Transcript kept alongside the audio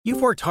You've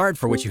worked hard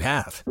for what you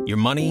have. Your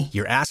money,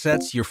 your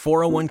assets, your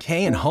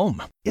 401k, and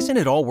home. Isn't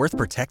it all worth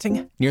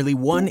protecting? Nearly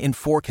 1 in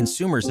 4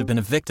 consumers have been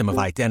a victim of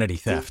identity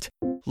theft.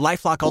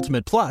 LifeLock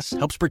Ultimate Plus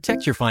helps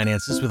protect your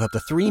finances with up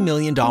to $3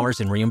 million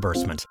in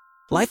reimbursement.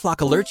 LifeLock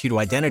alerts you to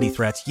identity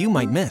threats you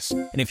might miss.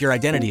 And if your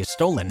identity is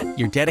stolen,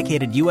 your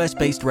dedicated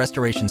U.S.-based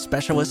restoration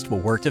specialist will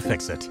work to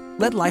fix it.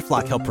 Let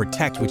LifeLock help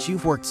protect what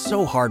you've worked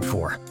so hard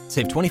for.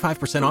 Save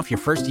 25% off your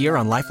first year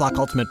on LifeLock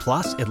Ultimate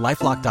Plus at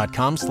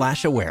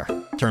LifeLock.com/aware.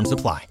 Terms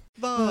apply.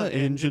 The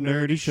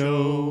Enginerdy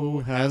Show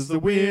has the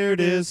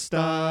weirdest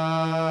style.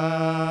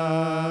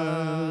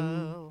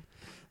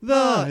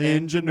 The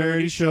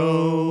Enginerdy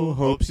Show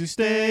hopes you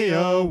stay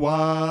a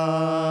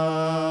while.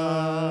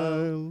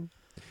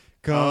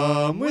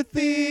 Come with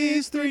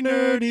these 3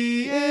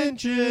 nerdy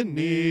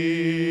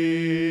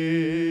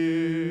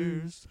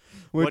engineers.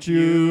 What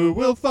you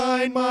will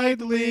find might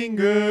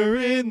linger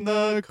in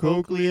the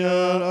cochlea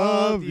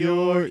of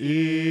your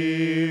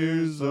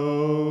ears.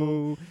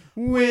 Oh,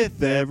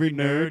 with every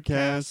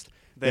nerdcast,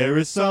 there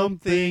is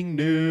something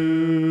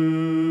new.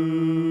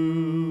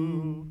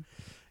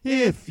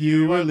 If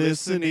you are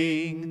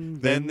listening,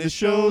 then this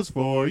show's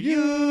for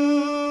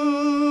you.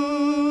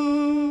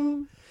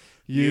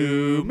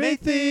 You may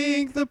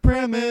think the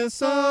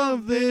premise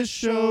of this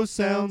show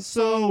sounds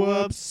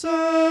so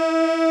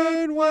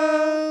absurd.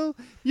 Well,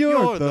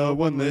 you're the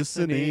one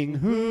listening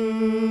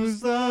who's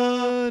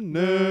the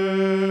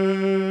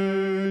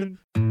nerd.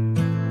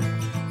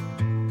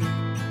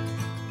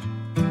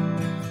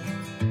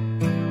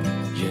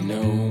 You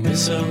know me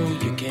so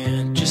you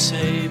can't just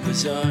say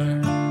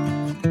bizarre.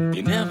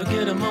 You never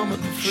get a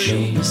moment for free. Show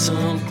me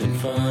something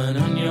fun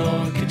on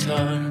your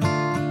guitar.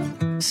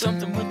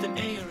 Something with an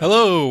A.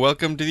 Hello,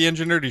 welcome to the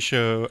Enginerdy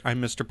Show. I'm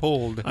Mr.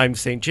 Pold. I'm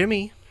St.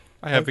 Jimmy.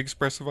 I have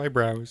expressive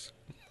eyebrows.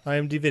 I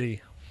am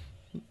DVD.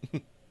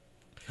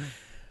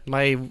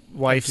 My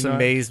wife's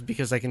amazed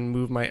because I can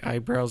move my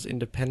eyebrows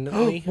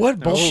independently. Oh, what?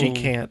 No, she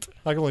can't.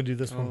 I can only do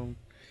this one.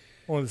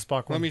 Only the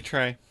Spock one. Let me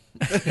try.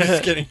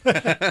 Just kidding.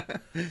 I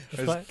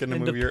was going to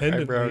move your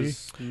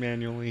eyebrows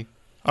manually.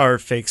 Our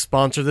fake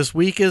sponsor this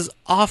week is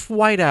Off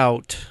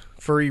Whiteout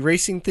for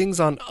erasing things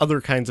on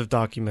other kinds of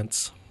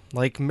documents,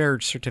 like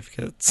marriage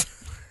certificates.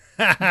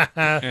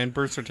 And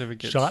birth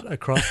certificates. Shot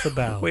across the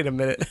bow. Wait a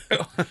minute.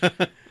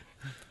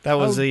 That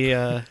was for I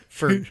want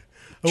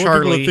people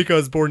Charlie. to think I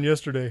was born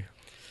yesterday.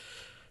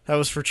 That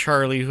was for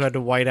Charlie, who had to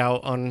white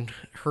out on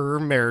her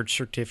marriage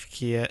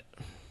certificate.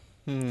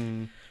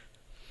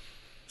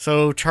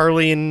 So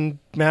Charlie and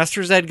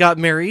Master's Ed got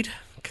married.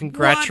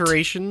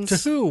 Congratulations.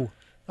 What? To who?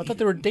 I thought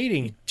they were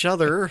dating each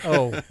other.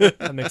 Oh,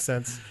 that makes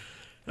sense.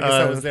 I guess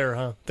I was there,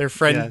 huh? Their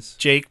friend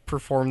Jake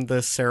performed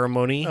the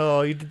ceremony.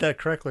 Oh, you did that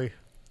correctly.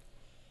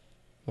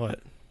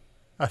 What?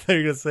 I thought you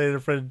were going to say their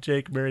friend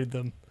Jake married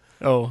them.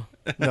 Oh,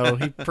 no,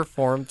 he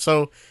performed.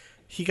 So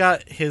he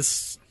got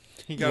his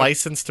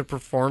license to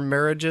perform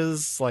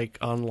marriages like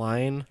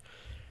online.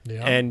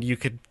 Yeah. And you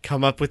could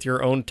come up with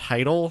your own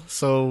title.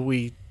 So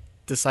we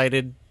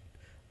decided,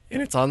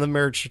 and it's on the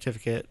marriage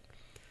certificate,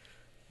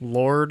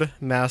 Lord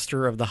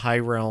Master of the High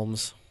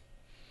Realms.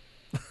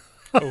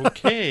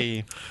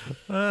 Okay.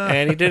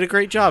 And he did a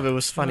great job. It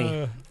was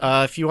funny.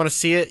 If you want to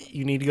see it,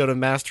 you need to go to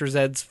Master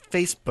Zed's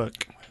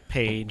Facebook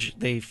page.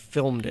 They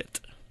filmed it.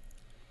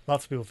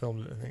 Lots of people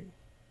filmed it, I think.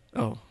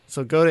 Oh,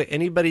 so go to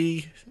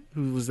anybody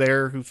who was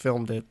there who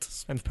filmed it.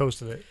 And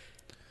posted it.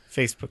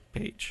 Facebook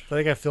page. I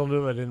think I filmed it,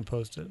 but I didn't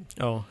post it.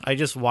 Oh, I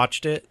just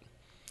watched it.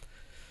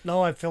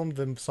 No, I filmed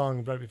the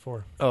song right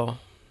before. Oh.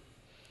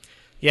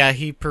 Yeah,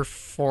 he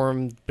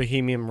performed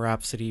Bohemian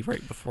Rhapsody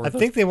right before. I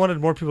think they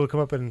wanted more people to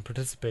come up and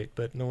participate,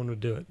 but no one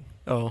would do it.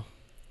 Oh.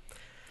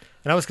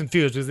 And I was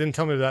confused because they didn't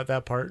tell me about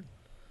that part.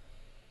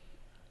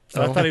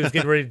 So I thought he was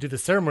getting ready to do the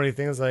ceremony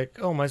thing. I was like,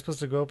 oh, am I supposed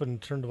to go up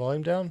and turn the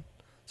volume down?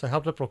 So I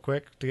helped up real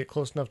quick to get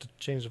close enough to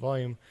change the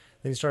volume.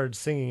 Then he started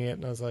singing it,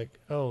 and I was like,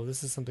 oh,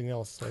 this is something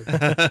else. So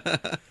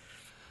I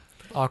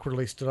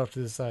awkwardly stood off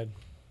to the side.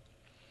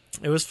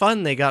 It was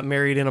fun. They got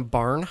married in a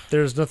barn.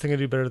 There's nothing I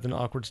do better than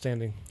awkward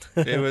standing.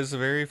 It was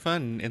very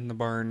fun in the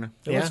barn.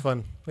 It was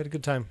fun. We had a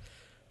good time.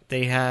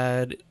 They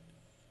had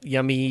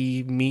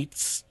yummy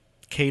meats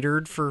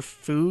catered for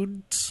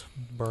foods.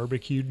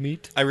 Barbecued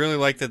meat. I really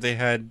liked that they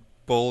had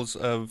bowls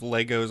of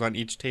Legos on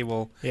each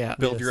table. Yeah.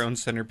 Build your own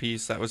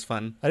centerpiece. That was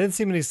fun. I didn't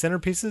see many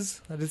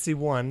centerpieces. I did see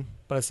one,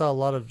 but I saw a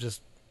lot of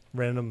just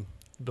random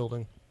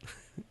building.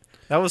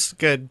 That was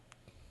good.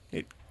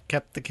 It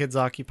kept the kids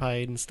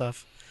occupied and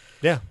stuff.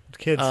 Yeah,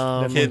 kids.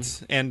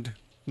 Kids and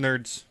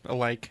nerds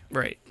alike.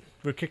 Right.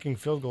 We were kicking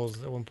field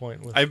goals at one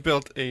point. I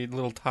built a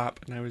little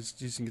top, and I was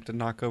using it to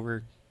knock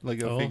over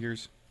Lego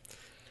figures.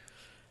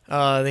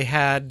 They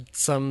had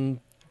some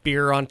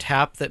beer on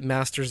tap that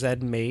Master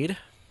Zed made.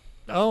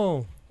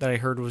 Oh. That I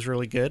heard was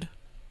really good.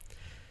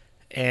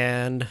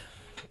 And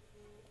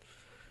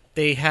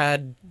they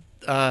had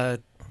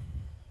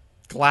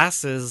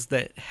glasses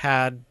that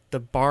had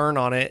the barn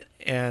on it.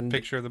 And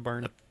picture of the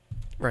barn.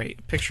 Right,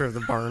 picture of the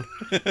barn.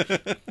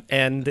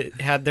 And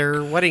it had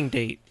their wedding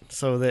date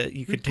so that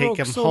you could take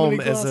them home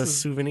as a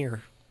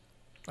souvenir.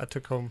 I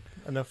took home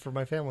enough for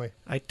my family.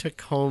 I took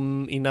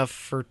home enough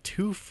for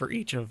 2 for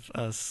each of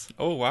us.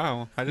 Oh,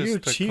 wow. I just You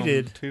took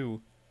cheated. home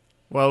 2.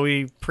 Well,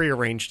 we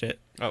prearranged it.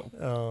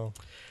 Oh.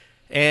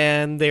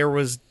 And there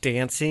was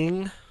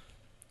dancing.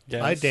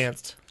 Yes. I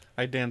danced.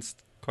 I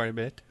danced quite a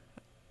bit.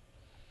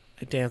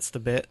 I danced a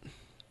bit.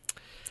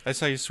 I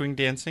saw you swing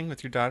dancing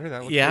with your daughter.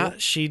 That was Yeah, cool.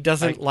 she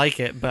doesn't like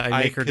it, but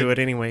I make her do could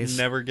it anyways.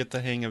 Never get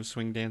the hang of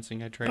swing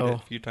dancing. I tried it a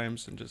few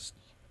times and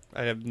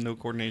I have no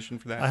coordination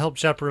for that. I helped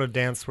chaperone a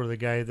dance where the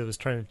guy that was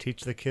trying to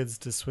teach the kids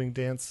to swing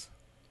dance,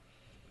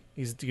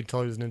 you could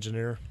tell he was an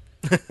engineer.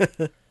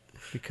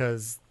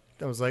 Because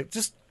I was like,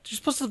 you're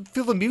supposed to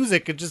feel the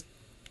music and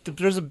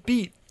there's a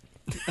beat.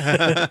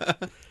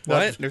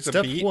 What? There's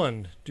a beat? Step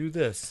 1, do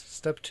this.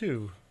 Step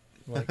 2.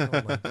 I'm like,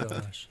 oh my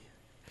gosh.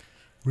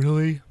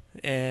 Really?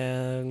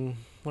 And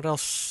what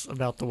else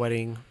about the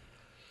wedding?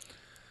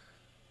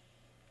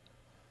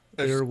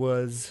 There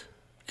was...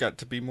 Got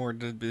to be more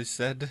to be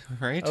said,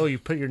 right? Oh, you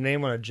put your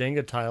name on a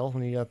Jenga tile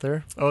when you got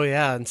there? Oh,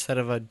 yeah. Instead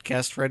of a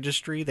guest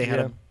registry, they had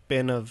a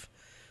bin of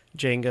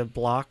Jenga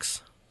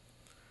blocks.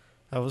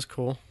 That was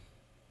cool.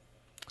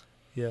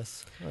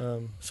 Yes.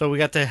 So we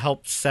got to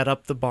help set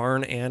up the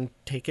barn and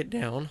take it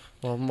down.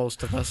 Well,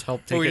 most of us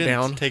helped take we it didn't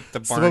down. Take the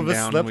barn Some of us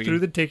down. slept through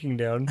the taking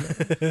down.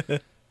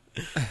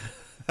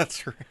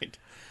 That's right.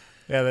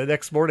 Yeah, the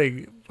next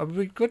morning,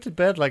 we went to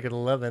bed like at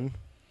 11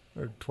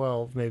 or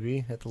 12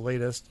 maybe at the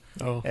latest.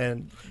 Oh,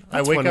 and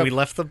that's I wake when up. we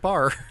left the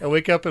bar. I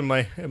wake up and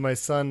my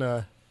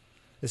son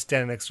is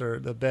standing next to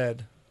the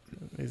bed.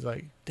 He's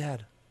like,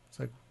 "Dad." It's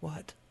like,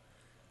 "What?"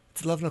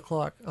 It's 11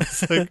 o'clock. I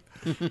was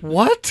like,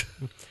 "What?"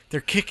 They're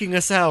kicking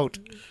us out.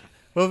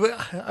 Well,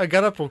 I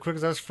got up real quick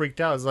because I was freaked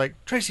out. I was like,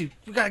 "Tracy,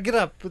 we gotta get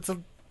up. It's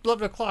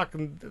 11 o'clock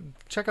and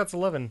checkout's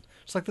 11."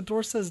 It's like the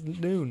door says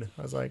noon.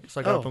 I was like,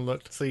 so I got up and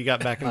looked. So you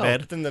got back in But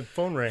bed. then the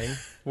phone rang,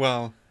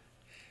 Well,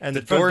 and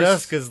the the front doors-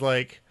 desk is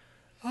like,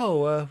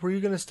 "Oh, were you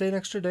gonna stay an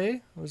extra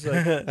day?" I was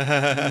like,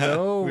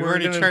 "No, we we're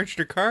already gonna charged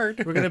your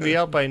card. we're gonna be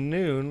out by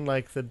noon,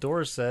 like the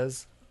door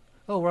says."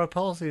 "Oh, our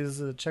policy is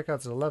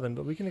checkout's at 11,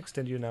 but we can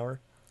extend you an hour.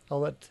 I'll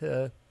let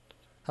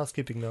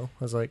housekeeping know."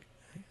 I was like,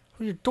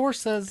 "Well, your door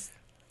says."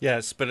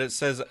 Yes, but it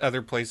says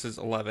other places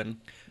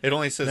 11. It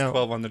only says Now,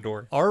 12 on the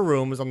door. Our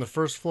room is on the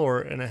first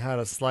floor, and it had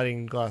a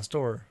sliding glass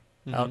door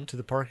out to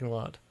the parking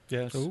lot.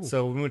 Yes.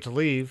 So when we went to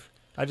leave,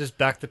 I just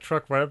backed the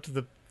truck right up to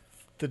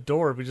the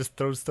door. We just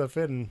throw stuff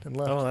in and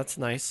left. Oh, that's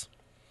nice.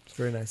 It's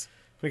very nice.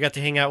 We got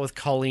to hang out with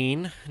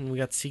Colleen, and we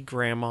got to see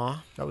Grandma.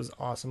 That was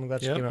awesome. I'm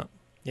glad she Yep. came out.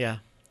 Yeah.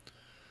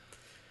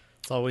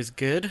 It's always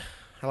good.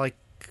 I like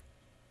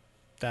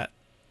that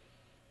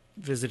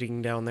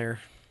visiting down there.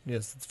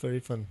 Yes, it's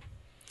very fun.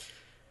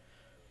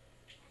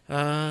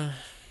 Uh,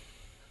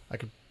 I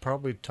could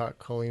probably talk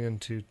Colleen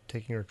into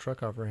taking her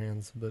truck off her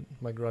hands, but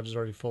my garage is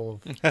already full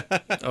of...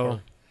 oh,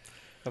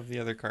 Of the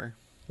other car.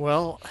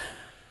 well,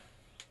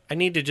 I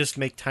need to just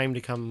make time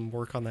to come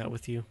work on that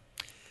with you.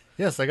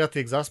 Yes, I got the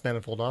exhaust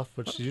manifold off,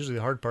 which is usually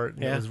the hard part,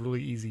 and Yeah. it was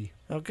really easy.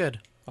 Oh, good.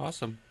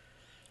 Awesome.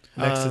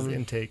 Next is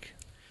intake.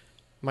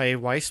 My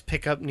wife's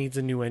pickup needs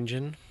a new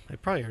engine. I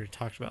probably already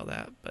talked about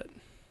that, but...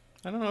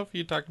 I don't know if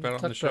you talked about it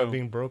on the Talked show. about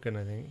being broken,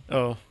 I think.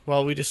 Oh,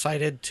 well, we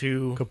decided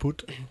to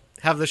Kaput.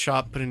 have the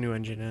shop put a new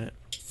engine in it.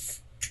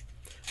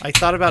 I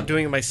thought about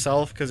doing it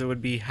myself because it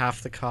would be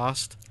half the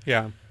cost,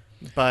 Yeah.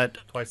 but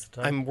Twice the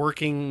time. I'm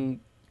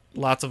working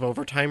lots of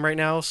overtime right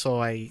now,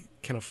 so I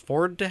can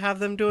afford to have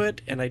them do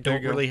it, and I There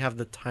don't you go. really have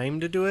the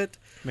time to do it.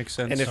 Makes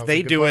sense. And if Sounds they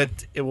like a good do plan.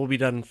 it, it will be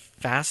done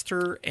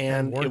faster,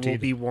 and it will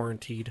warrantied. be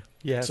warranted.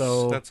 yes,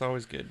 so- that's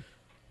always good.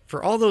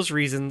 For all those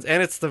reasons,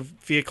 and it's the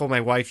vehicle my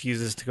wife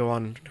uses to go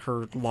on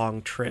her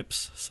long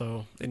trips,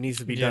 so it needs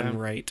to be Yeah. done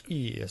right.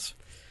 Yes.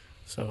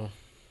 So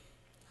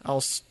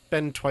I'll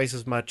spend twice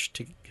as much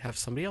to have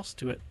somebody else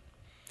do it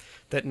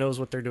that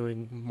knows what they're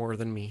doing more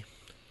than me.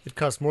 It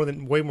costs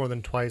way more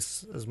than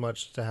twice as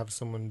much to have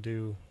someone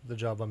do the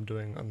job I'm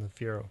doing on the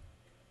Fiero.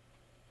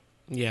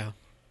 Yeah.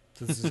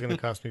 So this is going to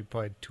cost me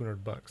probably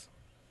 $200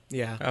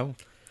 Yeah. Oh,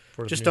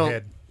 for Just the new don't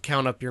head.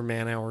 count up your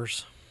man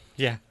hours.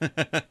 yeah.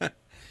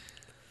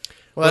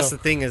 Well, that's Well-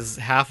 the thing is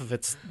half of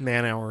it's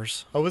man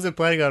hours. I wasn't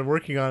planning on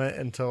working on it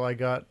until I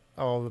got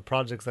all the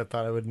projects I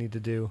thought I would need to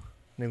do.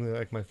 Namely,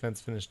 like my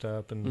fence finished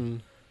up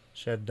and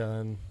shed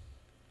done.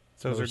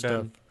 some Those other are stuff.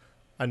 done.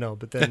 I know,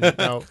 but then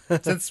now,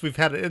 since we've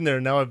had it in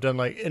there, now I've done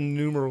like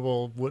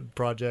innumerable wood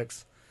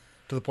projects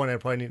to the point I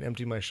probably need to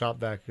empty my shop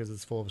vac because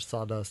it's full of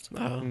sawdust.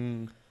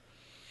 Mm.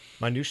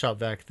 My new shop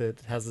vac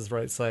that has this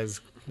right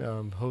size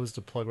hose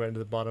to plug right into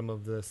the bottom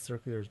of the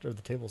circular or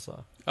the table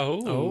saw.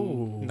 Oh,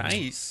 Oh.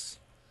 nice.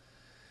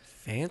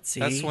 Fancy.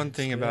 That's one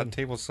thing about good.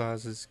 table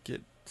saws is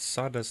get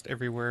sawdust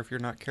everywhere if you're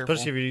not careful.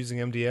 Especially if you're using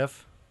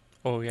MDF.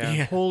 Oh, yeah.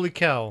 Yeah. Holy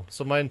cow.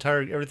 So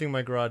everything in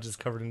my garage is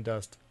covered in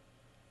dust.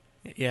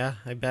 Yeah,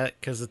 I bet,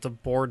 because it's a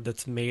board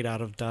that's made out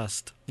of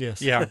dust.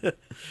 Yes. Yeah.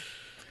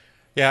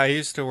 Yeah, I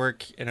used to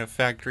work in a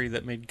factory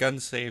that made gun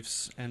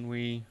safes, and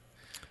we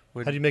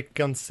would How do you make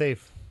guns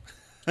safe?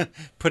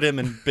 put them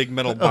in big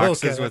metal Oh, okay,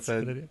 boxes with that's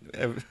a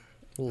good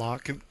a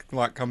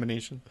lock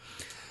combination.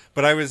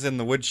 But I was in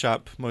the wood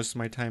shop most of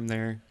my time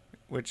there,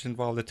 which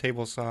involved a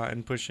table saw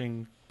and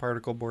pushing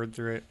particle board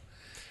through it.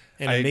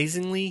 And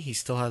amazingly, he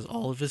still has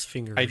all of his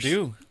fingers. I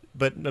do.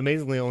 But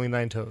amazingly, only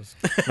 9 toes.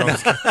 No,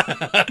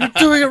 you're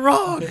doing it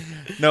wrong.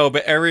 No,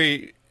 but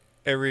every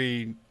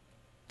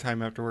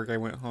time after work I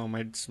went home,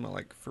 I'd smell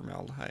like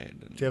formaldehyde.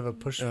 And Do you have a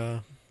push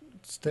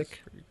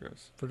stick pretty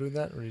gross. for doing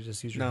that, or do you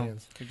just use your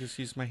hands? I just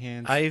use my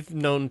hands. I've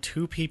known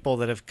 2 people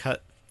that have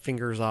cut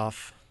fingers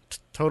off.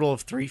 Total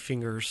of 3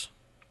 fingers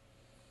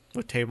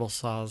with table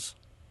saws.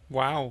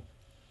 Wow.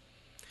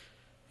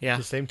 Yeah.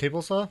 The same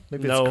table saw?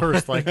 Maybe No. it's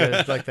cursed like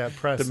that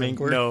press. The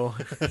mangler? No.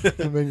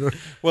 The mangler.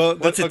 Well,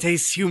 Once it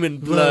tastes human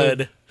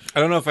blood I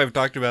don't know if I've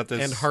talked about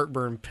this. and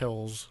heartburn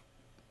pills.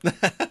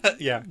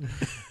 Yeah,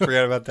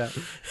 forgot about that.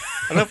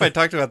 I don't know if I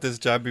talked about this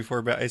job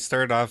before, but I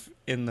started off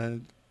in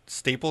the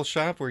staple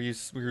shop where we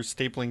were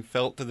stapling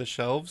felt to the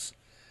shelves.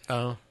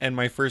 Oh. And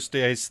my first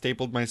day, I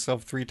stapled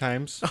myself 3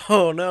 times.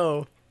 Oh,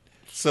 no.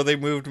 So they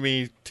moved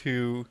me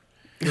to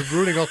You're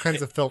ruining all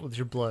kinds of felt with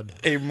your blood.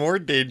 a more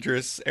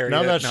dangerous area.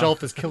 Now that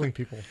shelf is killing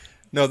people.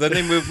 No, then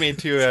they moved me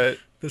to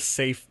The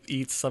safe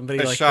eats somebody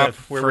A like shop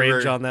the where we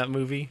fridge were- on that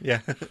movie. yeah.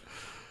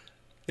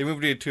 They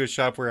moved me to a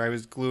shop where I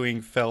was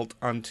gluing felt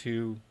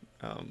onto.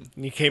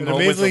 You came And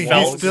home with the amazingly,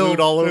 felt glued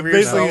all over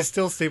basically, he yourself.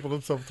 still stapled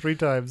himself 3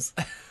 times.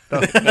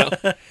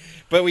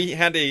 But we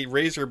had a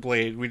razor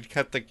blade. We'd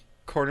cut the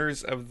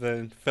corners of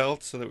the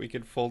felt so that we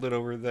could fold it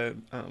over the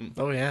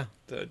Oh, yeah.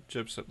 the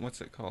gypsum.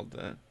 What's it called?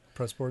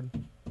 Press board.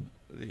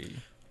 The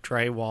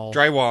Drywall.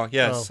 drywall.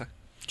 Yes,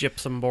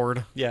 Gypsum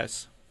board.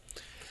 yes.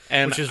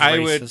 And Which is I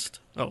would racist.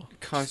 Oh,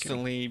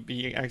 constantly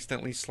be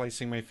accidentally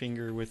slicing my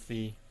finger with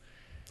the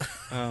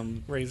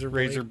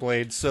razor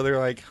blade. So they're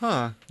like,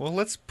 "Huh? Well,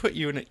 let's put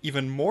you in an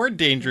even more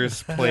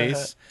dangerous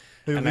place."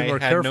 Maybe And be I more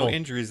had careful. no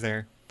injuries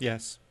there.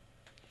 Yes.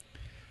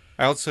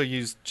 I also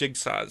used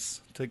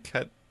jigsaws to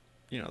cut,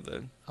 the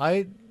I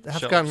have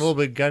shelves. gotten a little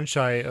bit gun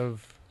shy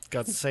of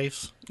gun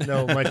safes.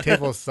 my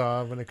table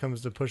saw when it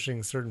comes to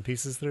pushing certain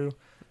pieces through.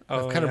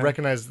 I've kind of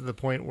recognized the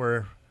point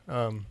where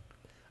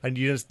you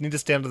just need to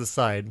stand to the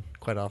side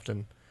quite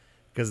often,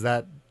 because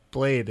that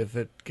blade, if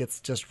it gets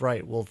just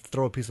right, will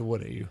throw a piece of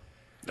wood at you.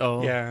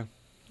 Oh. Yeah.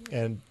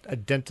 And I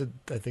dented,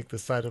 I think, the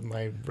side of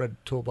my red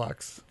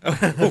toolbox.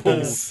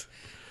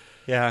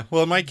 Yeah.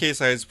 Well, in my case,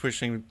 I was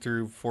pushing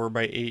through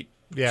 4x8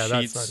 Yeah,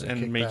 that's sheets not a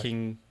and kickback.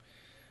 making,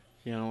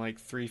 like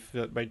 3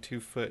 foot by 2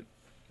 foot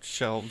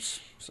shelves.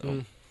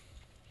 So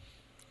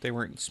they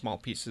weren't small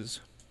pieces.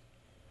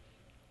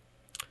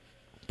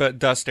 But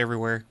dust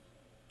everywhere.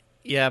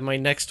 Yeah, my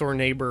next door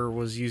neighbor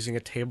was using a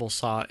table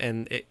saw,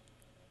 and it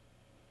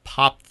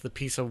popped the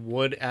piece of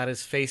wood at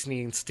his face, and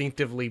he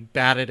instinctively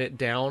batted it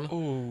down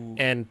Ooh.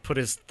 and put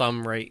his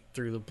thumb right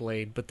through the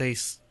blade. But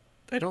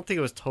I don't think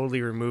it was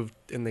totally removed,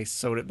 and they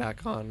sewed it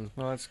back on.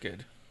 Well, that's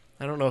good.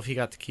 I don't know if he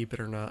got to keep it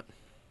or not,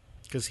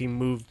 because he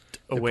moved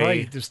They away.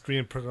 probably just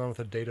put it on with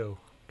a dado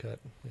cut,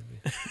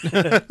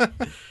 maybe.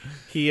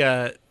 He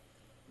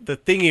the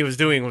thing he was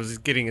doing was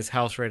getting his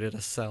house ready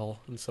to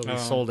sell, and so he Oh.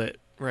 sold it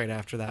right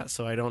after that.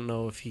 So I don't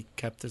know if he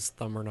kept his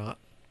thumb or not.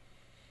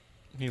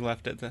 He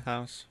left it at the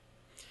house.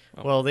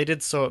 Oh. Well, they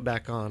did sew it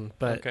back on,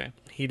 but Okay.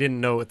 he didn't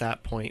know at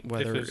that point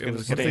whether If it was it gonna was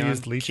What stay if going they on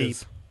used leeches?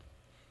 keep.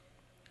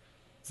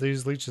 So they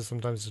use leeches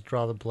sometimes to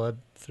draw the blood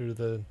through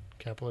the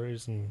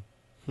capillaries and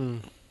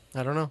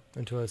I don't know.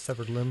 into a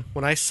severed limb.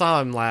 When I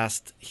saw him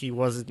last, he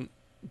wasn't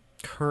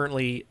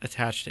currently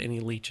attached to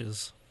any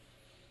leeches,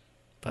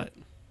 but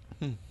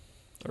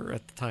or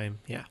at the time,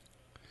 yeah.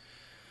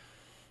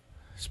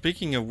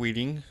 Speaking of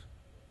weedings.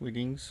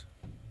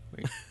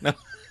 Wait, no.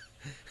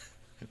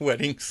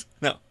 Weddings.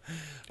 No.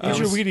 Use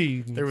your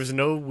weedy. There was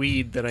no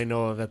weed that I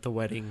know of at the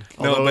wedding,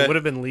 No, although but- it would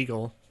have been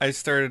legal. I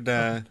started.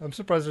 I'm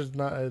surprised there's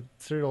not a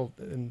cereal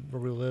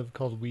where we live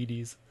called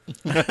Wheaties.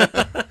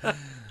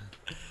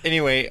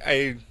 Anyway,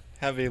 I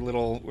have a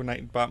little. When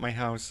I bought my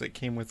house, it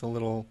came with a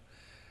little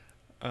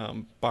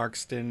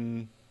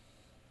boxed-in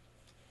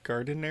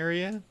garden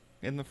area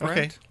in the front.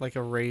 Okay, like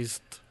a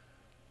raised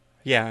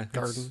Yeah.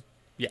 garden.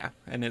 Yeah,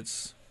 and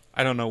it's.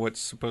 I don't know what's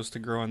supposed to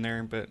grow in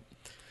there, but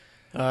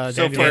So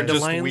so far just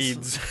dandelions?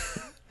 weeds.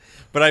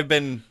 But I've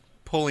been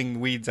pulling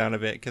weeds out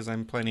of it because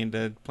I'm planning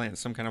to plant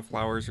some kind of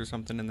flowers or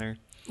something in there.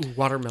 Ooh,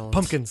 watermelons.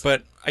 Pumpkins.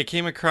 But I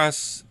came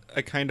across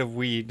a kind of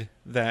weed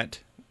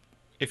that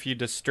if you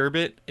disturb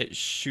it, it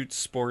shoots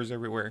spores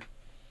everywhere.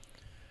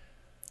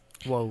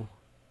 Whoa.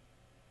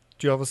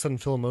 Do you all of a sudden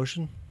feel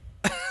emotion?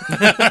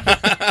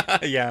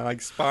 Yeah, like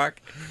Spock.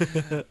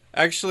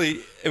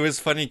 Actually, it was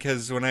funny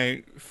because when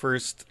I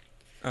first...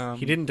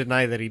 He didn't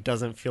deny that he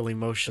doesn't feel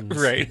emotions.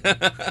 Right.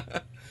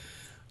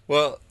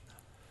 Well,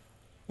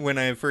 when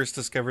I first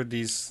discovered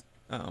these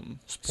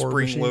Spore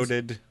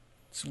spring-loaded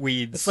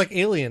weeds... It's like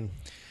Alien.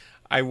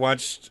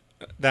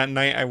 That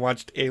night I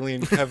watched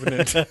Alien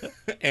Covenant,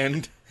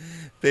 and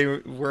they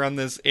were on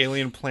this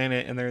alien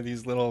planet, and there are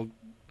these little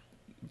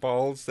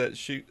balls that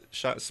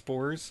shot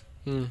spores.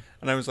 And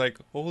I was like,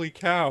 holy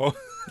cow.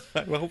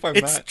 I hope I'm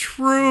It's not.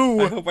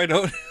 true. I hope I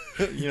don't,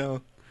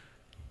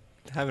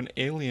 have an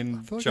alien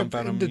I feel like jump it's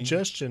out of me.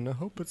 indigestion. I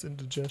hope it's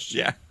indigestion.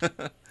 Yeah.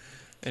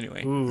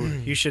 Anyway. Ooh,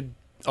 you should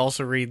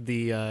also read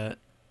the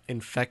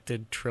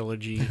Infected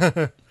trilogy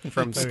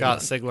from Scott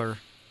Sigler.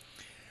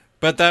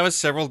 But that was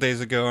several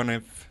days ago, and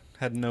I've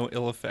had no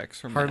ill effects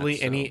from Hardly that.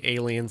 So. any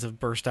aliens have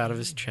burst out of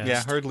his chest.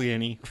 Yeah, hardly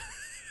any.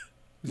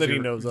 That he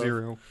knows of.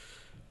 Zero.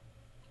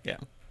 Yeah.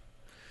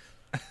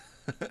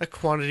 A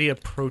quantity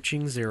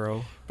approaching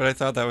zero. But I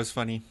thought that was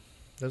funny.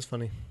 That's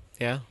funny.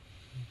 Yeah.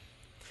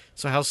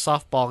 So how's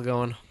softball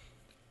going?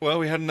 Well,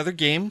 we had another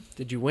game.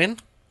 Did you win?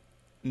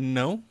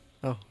 No.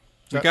 Oh.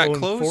 We that got 0-4?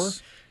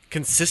 close.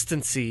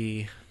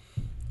 Consistency.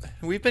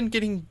 We've been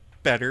getting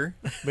better.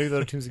 Maybe the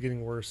other teams are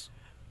getting worse.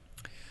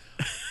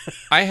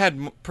 I had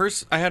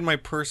my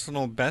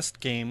personal best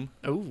game.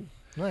 Oh.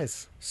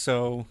 Nice.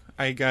 So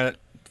I got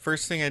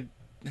first thing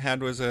I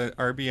had was a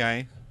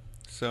RBI.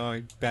 So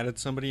I batted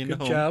somebody into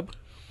Good home. job.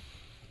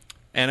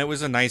 And it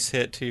was a nice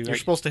hit too. You're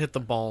supposed to hit the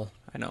ball.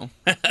 I know.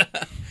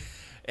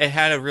 It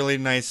had a really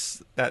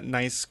nice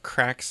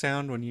crack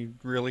sound when you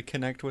really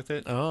connect with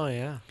it. Oh,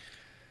 yeah.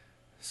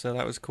 So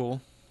that was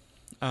cool.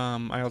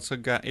 I also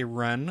got a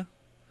run.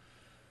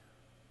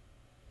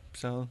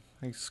 So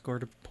I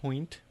scored a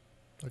point.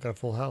 I got a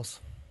full house.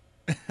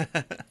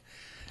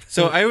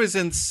 So I was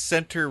in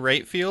center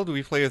right field.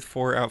 We play with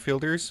 4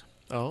 outfielders.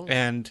 Oh.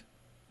 And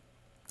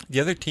the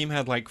other team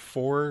had like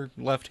 4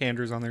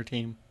 left-handers on their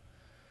team.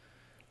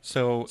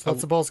 So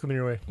Lots of balls coming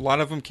your way. a lot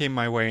of them came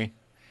my way.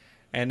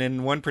 And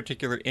in one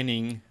particular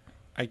inning,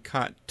 I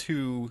caught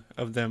 2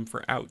 of them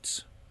for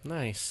outs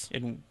Nice.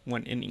 in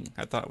one inning.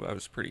 I thought that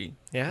was pretty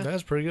Yeah.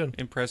 That's pretty good.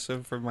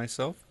 impressive for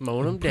myself.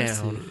 Mowing them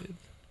down.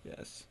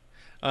 Yes.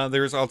 I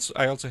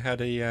also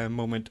had a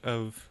moment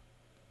of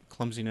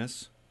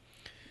clumsiness.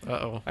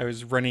 Uh-oh. I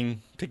was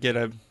running to get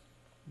a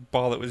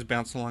ball that was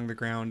bouncing along the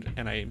ground,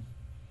 and I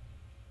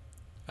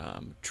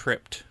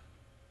tripped.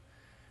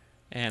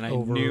 And I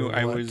Over knew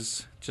I what?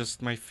 was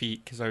just my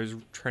feet because I was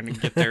trying to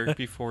get there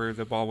before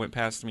the ball went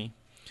past me.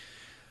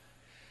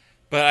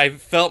 But I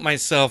felt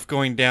myself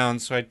going down,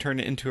 so I turned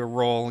it into a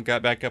roll and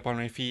got back up on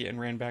my feet and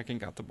ran back and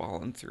got the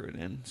ball and threw it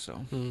in.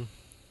 So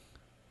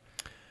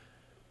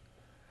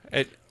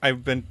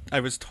I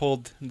was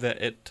told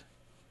that it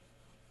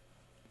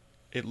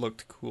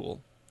looked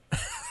cool.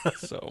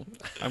 So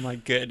I'm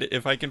like, good.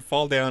 If I can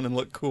fall down and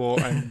look cool,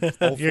 I'm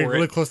all You're for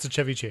really it. close to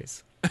Chevy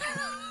Chase.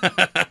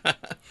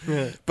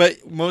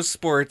 But most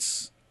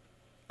sports,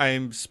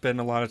 I spend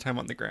a lot of time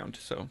on the ground.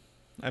 So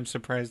I'm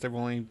surprised I've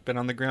only been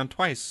on the ground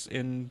twice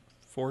in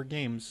 4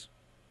 games.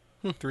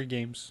 3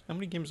 games. How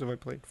many games have I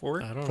played?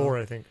 4? I don't know. 4,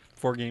 I think.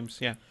 4 games,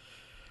 yeah.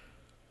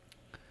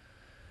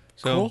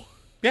 So, Cool.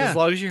 yeah. As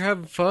long as you're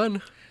having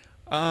fun.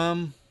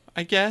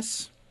 I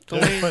guess.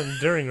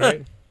 During,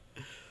 right?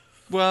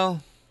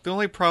 Well, the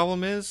only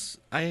problem is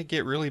I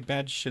get really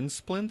bad shin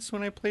splints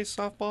when I play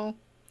softball.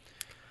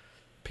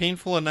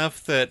 Painful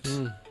enough that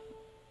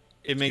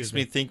it makes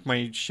me think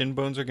my shin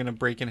bones are going to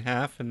break in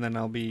half, and then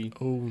I'll be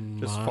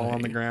just fall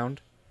on the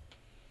ground.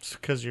 It's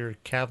because your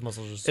calf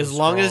muscles are so As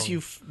long as strong.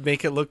 you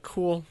make it look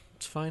cool,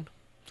 it's fine.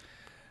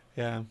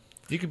 Yeah.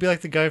 You could be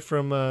like the guy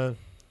from,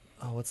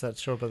 what's that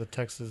show about the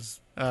Texas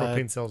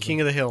propane salesman?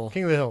 King of the Hill.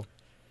 King of the Hill.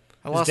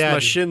 I His lost dad- my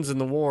shins in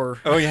the war.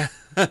 Oh, yeah.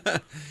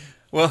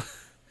 Well,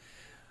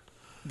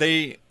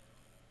 they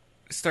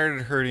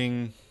started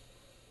hurting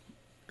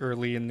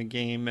early in the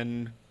game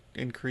and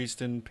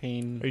increased in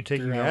pain. Are you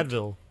taking throughout.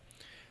 Advil?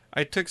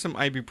 I took some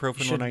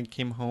ibuprofen when I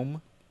came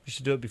home. You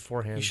should do it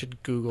beforehand. You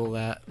should Google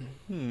that.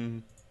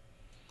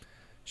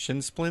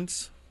 Shin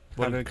splints?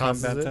 How What to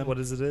causes combat it? them? What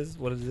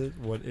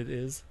it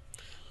is?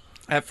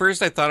 At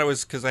first, I thought it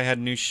was because I had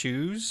new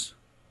shoes,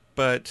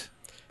 but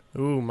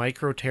Ooh,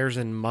 micro tears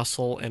in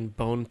muscle and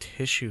bone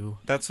tissue.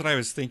 that's what I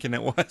was thinking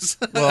it was.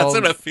 Well- That's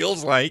what it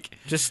feels like.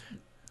 Just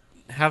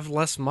have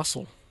less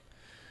muscle.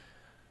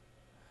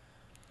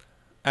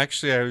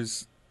 Actually, I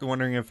was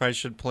wondering if I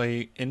should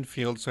play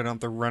infield so I don't have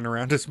to run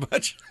around as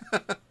much. I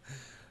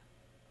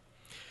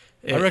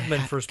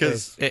recommend first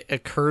base. It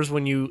occurs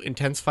when you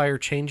intensify or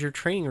change your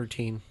training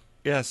routine.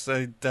 Yes,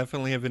 I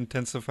definitely have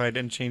intensified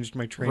and changed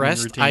my training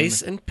Rest, routine.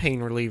 ice, and pain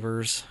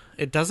relievers.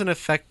 It doesn't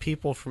affect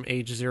people from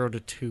age 0 to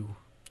 2.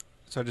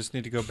 So I just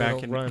need to go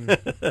back and run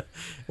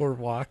or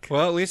walk.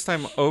 Well, at least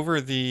I'm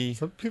over the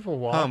Some people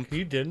walk. hump.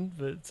 You didn't,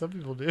 but some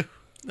people do.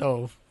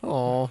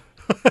 Oh.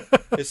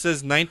 It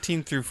says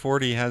 19 through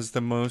 40 has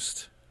the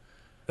most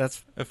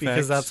That's effects.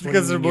 because that's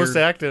Because they're when most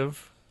you're-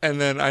 active. And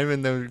then I'm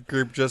in the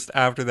group just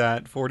after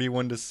that,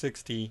 41 to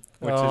 60,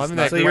 which Oh, is I'm in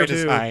not that quite group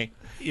as too. high.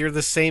 You're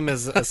the same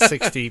as a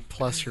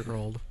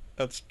 60-plus-year-old.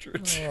 That's true.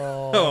 too.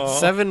 Oh.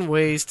 7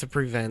 ways to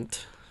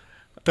prevent.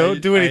 Don't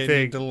do I need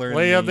anything. to learn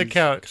Lay on the these.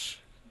 couch.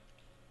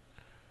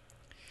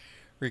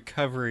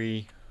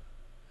 Recovery.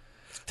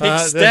 Take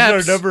There's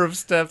steps. no number of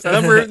steps.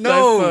 Number That's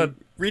no. fun.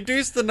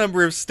 Reduce the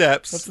number of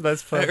steps.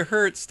 That's fun. It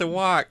hurts to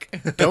walk.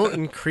 Don't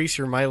increase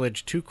your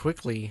mileage too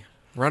quickly.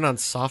 Run on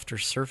softer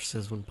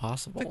surfaces when The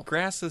possible.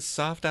 grass is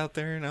soft out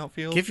there in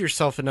outfield. Give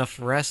yourself enough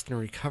rest and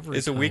recovery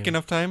Is it week time.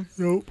 enough time?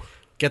 Nope.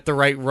 Get the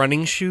right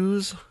running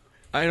shoes.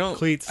 I don't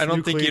Cleats, I don't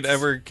new think you'd cleats.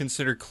 ever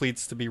consider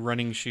cleats to be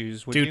running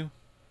shoes, would Dude. you?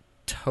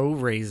 Toe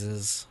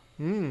raises.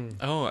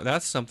 Oh,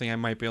 that's something I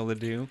might be able to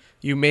do.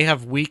 You may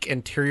have weak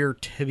anterior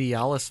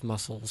tibialis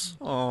muscles,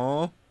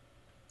 Oh,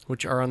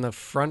 which are on the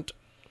front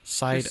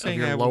side of I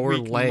your have lower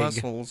weak leg.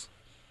 muscles.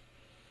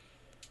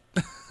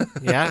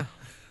 Yeah.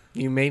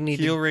 You may need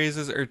Heel to,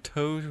 raises or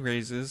toe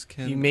raises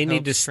can. you may need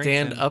help to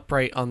stand strengthen.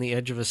 upright on the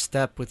edge of a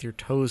step with your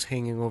toes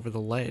hanging over the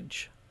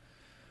ledge.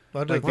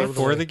 I'll do Like it the other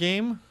before way. the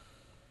game.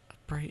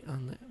 Upright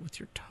on the with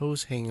your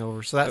toes hanging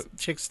over. So that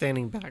chick's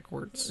standing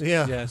backwards.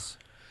 Yeah. Yes.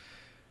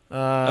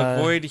 Uh,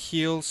 Avoid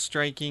heel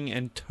striking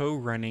and toe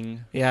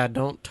running. Yeah,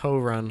 don't toe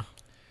run.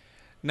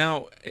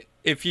 Now,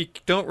 if you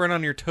don't run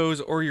on your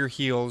toes or your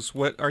heels,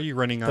 what are you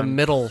running The on?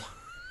 middle.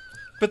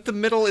 But the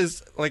middle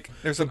is like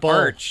there's an ball.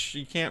 arch.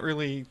 You can't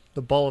really.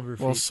 The ball of your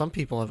feet. Well, some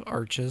people have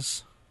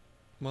arches.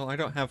 Well, I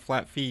don't have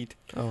flat feet.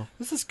 Oh.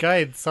 There's this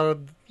guy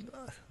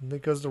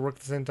that goes to work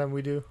at the same time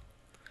we do,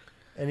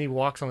 and he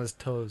walks on his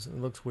toes. And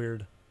it looks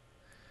weird.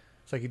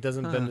 It's like he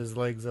doesn't bend his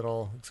legs at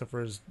all, except for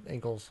his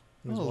ankles.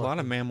 when Well, he's a lot of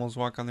walking. mammals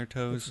walk on their It's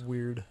toes.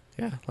 weird.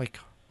 Yeah, like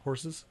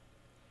Horses,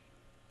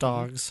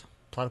 dogs.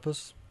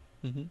 platypus,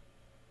 Mm-hmm.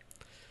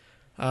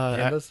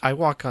 Pandas? I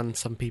walk on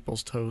some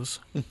people's toes.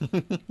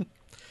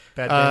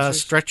 bad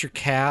dancers. Stretch your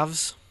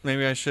calves.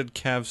 Maybe I should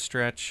calf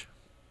stretch.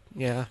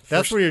 Yeah.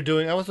 That's first- what you're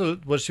doing. That was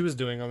what she was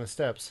doing on the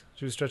steps.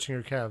 She was stretching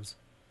her calves.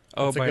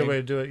 Oh, That's a good way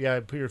to do it. Yeah,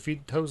 put your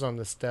toes on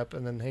the step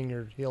and then hang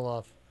your heel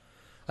off.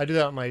 I do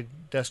that on my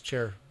desk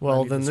chair. when I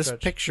Well, need then to this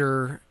stretch.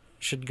 picture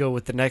should go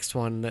with the next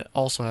one that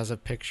also has a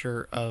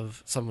picture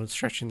of someone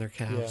stretching their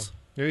Yeah. calves.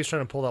 Maybe he's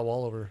trying to pull that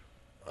wall over.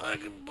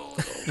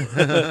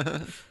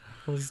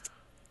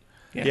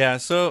 Yeah.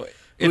 So Ooh,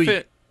 if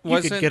it You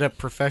wasn't, could get a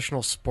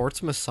professional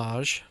sports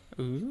massage.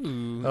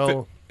 ooh,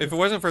 Oh, if it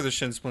wasn't for the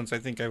shin splints, I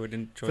think I would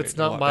enjoy if it's it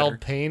a not lot mild better.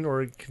 pain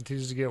or it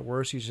continues to get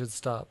worse, you should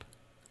stop.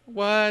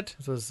 What?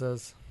 That's what it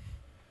says.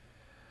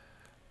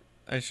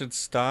 I should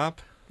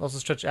stop. Also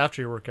stretch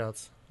after your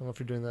workouts. I don't know if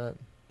you're doing that.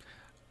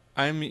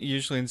 I'm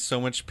usually in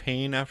so much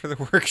pain after the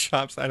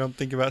workshops. I don't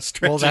think about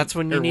stretching. Well, that's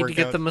when you or need to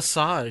get workouts. the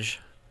massage.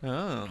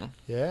 Oh.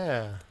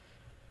 Yeah.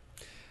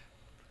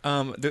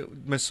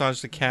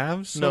 Massage the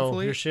calves. No,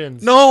 hopefully? your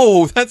shins.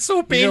 No, that's so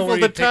You know painful where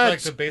to you take like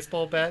touch. the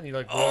baseball bat and you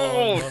like.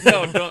 Oh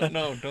roll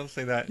no, don't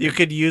say that. You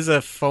could use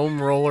a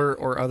foam roller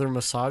or other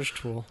massage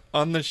tool.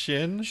 On the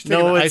shin. Take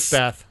No, an it's- ice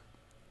bath.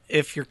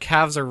 If your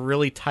calves are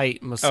really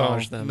tight,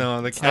 massage Oh them. no,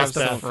 the It's calves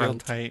not the don't feel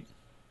front. tight.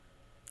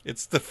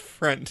 It's the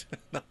front,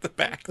 not the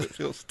back, that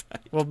feels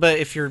tight. Well, but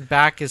if your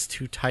back is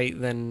too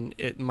tight, then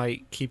it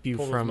might keep you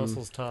Pull those from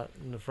muscles taut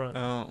in the front.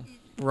 Oh,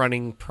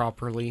 running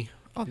properly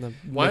on the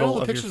Why middle all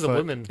the of your pictures of foot.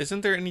 women?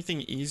 isn't there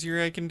anything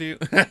easier I can do?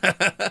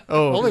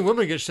 Oh, Only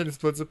women get shin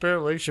splits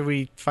apparently. should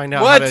we find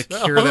out What? how to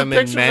All cure the them in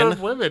pictures are men?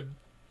 of women.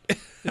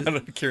 I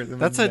don't cure them.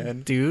 That's in a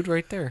men. dude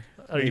right there.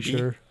 Are you Maybe.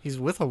 sure? He's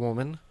with a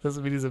woman.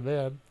 Doesn't mean he's a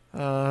man.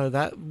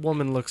 That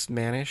woman looks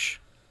mannish.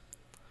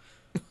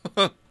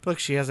 Look,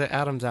 she has an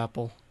Adam's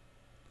apple.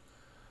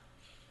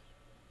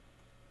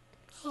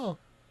 Oh,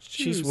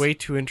 She's shoes. way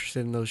too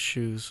interested in those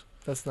shoes.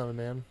 That's not a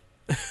man.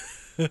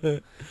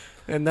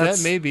 And that's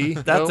That may be.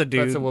 that's Nope, a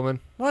dude. That's a woman.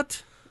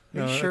 What? Are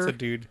No, you that's sure? a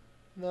dude.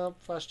 No,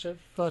 flash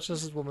this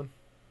is woman.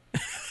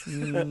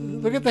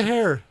 Look at the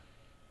hair.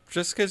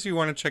 Just because you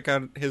want to check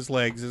out his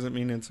legs doesn't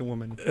mean it's a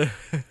woman.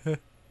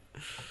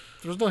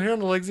 There's no hair on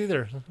the legs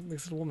either. That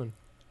makes it a woman.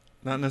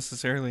 Not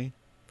necessarily.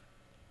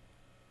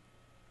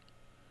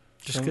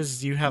 Just Some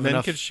because you have Men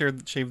enough could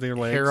shave their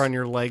legs. hair on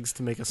your legs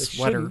to make a They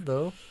sweater. shouldn't,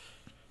 though.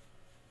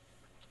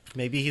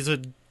 Maybe he's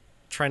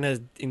trying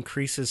to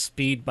increase his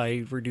speed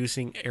by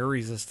reducing air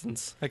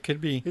resistance. That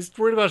could be. He's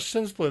worried about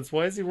shin splints.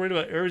 Why is he worried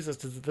about air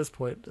resistance at this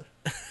point?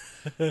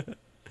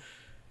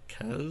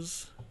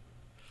 Cause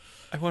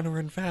I want to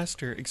run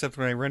faster. Except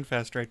when I run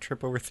faster, I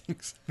trip over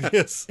things,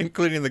 Yes.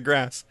 including the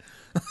grass.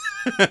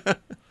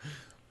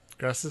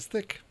 Grass is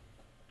thick.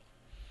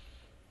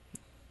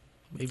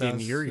 maybe in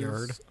That's- your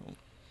yard.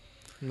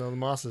 No, the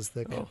moss is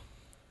thick.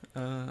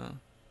 Oh.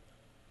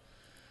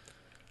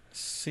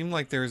 Seemed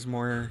like there was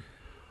more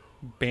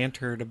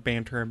banter to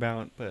banter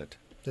about, but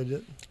They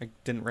did. I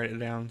didn't write it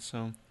down,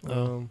 so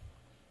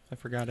I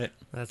forgot it.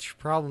 That's your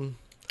problem.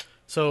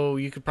 So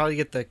you could probably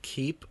get the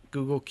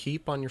Google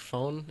Keep on your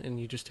phone, and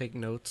you just take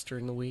notes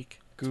during the week.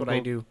 That's what I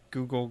do.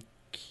 Google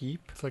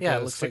Keep. It's like Yeah, a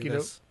it looks like sticky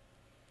this.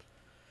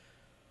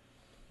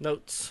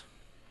 Notes.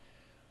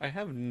 I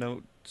have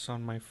notes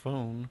on my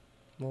phone,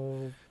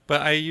 Well,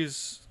 but I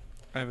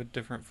have a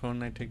different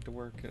phone I take to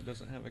work. It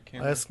doesn't have a I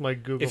camera. asked my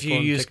Google If you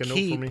phone use to take a note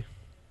Keep, for me.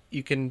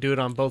 you can do it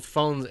on both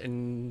phones,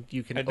 and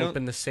you can I don't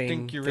open the I same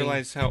think you thing.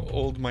 realize how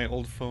old my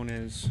old phone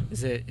is.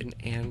 Is it an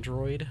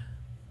Android?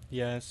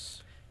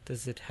 Yes,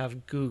 Does it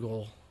have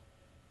Google?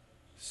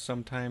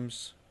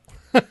 sometimes.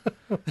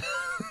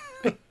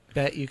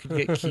 Bet you could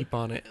get Keep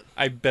on it.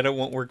 I bet it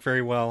won't work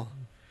very well.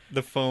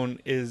 The phone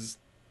is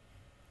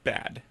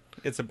bad.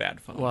 It's a bad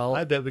phone. Well,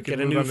 I bet we could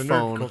get a move new on to nerd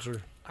phone.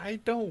 culture. I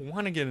don't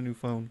want to get a new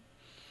phone.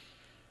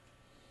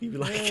 You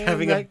like And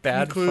having a that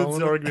bad concludes phone?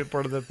 the argument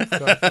part of the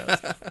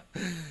podcast.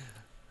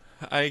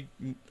 I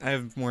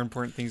have more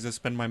important things to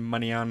spend my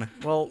money on.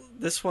 Well,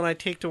 this one I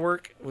take to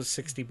work was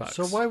 $60.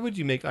 So why would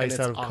you make ice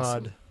out of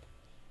cod?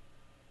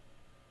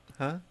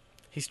 Huh?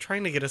 He's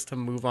trying to get us to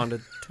move on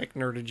to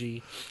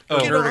technergy, Oh.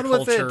 or Get on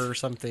with it. nerdiculture or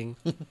something.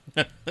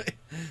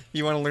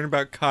 You want to learn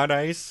about cod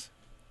ice?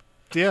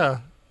 Yeah.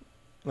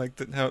 Like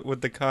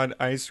what the cod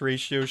ice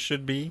ratio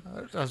should be?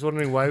 I was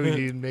wondering why we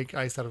need to make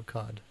ice out of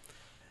cod.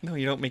 No,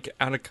 you don't make it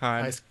out of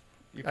cod.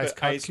 You put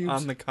cod ice cubes?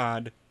 on the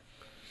cod.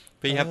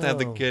 But you have to have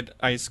the Oh. good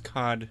ice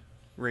cod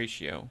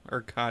ratio,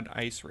 or cod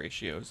ice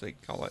ratio as they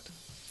call it.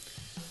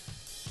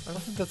 I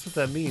don't think that's what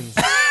that means.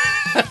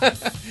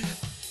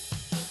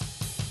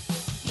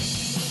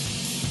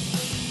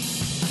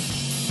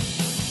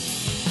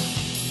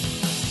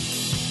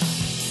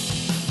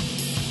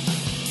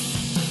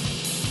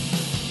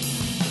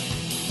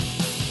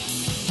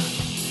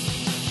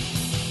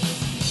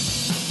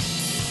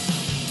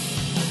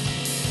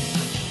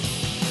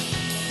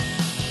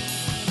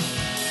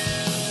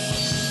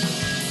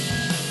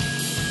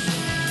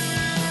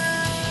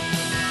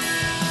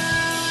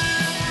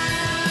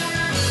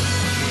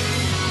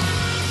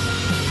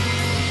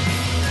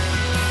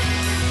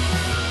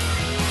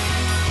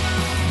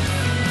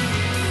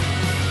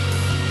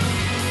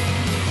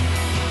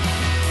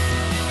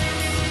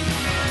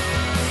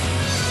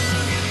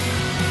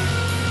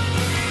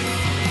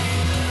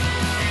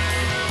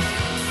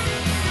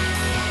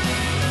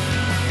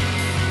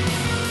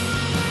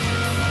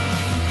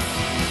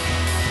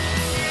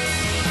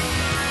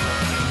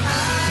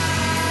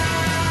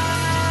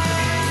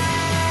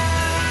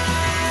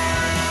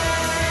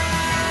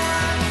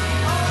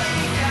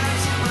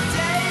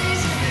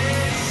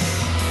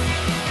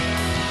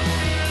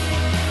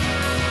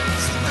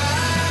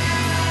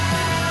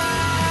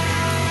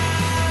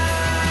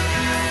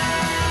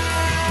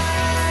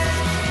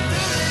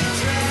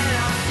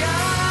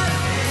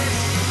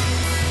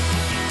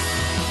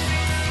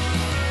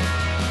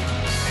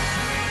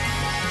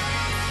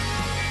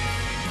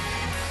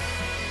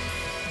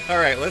 All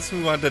right, let's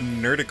move on to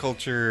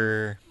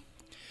nerdiculture.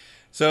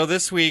 So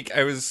this week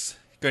I was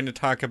going to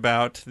talk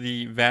about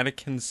the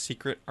Vatican's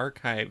secret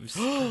archives.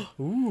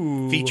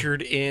 Ooh.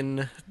 Featured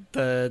in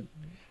the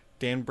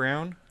Dan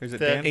Brown? Or is it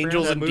The Dan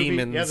Angels Brown? and movie,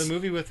 Demons. Yeah, the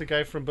movie with the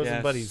guy from Bosom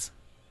Yes. Buddies.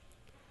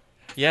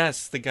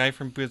 Yes, the guy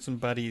from Bosom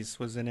Buddies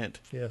was in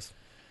it. Yes.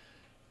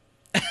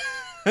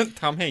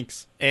 Tom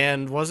Hanks.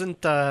 and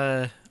wasn't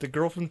The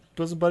girl from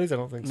Bosom Buddies? I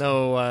don't think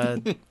so.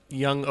 no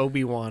young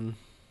Obi-Wan.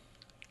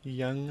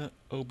 Young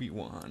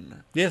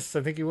Obi-Wan. Yes,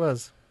 I think he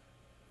was.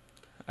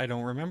 I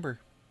don't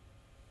remember.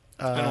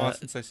 It's been a while Uh,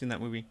 since I've seen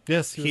that movie.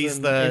 Yes, he was he's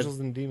in the- Angels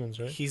and Demons,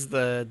 right? He's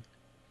the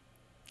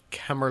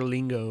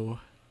Camerlingo.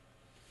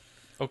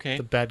 Okay.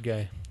 The bad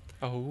guy.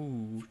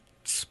 Oh.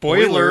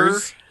 Spoiler.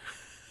 Spoilers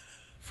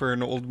for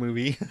an old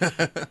movie.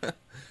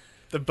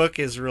 The book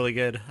is really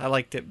good. I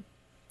liked it.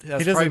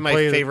 That's doesn't probably my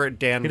play the- favorite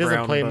Dan He doesn't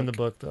Brown play book. him in the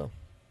book, though.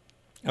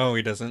 Oh,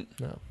 he doesn't?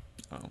 No.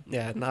 Oh.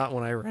 Yeah, not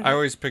when I read I it.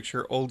 always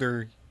picture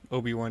older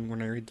Obi-Wan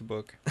when I read the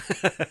book.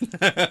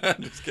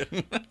 Just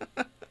kidding.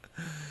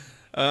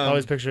 I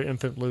always picture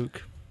infant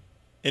Luke.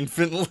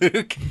 Infant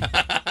Luke.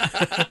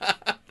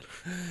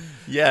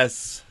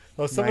 Yes.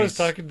 Oh, someone was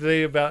Nice. talking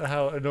today about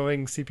how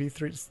annoying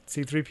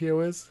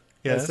C3PO is.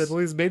 Yes. I said, well,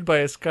 he's made by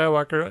a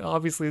Skywalker.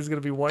 Obviously, he's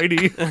going to be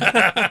whitey.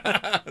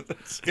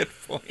 That's a good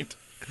point.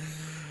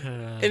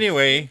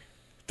 Anyway,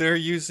 they're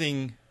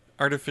using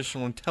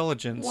artificial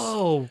intelligence.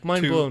 Whoa,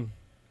 mind To- blown.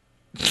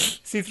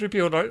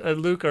 C3PO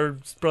and Luke are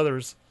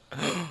brothers.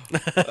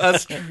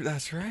 That's true.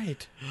 That's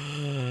right.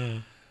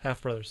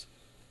 Half brothers.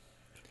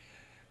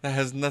 That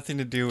has nothing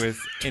to do with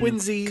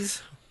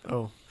Twinsies.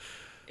 Oh,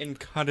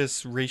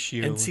 Incudus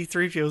ratio. and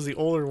C-3PO is the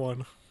older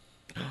one,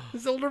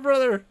 His older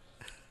brother.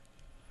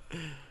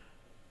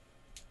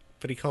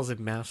 but he calls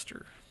him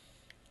Master.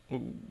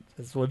 Ooh,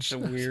 That's one it's a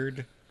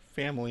weird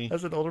family.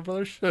 As an older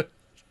brother should.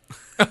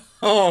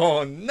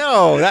 Oh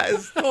no, that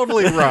is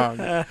totally wrong.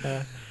 All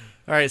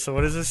right, so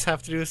what does this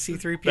have to do with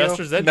C-3PO?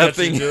 Master Zed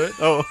Nothing. do it.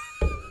 Oh,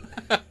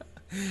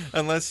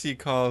 Unless you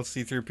call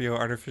C-3PO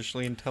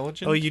artificially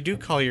intelligent. oh, you do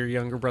call your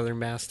younger brother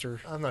Master.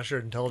 I'm not sure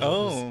intelligence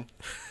Oh,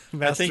 I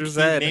Master think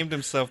Zed. he named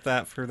himself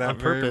that for that On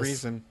very purpose.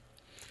 reason.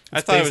 is.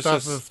 I thought it was based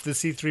off just. of the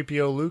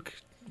C3PO Luke.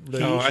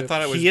 No, I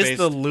thought it was He is based.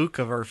 the Luke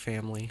of our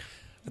family.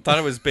 I thought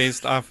it was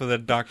based off of the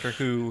Doctor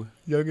Who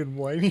Young and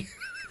whiny.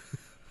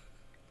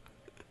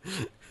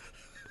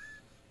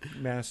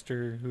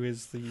 master, who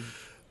is the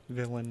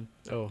villain.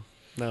 Oh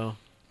no,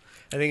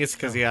 I think it's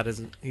because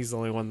he's the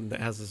only one that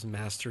has his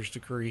master's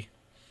degree.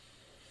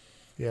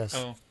 Yes.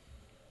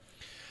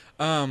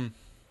 Oh.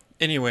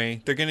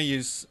 Anyway, they're going to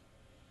use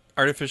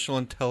artificial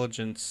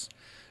intelligence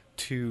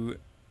to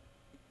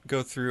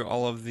go through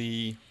all of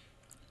the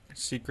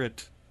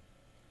secret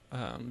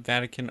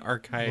Vatican It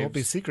archives won't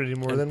be secret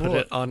anymore. And Then put will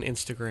it on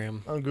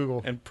Instagram. on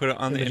Google. and put it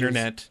on the Images.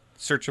 internet,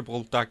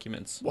 searchable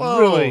documents. Whoa.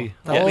 Really?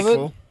 That'd All be of it?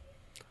 cool.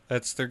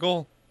 That's their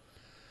goal.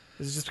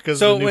 Is it just because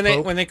So of the new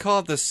Pope? when they call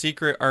it the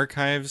secret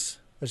archives,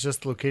 It's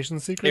just location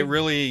secret? it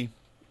really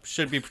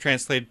should be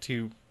translated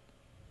to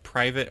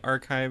private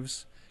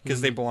archives,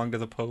 because they belong to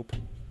the Pope.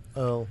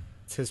 Oh.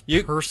 It's his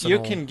You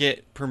personal... can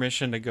get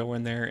permission to go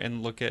in there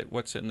and look at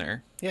what's in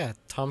there. Yeah,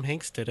 Tom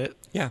Hanks did it.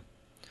 Yeah.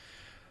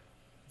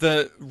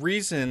 The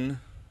reason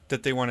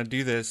that they want to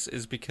do this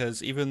is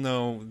because even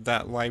though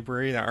that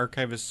library, that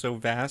archive is so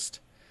vast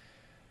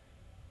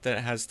that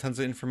it has tons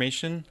of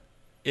information,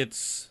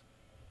 it's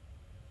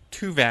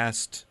too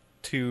vast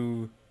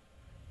to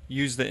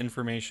use the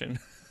information.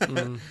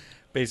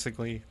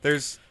 Basically,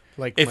 there's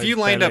Like if my you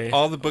lined up belly.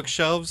 all the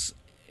bookshelves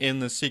in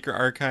the secret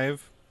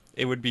archive,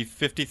 it would be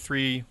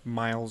 53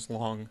 miles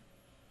long.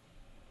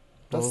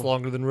 That's Oh.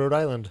 longer than Rhode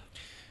Island.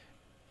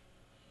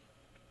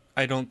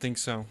 I don't think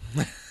so.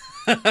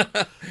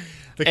 The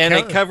And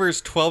it count-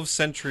 covers 12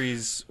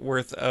 centuries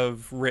worth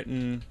of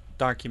written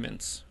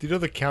documents. Do you know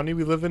the county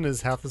we live in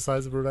is half the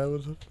size of Rhode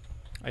Island?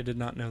 I did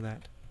not know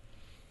that.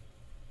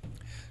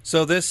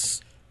 So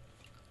this...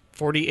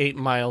 48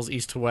 miles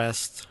east to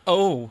west,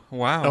 Oh,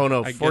 wow. Oh,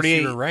 no, I guess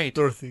 48 you were right.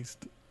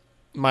 Northeast.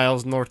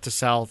 miles north to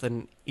south,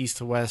 and east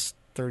to west,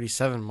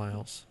 37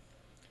 miles.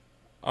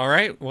 All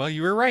right. Well,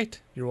 you were right.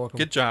 You're welcome.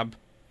 Good job.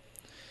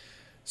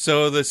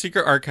 So the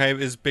secret archive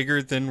is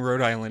bigger than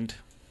Rhode Island.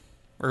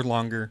 Or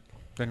longer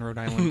than Rhode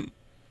Island.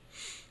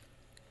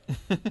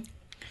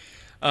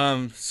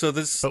 So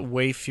this But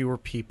way fewer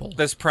people.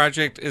 this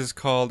project is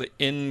called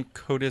In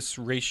Codis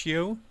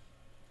Ratio.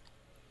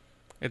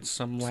 It's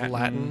some It's Latin.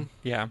 Latin?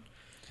 Yeah.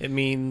 It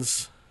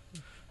means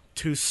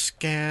to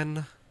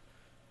scan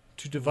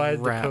To divide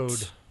rats. the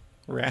code.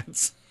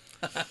 Rats.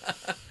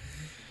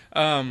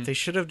 They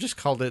should have just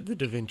called it the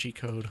Da Vinci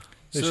Code.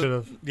 They So- should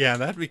have. Yeah,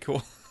 that'd be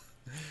cool.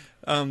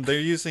 They're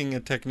using a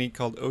technique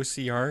called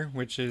OCR,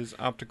 which is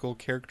optical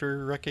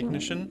character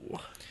recognition.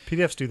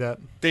 PDFs do that.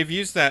 They've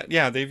used that.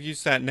 Yeah, they've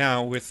used that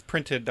now with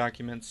printed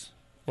documents.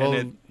 Well,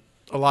 And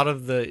a lot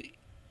of the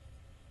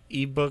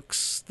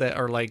ebooks that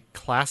are like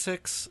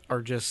classics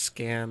are just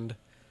scanned.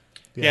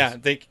 yeah,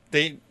 they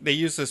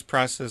use this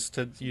process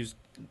to use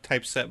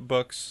typeset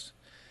books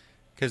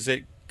because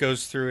it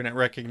goes through and it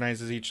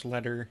recognizes each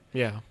letter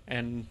Yeah,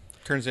 and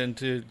turns it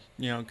into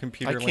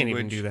computer I can't language.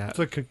 even do that. That's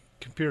what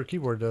computer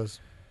keyboard does.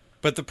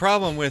 But the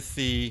problem with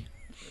the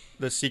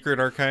secret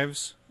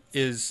archives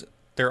is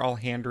they're all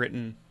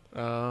handwritten.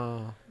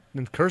 Oh,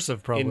 In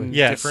cursive, probably. In-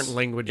 Yes, different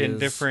languages. In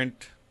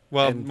different.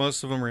 Well, And-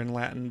 most of them are in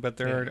Latin, but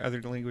there Yeah. are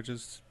other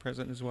languages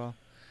present as well.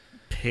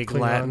 pig Klingon.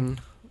 Latin.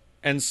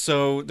 And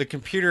so the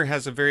computer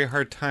has a very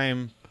hard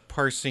time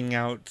parsing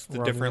out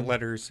the different Romulan.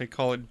 letters. They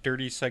call it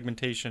dirty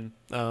segmentation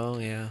Oh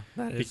yeah,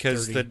 that is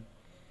because dirty. the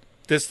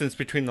distance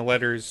between the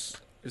letters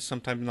is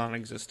sometimes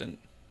non-existent.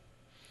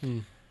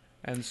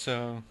 And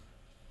so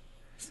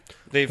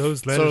they've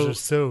Those letters So- are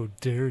so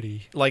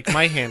dirty. like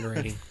my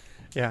handwriting.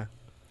 yeah,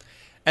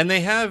 and they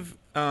have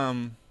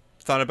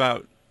thought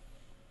about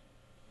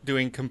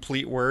doing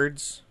complete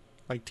words,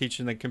 like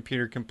teaching the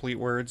computer complete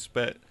words,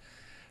 but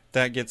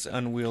that gets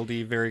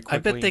unwieldy very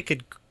quickly. I bet they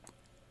could.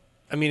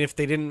 I mean, if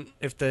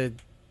the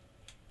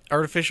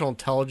artificial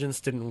intelligence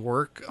didn't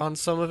work on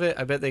some of it,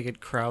 I bet they could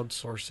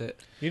crowdsource it.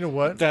 You know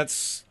what?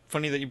 That's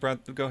funny that you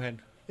brought. Go ahead.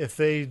 If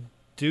they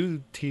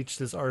do teach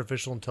this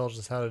artificial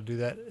intelligence how to do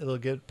that, it'll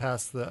get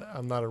past the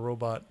 "I'm not a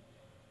robot."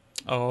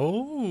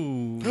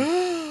 Oh,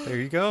 there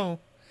you go.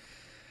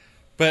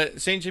 But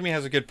St. Jimmy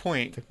has a good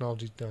point.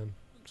 Technology's done.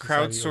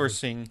 Society over.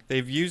 Crowdsourcing.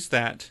 They've used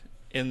that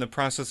in the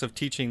process of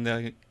teaching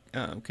the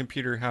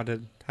computer how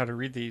to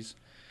read these.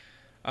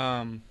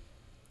 I'll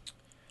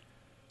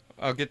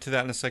get to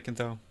that in a second,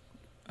 though.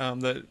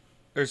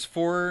 There's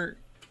 4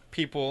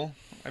 people.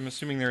 I'm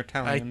assuming they're I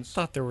Italians.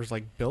 thought there was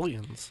like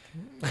billions.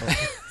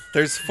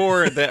 There's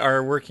 4 that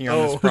are working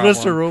on this The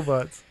rest are problem.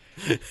 robots.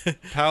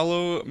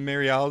 Paolo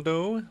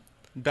Marialdo,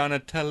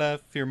 Donatella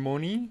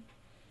Firmoni,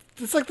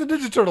 It's like the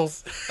Ninja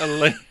Turtles.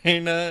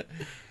 Elena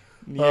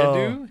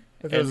Niedu,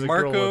 I thought it was and a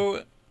girl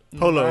Marco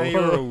Polo.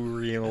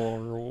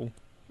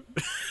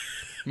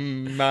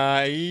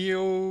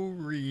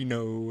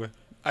 Maiorino.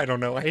 I don't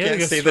know. I Yeah, I can't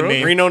guess say the so.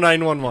 name. Reno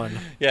 911.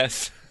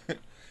 Yes.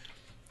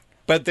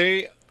 But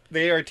they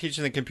are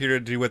teaching the computer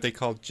to do what they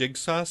call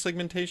jigsaw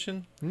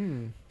segmentation.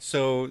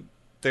 So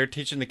they're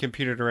teaching the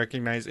computer to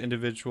recognize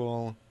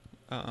individual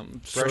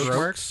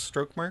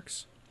stroke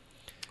marks,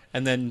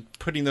 and then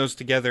putting those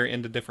together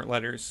into different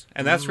letters.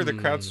 And that's where the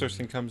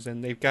crowdsourcing comes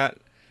in. They've got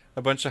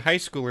a bunch of high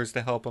schoolers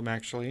to help them,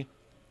 actually.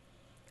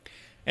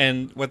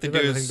 And what they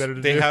They've do got is nothing better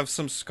to they do. have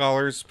some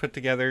scholars put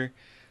together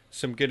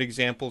some good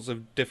examples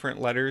of different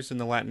letters in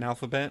the Latin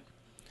alphabet,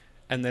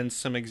 and then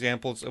some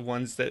examples of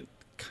ones that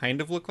kind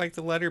of look like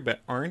the letter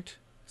but aren't.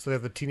 So they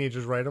have the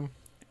teenagers write them.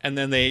 And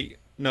then they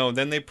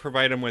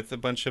provide them with a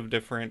bunch of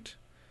different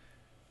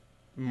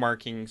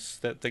markings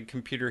that the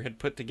computer had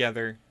put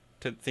together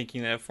to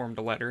thinking that it formed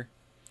a letter.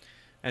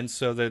 And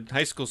so the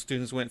high school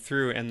students went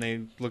through and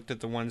they looked at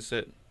the ones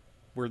that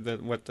were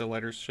what the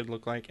letters should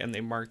look like, and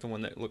they marked the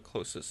one that looked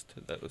closest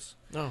to those.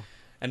 Oh.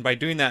 And by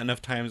doing that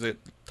enough times, it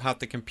taught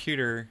the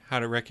computer how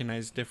to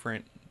recognize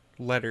different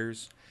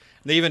letters.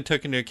 They even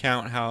took into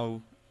account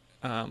how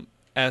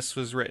S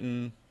was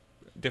written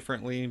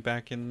differently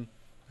back in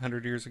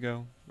 100 years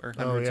ago or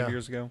hundreds of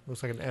years ago.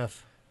 Looks like an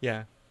F.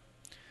 Yeah.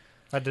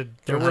 I did.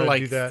 There learn were how to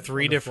like do that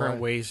 3 on the different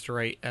fly. ways to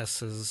write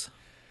S's.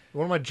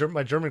 One of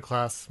my German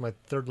class, my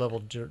third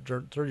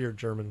year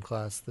German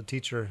class, the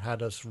teacher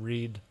had us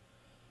read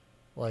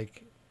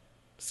like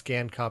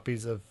scanned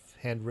copies of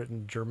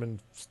handwritten German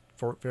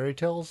fairy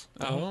tales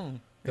Oh.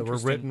 that were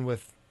Interesting. written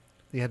with.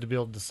 You had to be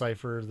able to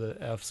decipher the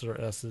F's or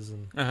S's,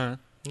 and Uh-huh.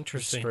 it's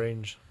Interesting.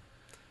 strange.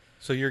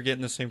 So you're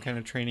getting the same kind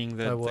of training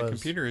that I the was.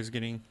 computer is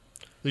getting.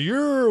 The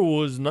year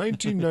was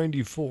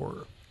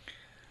 1994.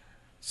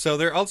 So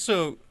they're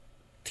also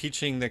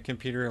teaching the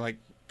computer like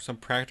some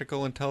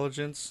practical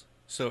intelligence,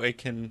 so it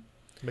can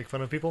Make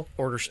fun of people.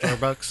 Order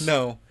Starbucks.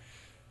 no,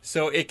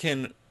 so it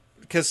can,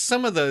 because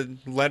some of the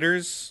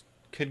letters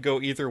could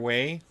go either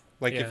way.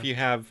 Like if Yeah. you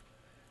have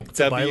a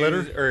W's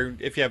biletter? or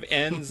if you have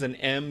N's and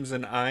M's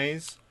and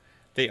I's,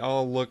 they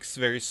all look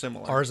very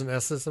similar. R's and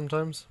S's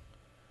sometimes.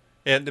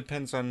 It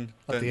depends on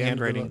At the the end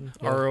of the handwriting.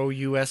 button. Yeah.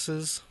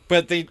 ROUS's.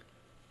 But they,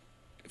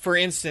 for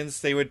instance,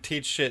 they would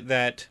teach it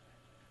that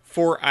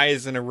 4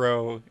 I's in a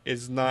row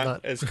is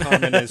not as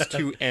common as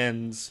 2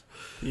 N's,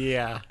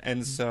 Yeah.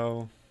 and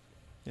so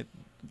they're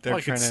Well,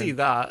 I trying could to see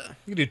that.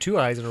 You can do 2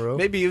 I's in a row.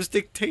 Maybe he was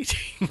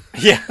dictating.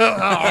 yeah.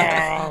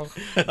 Aye.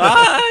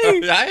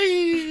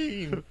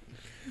 The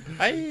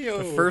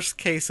The first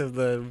case of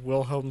the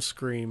Wilhelm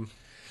scream.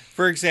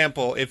 For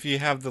example, if you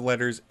have the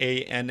letters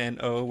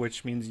ANNO,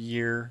 which means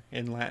year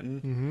in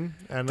Latin,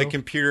 Mm-hmm. the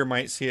computer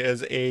might see it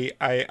as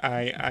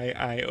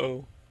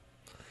AIIIIO.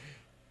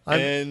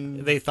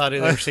 And They thought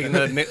they were singing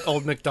the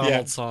old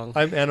McDonald's song.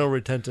 I'm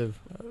anno-retentive.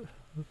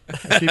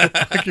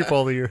 I keep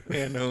all the year.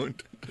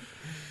 anode.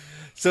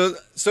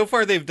 So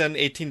far they've done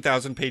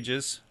 18,000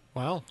 pages.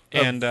 Wow.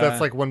 And That's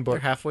like one They're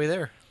book. halfay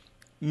there.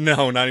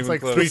 no, not It's even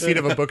like close. 3 feet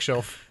of a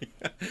bookshelf.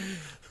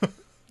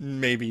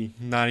 Maybe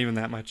not even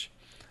that much.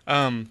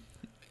 And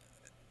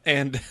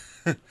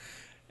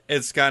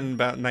it's gotten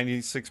about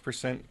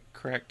 96%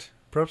 correct.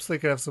 Perhaps they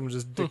could have someone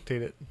just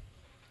dictate it.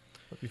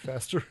 That'd be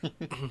faster.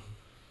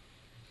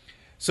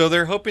 So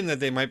they're hoping that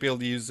they might be able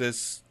to use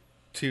this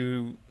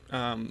to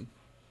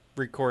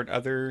record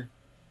other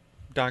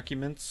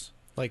documents.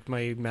 Like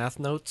my math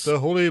notes. The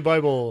Holy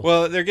Bible.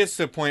 Well, there gets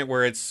to a point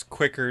where it's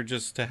quicker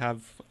just to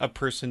have a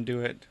person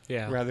do it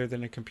Yeah. rather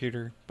than a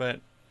computer.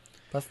 But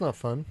That's not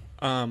fun.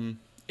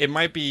 it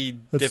might be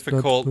That's not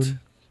difficult fun.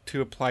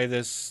 to apply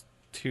this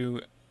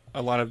to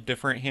a lot of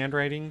different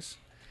handwritings.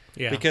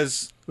 Yeah.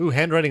 Because Ooh,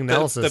 handwriting the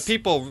analysis.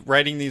 people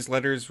writing these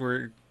letters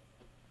were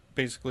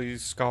basically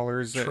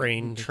scholars that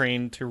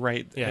Trained. to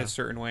write Yeah. a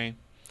certain way.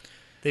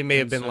 They may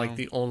have and been so- like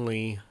the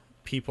only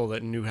people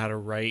that knew how to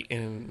write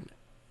in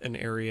an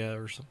area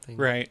or something.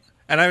 Right.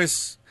 And I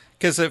was,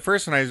 because at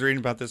first when I was reading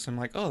about this, I'm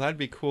like, oh, that'd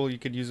be cool. You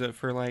could use it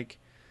for like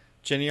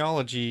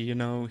genealogy,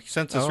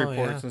 census Oh,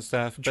 reports yeah. and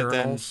stuff.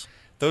 Journals.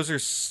 But then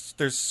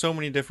there's so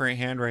many different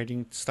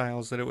handwriting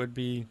styles that it would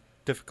be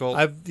difficult.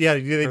 They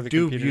for the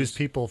do computers. use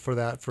people for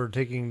that, for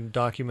taking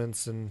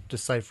documents and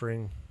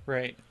deciphering.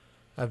 Right.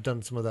 I've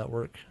done some of that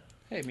work.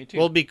 Hey, me too.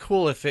 Well, it'd be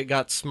cool if it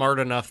got smart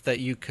enough that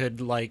you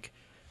could like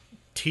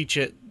teach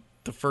it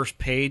the first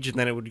page and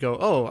then it would go,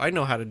 oh, I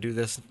know how to do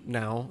this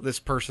now. This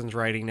person's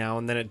writing now,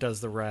 and then it does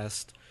the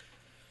rest.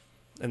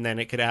 And then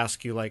it could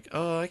ask you like,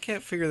 oh, I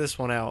can't figure this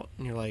one out.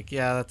 And you're like,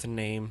 yeah, that's a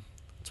name.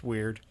 It's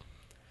weird.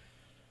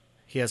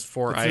 He has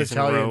 4 It's an I's in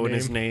a Italian row in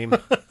his name. name.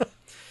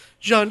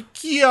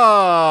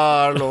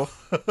 Giancarlo.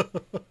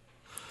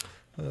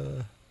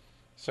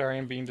 Sorry,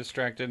 I'm being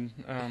distracted.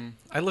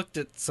 I looked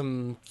at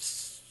some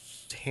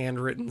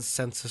handwritten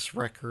census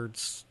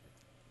records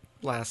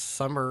last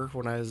summer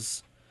when I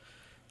was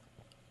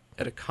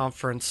at a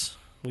conference.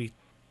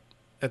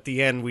 At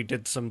the end, we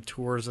did some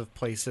tours of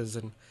places,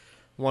 and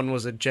one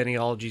was a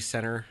genealogy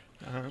center.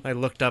 I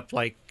looked up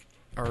like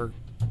our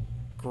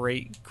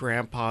great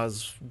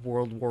grandpa's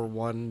World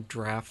War I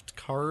draft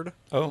card,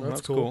 oh, that's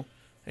that's cool. cool.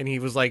 and he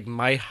was like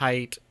my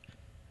height,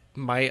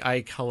 my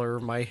eye color,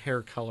 my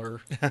hair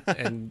color,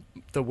 and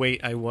the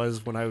weight I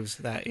was when I was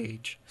that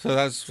age. So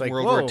that's like,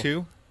 World whoa. War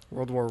II?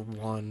 World War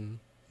One.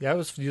 Yeah, I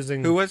was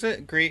using. Who was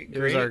it? Great?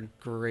 It was our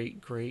great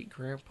great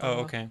grandpa. Oh,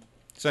 okay.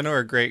 So I know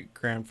our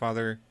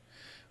great-grandfather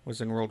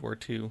was in World War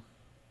II.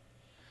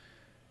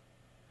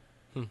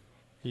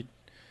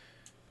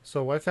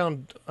 So I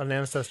found an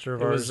ancestor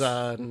of It ours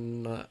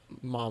was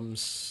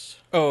mom's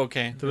Oh,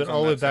 okay. that went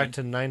all the way back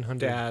to 900.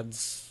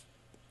 dad's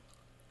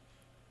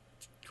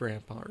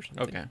grandpa or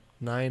something. Okay.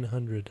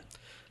 900.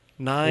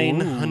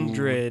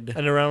 900.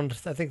 And around,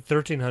 I think,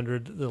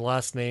 1300, the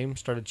last name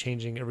started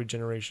changing every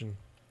generation.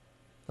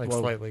 Like Whoa.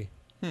 slightly.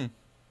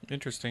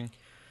 Interesting.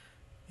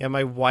 Yeah,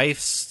 my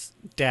wife's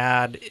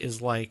dad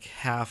is like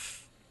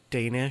half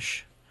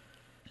Danish,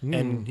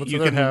 and what's you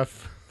the other can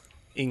half?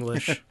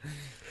 English.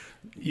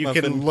 You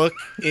Muffin. can look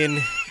in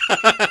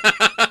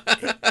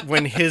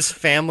when his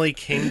family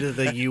came to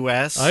the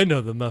U.S. I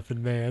know the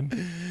Muffin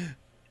Man.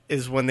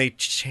 is when they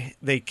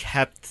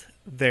kept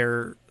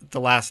the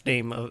last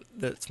name of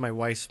that's my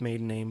wife's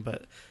maiden name,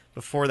 but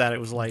before that it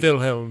was like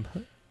Wilhelm.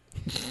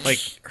 like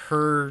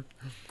her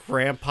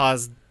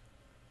grandpa's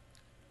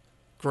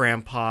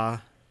grandpa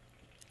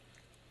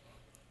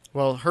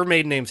Well, her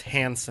maiden name's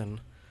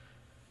Hansen.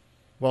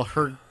 Well,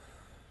 her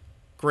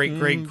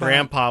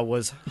great-great-grandpa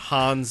was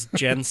Hans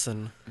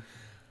Jensen.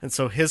 And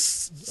so his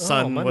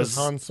son was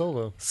Han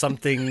Solo.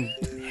 something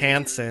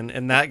Hansen,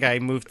 and that guy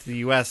moved to the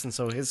U.S., and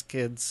so his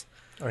kids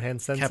Or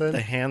Hansen. kept the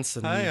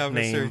Hansen Hi,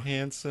 Officer name.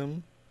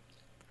 Handsome.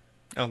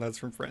 Oh, that's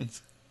from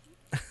Friends.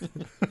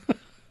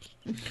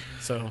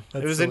 So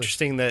That's it was silly.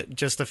 interesting that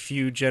just a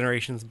few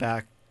generations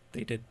back,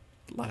 they did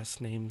last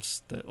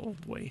names the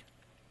old way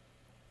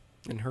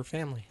in her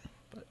family.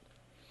 But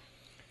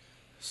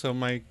So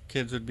my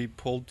kids would be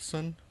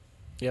Poldson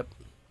yep.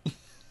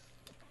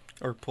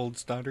 or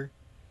Poldsdottir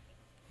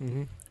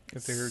Mm-hmm.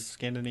 if they're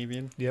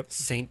Scandinavian. Yep.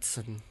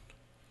 Saintson,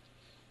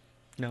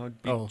 No,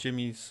 it'd be Oh.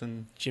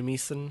 Jimmyson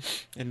Jimmyson.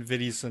 and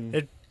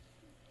Viddyson.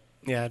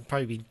 Yeah, it'd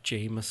probably be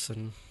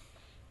Jameson.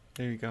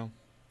 There you go.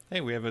 Hey,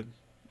 we have a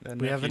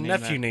We have a named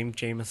nephew that. named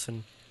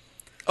Jameson.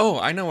 Oh,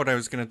 I know what I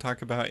was going to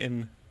talk about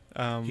in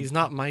He's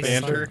not my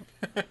banter.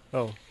 son.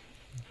 Oh,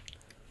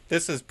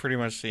 This is pretty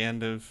much the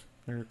end of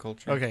nerd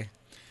culture. okay.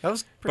 That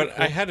was pretty But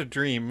cool. I had a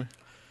dream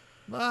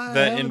I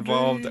that have a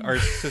involved dream. our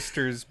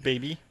sister's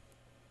baby.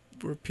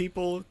 Were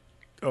people...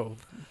 Oh,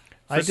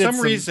 For some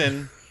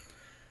reason,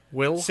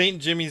 Will?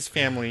 St. Jimmy's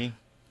family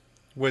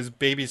was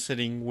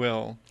babysitting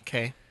Will.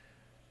 Okay.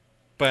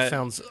 But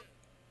Sounds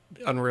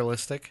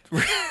unrealistic.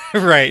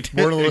 right,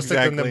 More realistic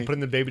than exactly. them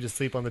putting the baby to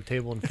sleep on the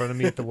table in front of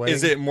me at the wedding.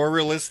 Is it more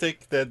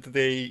realistic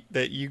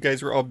that you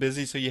guys were all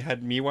busy, so you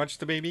had me watch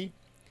the baby,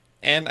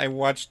 and I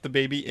watched the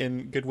baby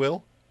in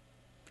Goodwill,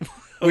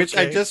 which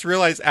I Okay. just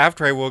realized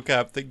after I woke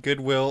up that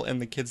Goodwill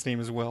and the kid's name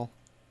is Will.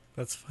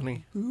 That's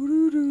funny.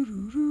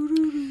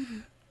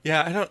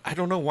 Yeah, I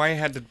don't know why I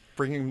had to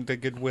bring him to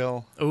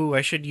Goodwill. Oh,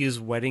 I should use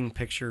wedding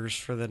pictures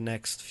for the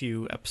next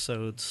few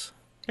episodes.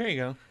 There you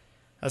go.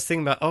 I was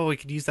thinking about, we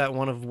could use that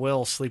one of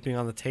Will sleeping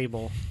on the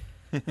table.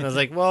 And I was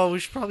like, well, we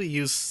should probably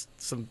use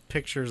some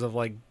pictures of,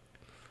 like,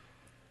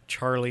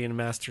 Charlie and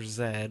Master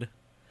Zed.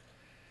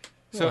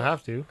 So I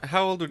have to.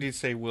 How old would you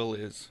say Will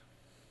is?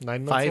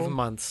 9 months 5 old?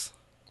 months.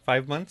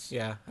 5 months?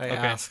 Yeah, I Okay.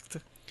 asked.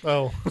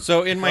 Oh,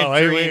 So in my Oh,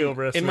 I way dream,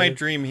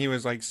 overestimated. he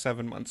was like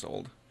 7 months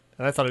old.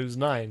 and I thought it was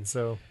 9.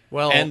 So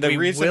Well, And the we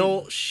reason-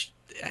 will...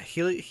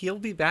 he'll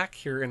be back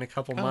here in a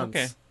couple Oh, months.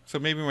 okay. So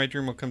maybe my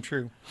dream will come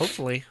true.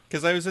 Hopefully.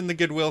 Because I was in the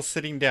Goodwill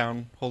sitting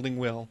down, holding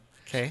Will.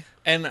 Okay.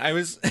 And I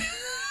was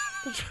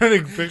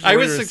trying to picture I where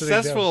was you were sitting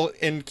down. successful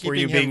in keeping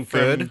you him being from,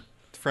 good?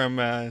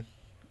 from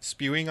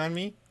spewing on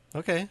me.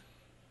 Okay.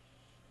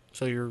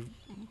 So you're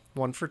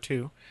 1 for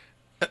 2.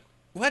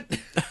 What?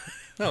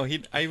 No,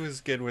 I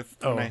was good with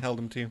when Oh. I held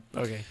him too.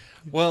 Okay.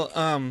 Well,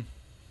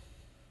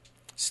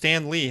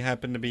 Stan Lee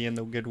happened to be in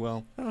the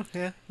Goodwill, Oh,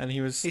 yeah. and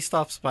he was He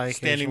stops by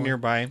standing occasionally.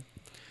 nearby.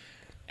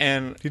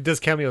 And He does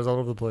cameos all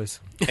over the place.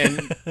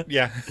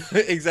 yeah,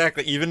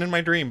 exactly. Even in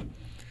my dream.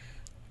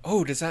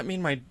 Oh, does that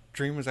mean my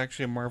dream was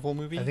actually a Marvel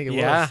movie? I think it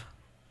Yeah.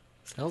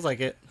 was. Sounds like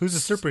it. Who's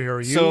the superhero?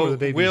 You so. or the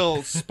baby?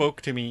 Will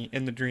spoke to me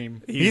in the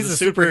dream.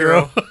 He's a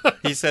superhero.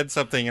 He said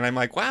something, and I'm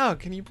like, "Wow,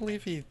 can you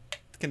believe he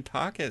can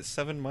talk at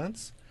 7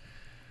 months?"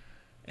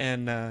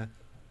 And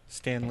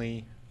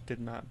Stanley did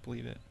not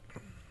believe it.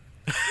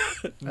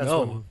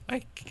 No,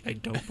 I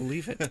don't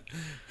believe it.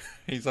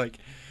 He's like,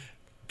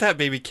 "That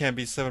baby can't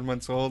be 7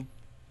 months old.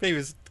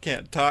 Babies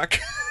can't talk."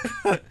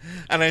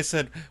 And I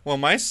said, "Well,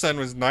 my son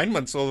was 9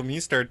 months old when he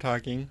started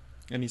talking,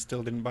 and he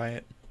still didn't buy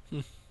it."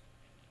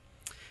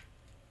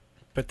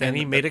 But then And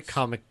he made a that's-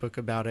 comic book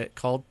about it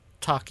called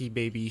Talkie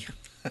Baby.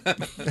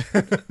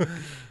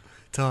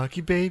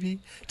 Talkie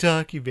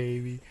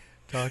baby,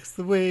 talks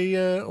the way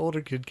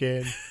older kid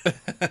can.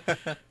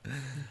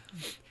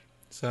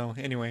 So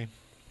anyway,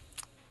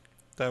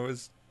 that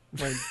was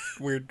my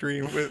weird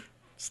dream with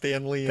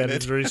Stan Lee That in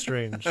is it. very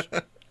strange.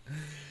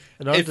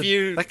 And on If the-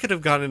 you, That could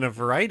have gone in a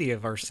variety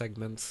of our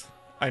segments.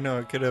 I know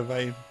it could have.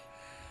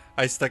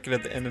 I stuck it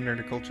at the end of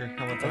Nerdiculture.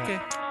 How about that?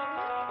 Okay.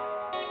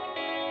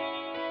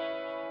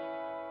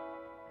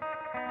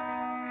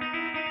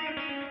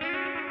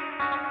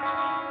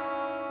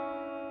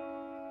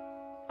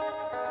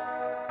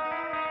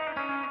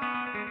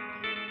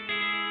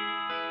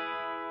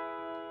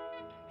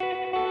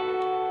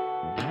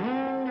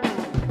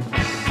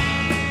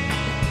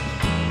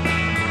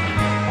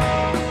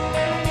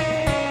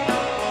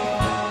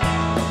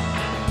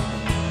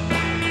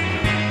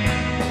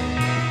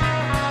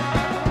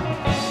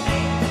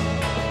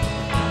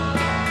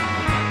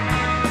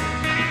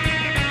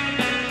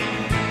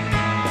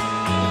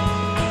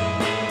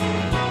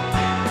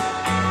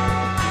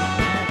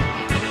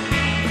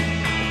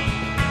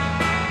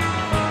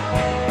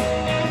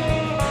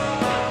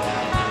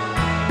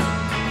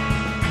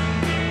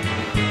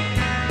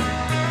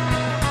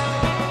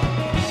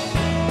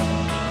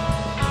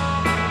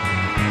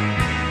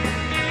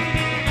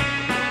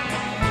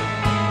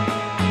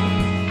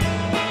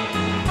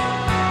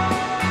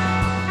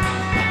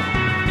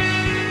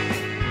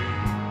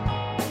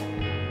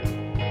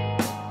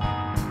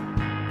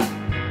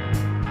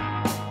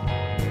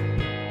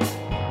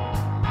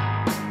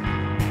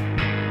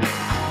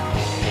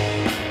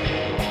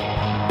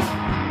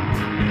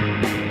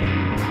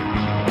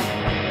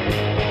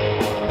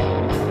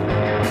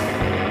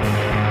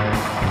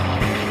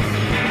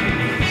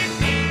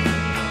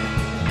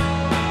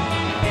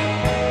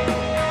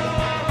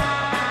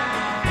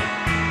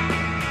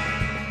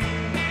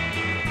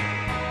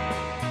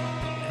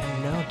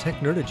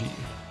 Technerdy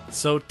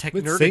So with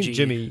Technerdy. St.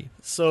 Jimmy.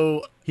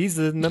 So He's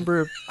the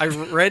number. I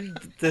read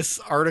this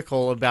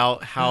article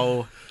about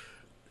how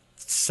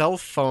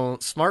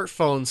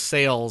smartphone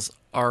sales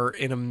are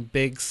in a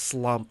big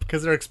slump.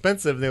 Because they're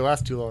expensive, they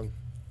last too long.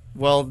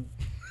 Well,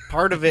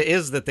 part of it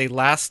is that they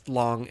last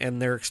long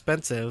and they're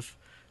expensive.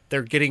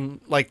 They're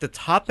getting, like, the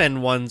top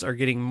end ones are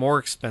getting more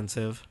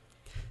expensive.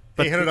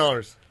 But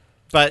 $800.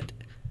 But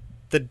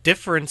the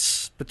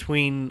difference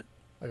between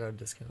I got a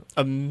discount.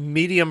 a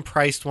medium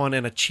priced one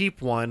and a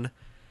cheap one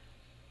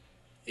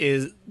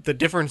is the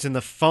difference in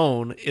the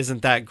phone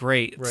isn't that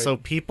great. Right. So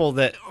people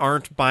that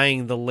aren't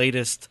buying the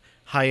latest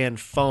high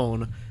end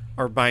phone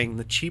are buying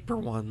the cheaper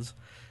ones.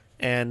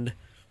 And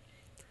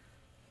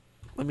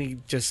let me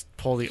just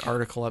pull the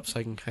article up so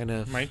I can kind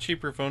of... My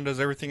cheaper phone does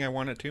everything I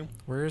want it to.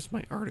 Where is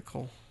my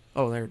article?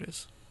 Oh, there it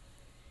is.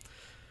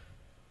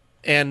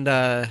 And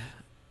the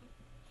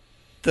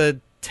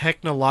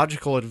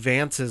technological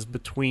advances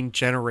between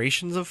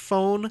generations of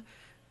phone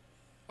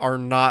are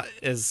not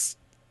as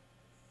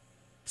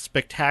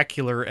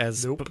spectacular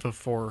as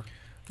before.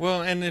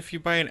 Well, and if you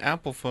buy an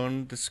Apple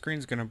phone, the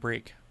screen's going to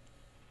break.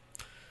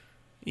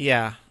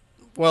 Yeah.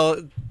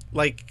 Well,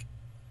 like,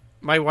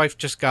 my wife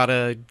just got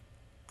a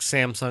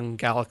Samsung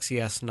Galaxy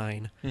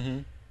S9. Mm-hmm.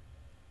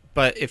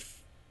 But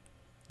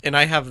and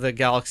I have the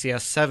Galaxy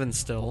S7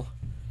 still,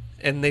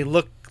 and they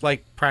look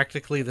like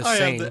practically the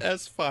same. I have the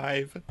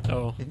S5.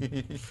 Oh.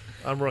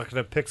 I'm rocking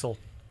a Pixel.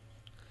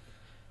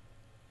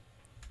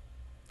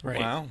 Right.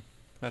 Wow.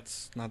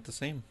 That's not the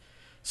same.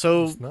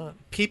 So It's not.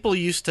 people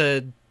used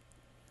to,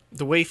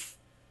 the way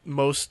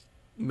most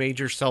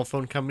major cell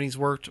phone companies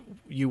worked,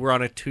 you were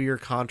on a 2-year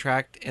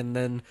contract, and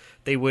then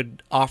they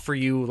would offer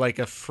you like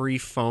a free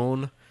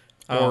phone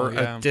or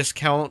a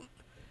discount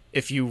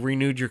if you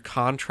renewed your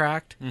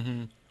contract.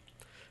 Mm-hmm.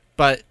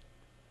 But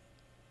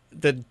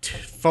the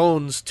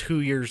phones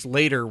 2 years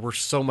later were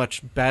so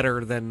much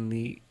better than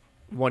the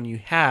one you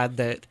had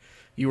that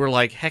you were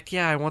like, heck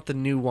yeah, I want the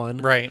new one.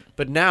 Right.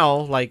 But now,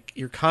 like,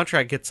 your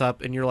contract gets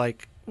up and you're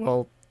like,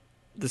 well,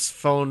 this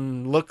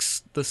phone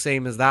looks the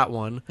same as that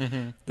one.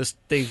 Mm-hmm.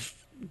 They've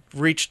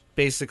reached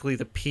basically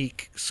the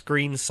peak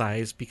screen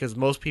size because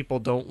most people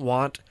don't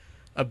want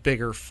a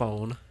bigger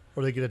phone.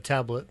 Or they get a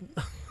tablet.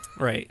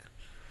 Right.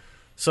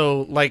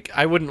 So, like,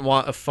 I wouldn't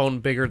want a phone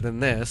bigger than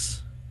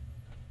this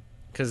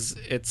because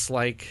it's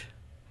like,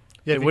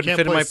 Yeah, it wouldn't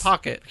fit in my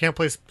pocket. You can't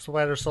play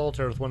Spider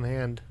Solitaire with one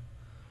hand.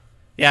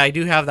 Yeah, I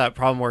do have that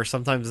problem where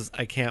sometimes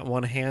I can't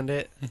one-hand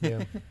it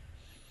Yeah.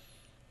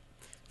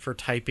 for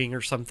typing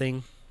or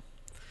something.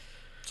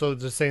 So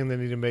just saying they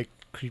need to make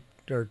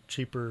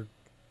cheaper,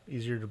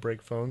 easier to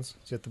break phones.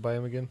 So you have to buy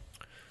them again.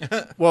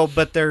 Well,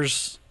 but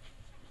there's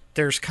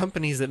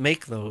companies that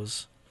make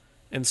those,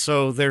 and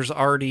so there's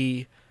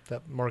already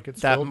That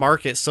market's that filled.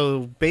 market.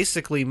 So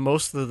basically,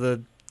 most of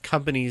the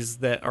companies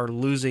that are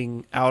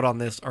losing out on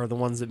this are the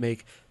ones that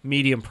make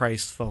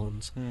medium-priced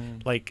phones,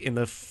 like in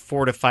the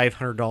 $400 to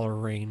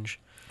 $500 range.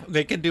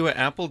 They could do what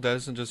Apple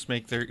does and just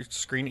make their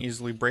screen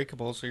easily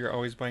breakable, so you're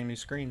always buying new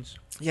screens.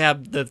 Yeah,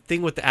 the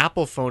thing with the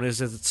Apple phone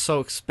is it's so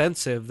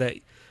expensive that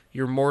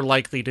you're more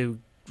likely to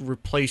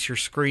replace your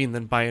screen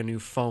than buy a new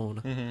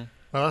phone. Mm-hmm.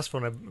 My last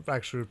phone, I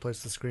actually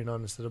replaced the screen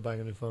on instead of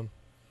buying a new phone.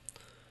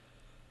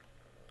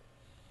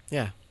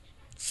 Yeah.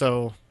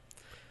 So,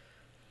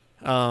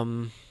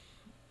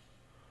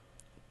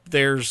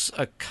 there's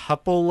a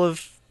couple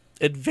of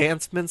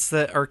advancements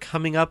that are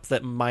coming up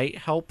that might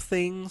help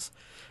things,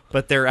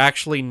 but they're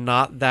actually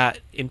not that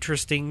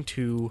interesting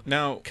to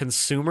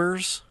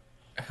consumers.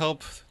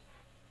 Help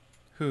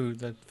who?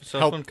 The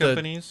cell phone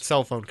companies?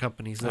 Cell phone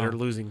companies that are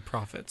losing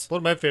profits. One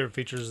of my favorite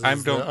features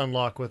is the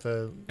unlock with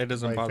it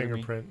doesn't bother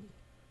fingerprint. Me.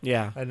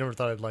 Yeah. I never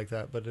thought I'd like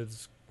that, but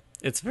it's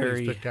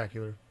very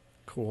spectacular.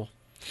 Cool.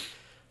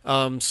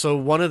 So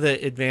one of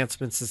the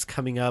advancements that's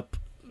coming up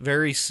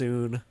very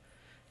soon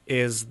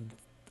is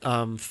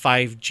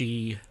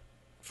 5G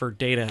for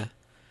data,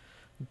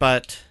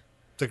 but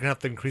they're gonna have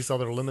to increase all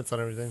their limits on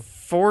everything.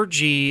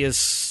 4G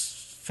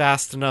is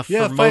fast enough for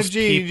 5G, most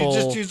people.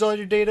 You just use all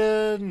your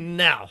data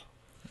now.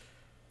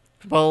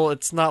 Well,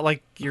 it's not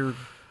like you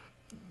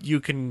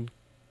can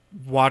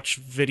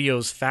watch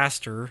videos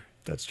faster.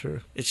 That's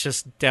true. It's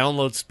just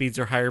download speeds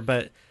are higher,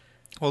 but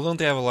well, don't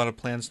they have a lot of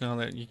plans now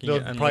that you can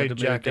get unlimited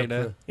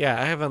data?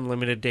 Yeah, I have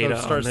unlimited data. They'll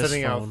start on this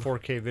sending phone. out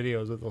 4K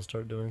videos that they'll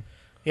start doing.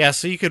 Yeah,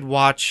 so you could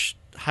watch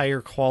higher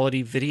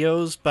quality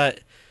videos, but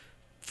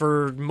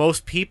for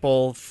most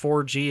people,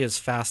 4G is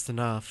fast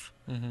enough.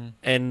 Mm-hmm.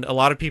 And a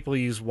lot of people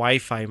use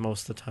Wi-Fi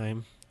most of the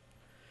time.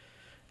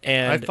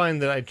 And I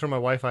find that I turn my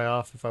Wi-Fi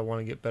off if I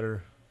want to get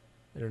better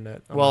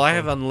internet. Well, I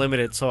have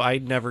unlimited, so I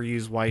never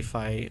use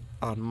Wi-Fi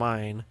on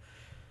mine.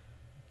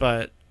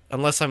 But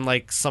unless I'm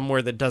like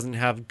somewhere that doesn't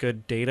have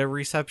good data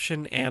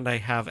reception and I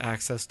have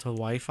access to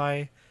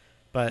Wi-Fi,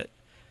 but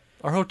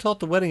our hotel at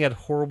the wedding had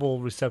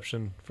horrible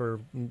reception for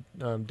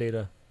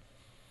data.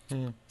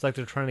 It's like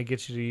they're trying to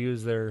get you to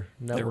use their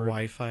network, their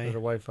Wi-Fi.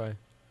 Wi-Fi.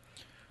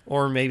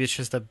 Or maybe it's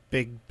just a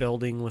big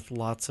building with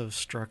lots of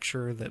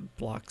structure that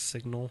blocks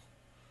signal.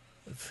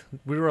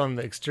 We were on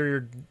the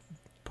exterior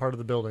part of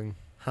the building.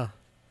 Huh.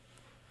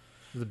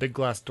 There's a big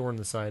glass door on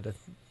the side. I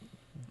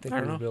think I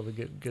we don't would be able to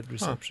get good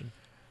reception.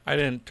 I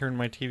didn't turn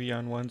my TV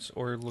on once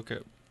or look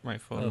at my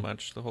phone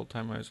much the whole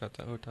time I was at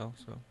the hotel.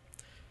 So.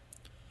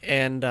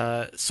 And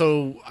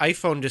so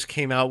iPhone just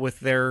came out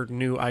with their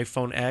new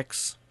iPhone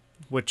X,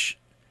 which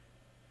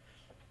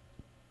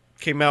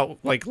came out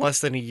like less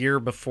than a year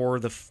before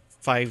the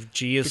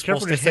 5G is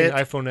supposed to hit.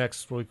 iPhone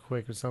X really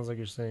quick. It sounds like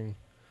you're saying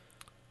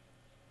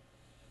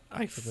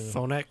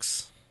iPhone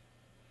X.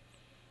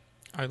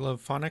 I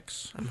love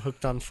phonics. I'm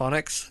hooked on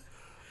phonics.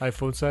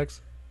 iPhone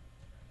sex.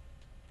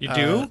 You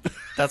do?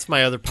 That's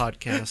my other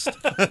podcast.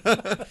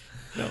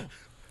 No.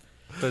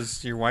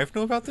 Does your wife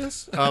know about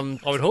this? I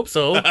would hope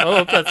so. I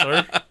hope that's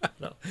her.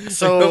 No.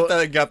 So I hope that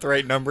I got the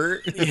right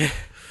number. Yeah.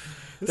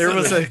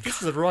 This is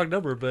the wrong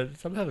number, but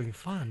I'm having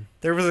fun.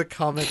 There was a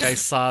comic I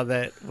saw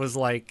that was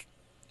like,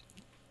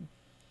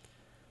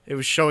 it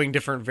was showing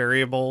different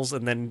variables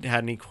and then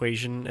had an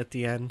equation at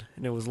the end,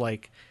 and it was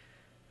like,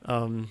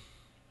 The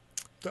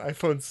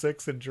iPhone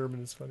 6 in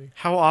German is funny.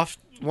 how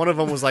often. One of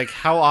them was like,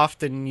 how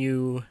often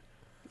you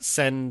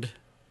send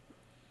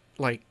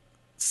like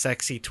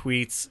sexy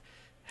tweets,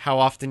 how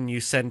often you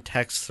send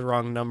texts the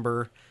wrong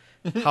number,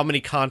 how many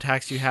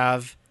contacts you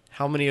have,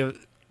 how many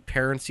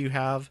parents you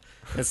have.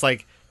 It's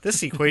like,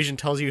 this equation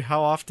tells you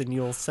how often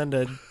you'll send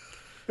a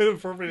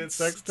Inappropriate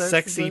sex text.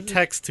 sexy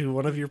text to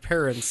one of your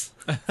parents.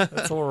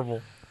 That's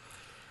horrible.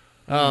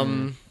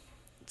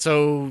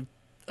 So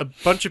a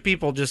bunch of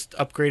people just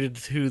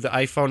upgraded to the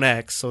iPhone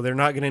X, so they're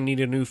not going to need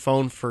a new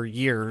phone for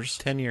years.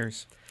 10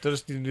 years. They'll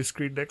just need a new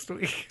screen next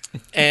week.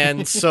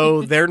 And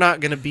so they're not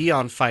going to be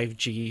on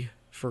 5G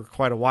for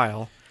quite a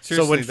while.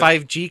 Seriously, so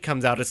when 5G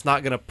comes out, it's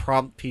not going to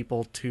prompt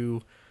people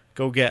to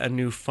go get a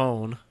new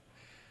phone.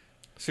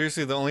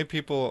 Seriously, the only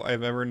people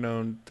I've ever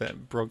known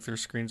that broke their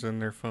screens on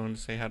their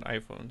phones, they had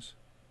iPhones.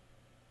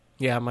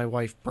 Yeah, my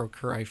wife broke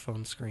her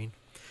iPhone screen.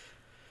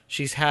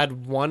 She's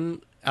had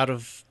one out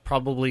of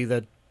probably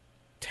the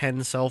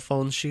 10 cell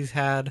phones she's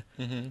had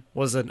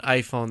was an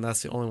iPhone.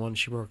 That's the only one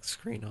she broke the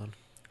screen on.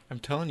 I'm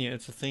telling you,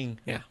 it's a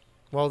thing. Yeah.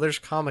 Well, there's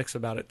comics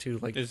about it too.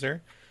 Like, is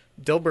there?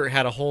 Dilbert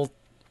had a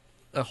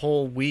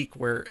whole week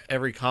where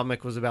every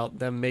comic was about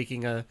them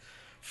making a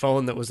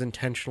phone that was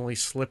intentionally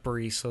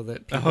slippery so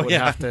that people would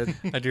have to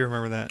I do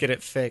remember that. get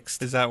it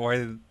fixed. Is that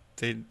why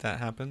that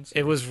happens?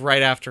 It was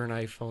right after an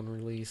iPhone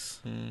release.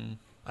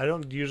 I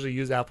don't usually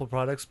use Apple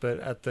products, but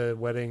at the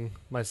wedding,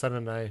 my son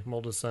and I, my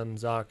oldest son,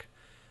 Zach,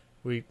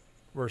 we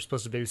were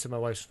supposed to babysit my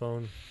wife's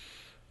phone.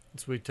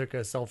 So we took a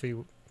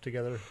selfie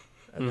together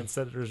and then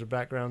set it as a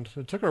background.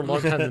 It took her a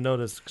long time to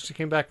notice. She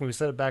came back and we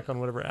set it back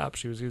on whatever app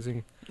she was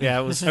using. Yeah,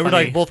 it was And we're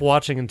like both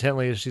watching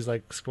intently as she's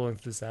like scrolling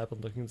through this app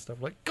and looking at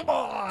stuff. Like, come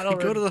on,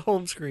 go to the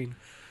home screen.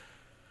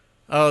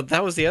 Oh,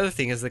 that was the other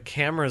thing, is the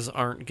cameras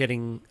aren't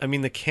getting... I mean,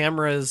 the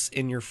cameras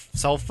in your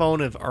cell phone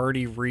have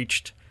already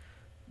reached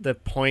the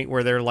point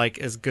where they're like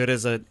as good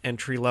as an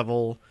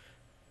entry-level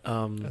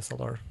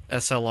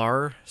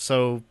SLR.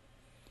 So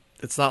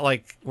it's not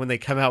like when they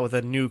come out with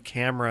a new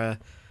camera,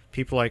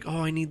 people are like,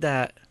 oh, I need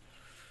that.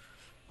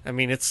 I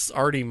mean, it's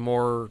already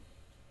more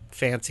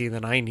fancy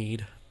than I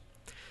need.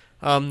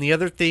 The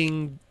other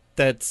thing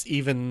that's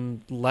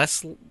even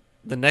less...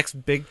 The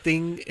next big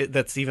thing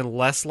that's even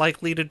less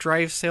likely to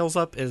drive sales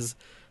up is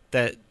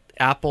that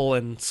Apple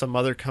and some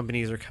other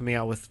companies are coming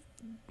out with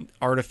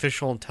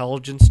artificial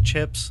intelligence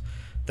chips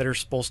that are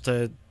supposed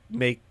to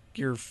make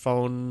your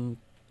phone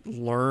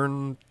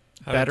learn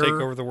better. How to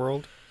take over the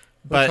world?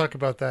 We'll talk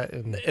about that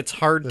in it's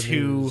hard to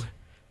news.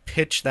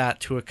 pitch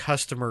that to a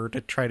customer to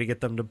try to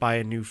get them to buy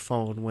a new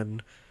phone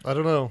when... I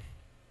don't know.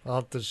 I'll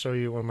have to show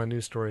you on my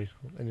news story,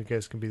 and you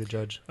guys can be the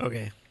judge.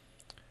 Okay.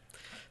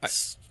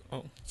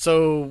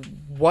 So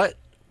what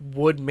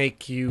would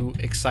make you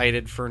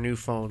excited for a new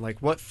phone? Like,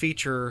 what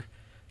feature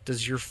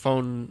does your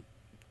phone,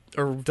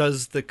 or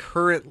does the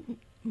current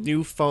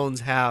new phones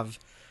have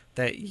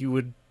that you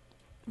would,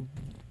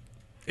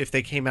 if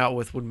they came out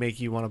with, would make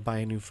you want to buy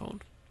a new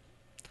phone?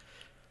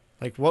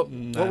 Like, what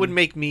would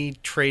make me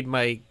trade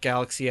my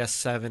Galaxy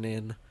S7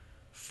 in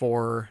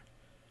for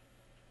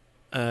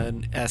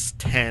an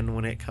S10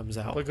 when it comes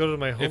out? I'll go to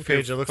my If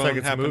homepage. your It looks phone like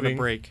it's happened moving. to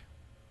break.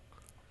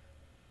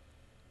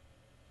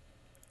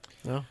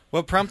 No?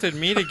 What prompted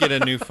me to get a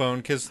new phone?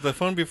 Because the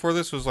phone before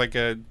this was like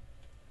a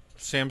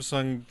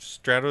Samsung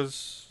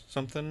Stratos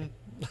something.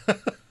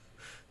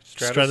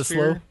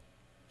 Stratislow?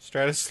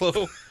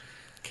 Stratislow.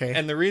 Okay.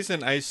 And the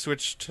reason I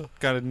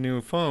got a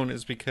new phone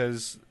is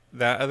because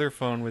that other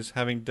phone was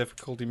having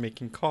difficulty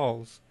making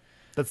calls.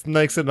 That's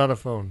makes it not a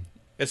phone.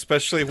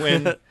 Especially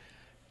when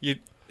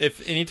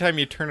anytime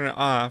you turn it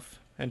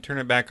off and turn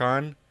it back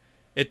on,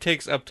 it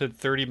takes up to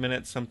 30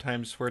 minutes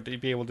sometimes for it to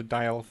be able to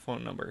dial a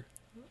phone number.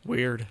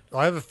 Weird.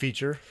 I have a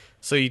feature.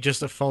 So you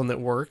just a phone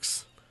that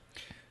works?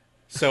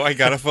 So I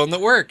got a phone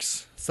that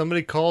works.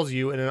 Somebody calls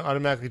you and it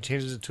automatically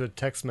changes it to a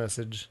text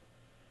message,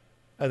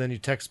 and then you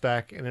text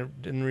back and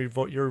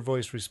your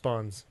voice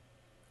responds.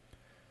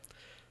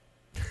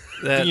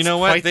 That's you know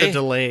what? quite the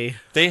delay.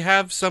 They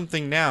have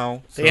something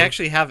now. They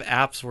actually have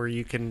apps where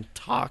you can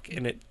talk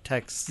and it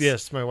texts.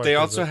 Yes, my wife. They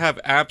does also it. have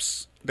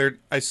apps.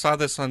 I saw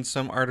this on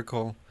some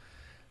article.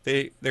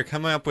 They're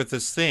coming up with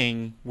this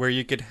thing where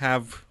you could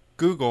have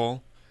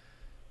Google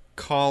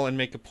call and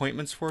make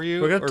appointments for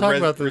you. We're going to talk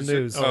about the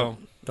news. Don't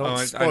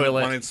I spoil didn't it.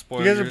 want to spoil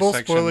You guys your are both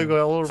section. spoiling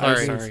all over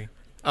my Sorry.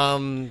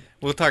 news.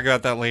 We'll talk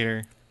about that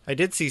later. I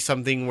did see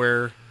something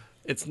where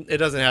it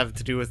doesn't have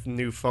to do with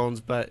new phones,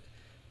 but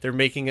they're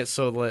making it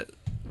so that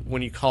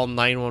when you call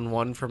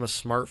 911 from a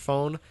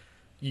smartphone,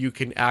 you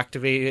can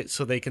activate it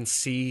so they can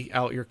see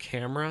out your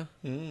camera.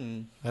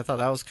 I thought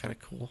that was kind of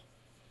cool.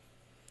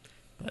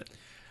 But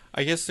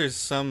I guess there's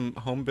some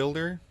home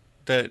builder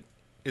that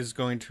is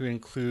going to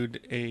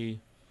include a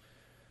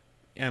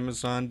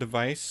Amazon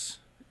device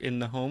in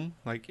the home,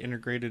 like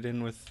integrated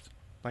in with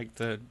like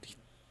the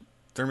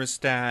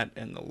thermostat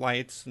and the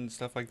lights and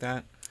stuff like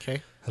that.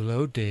 okay.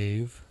 Hello,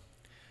 Dave.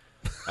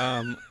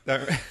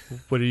 That,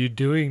 What are you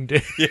doing,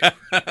 Dave? yeah.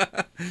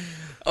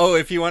 Oh,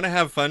 if you want to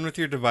have fun with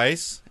your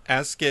device,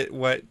 ask it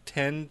what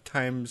 10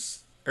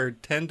 times or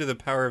 10 to the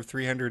power of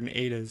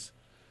 308 is.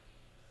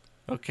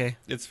 Okay.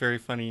 It's very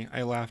funny.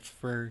 I laughed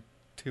for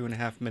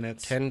 2.5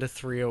 minutes. 10 to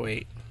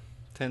 308.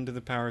 10 to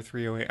the power of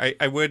 308.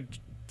 I would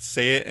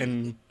say it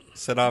and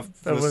set off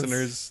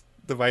listeners'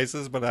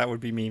 devices, but that would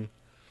be mean.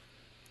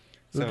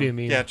 Would be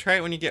mean. Yeah, try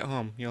it when you get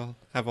home. You'll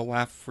have a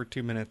laugh for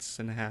 2.5 minutes.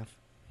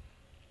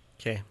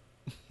 Okay.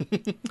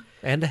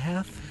 And a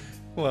half?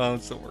 Well,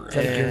 it's the word.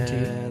 that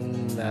guaranteed?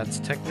 And that's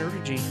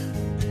Technergy.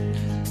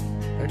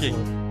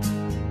 Excellent.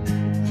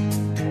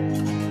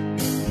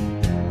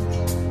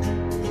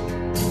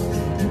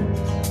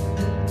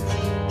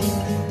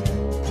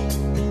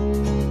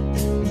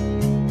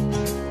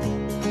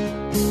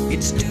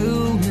 It's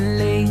too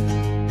late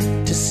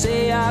to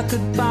say our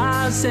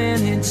goodbyes,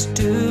 and it's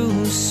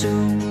too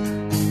soon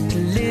to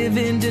live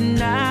in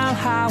denial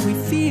how we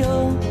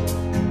feel.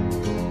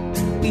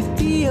 We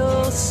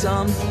feel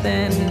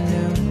something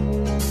new.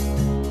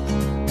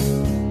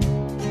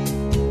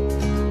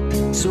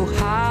 So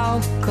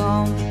how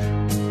come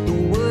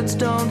the words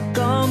don't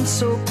come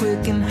so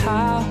quick, and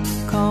how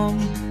come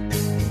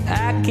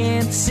I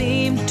can't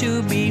seem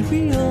to be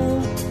real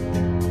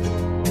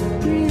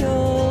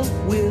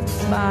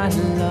with my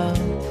love?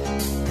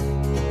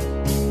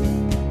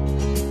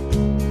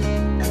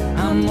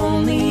 I'm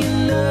only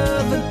in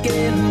love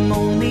again, I'm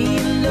only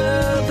in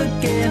love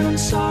again, I'm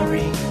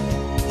sorry.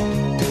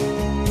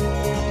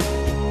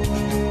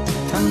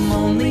 I'm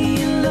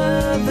only in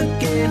love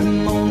again,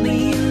 I'm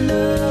only in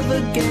love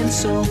again,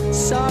 so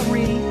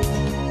sorry.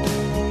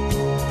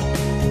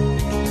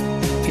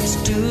 It's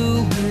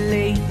too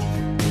late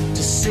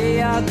to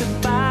say our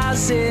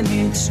goodbyes, and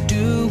it's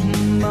too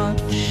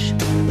much.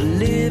 We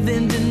live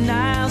in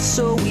denial,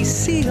 so we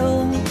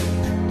seal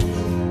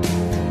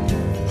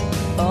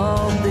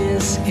all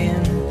this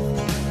in.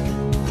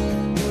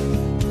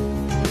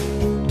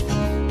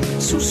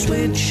 So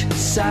switch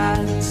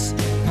sides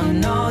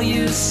on all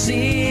you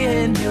see,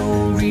 and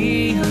you'll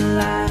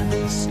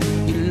realize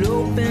you'll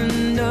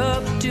open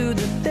up to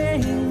the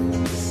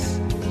things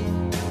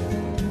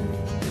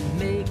that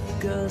make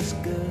us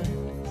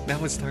good. Now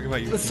let's talk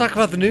about your. Let's talk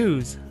about the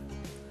news.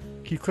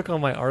 Can you click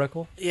on my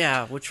article?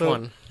 Yeah, which So,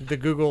 one? The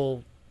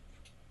Google.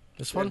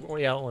 This one?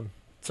 Yeah, that one.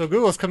 So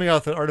Google's coming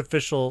out with an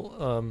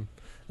artificial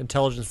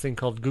intelligence thing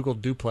called Google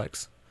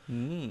Duplex,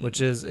 which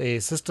is a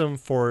system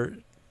for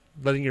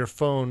letting your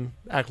phone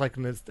act like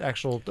an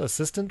actual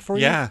assistant for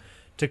you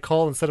to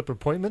call and set up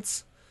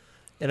appointments.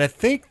 And I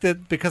think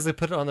that because they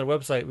put it on their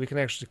website, we can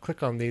actually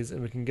click on these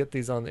and we can get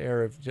these on the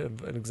air,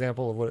 an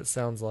example of what it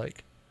sounds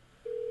like.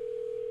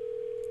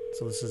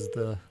 So this is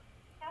the...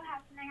 How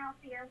can I help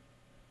you?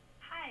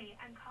 Hi,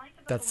 I'm calling to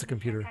book That's the a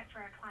computer. haircut for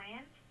a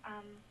client.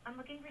 I'm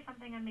looking for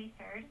something on May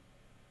 3rd.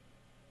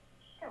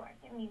 Sure,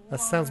 give me That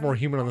sounds more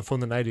human on the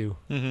phone than I do.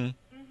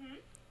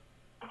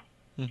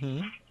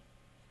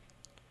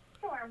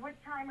 Sure, what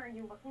time are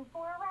you looking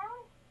for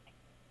around?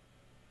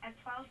 At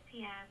 12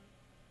 p.m.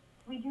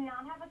 We do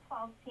not have a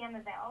 12 p.m.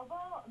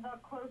 available. The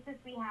closest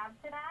we have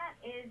to that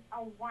is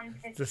a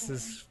 1:15. This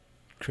is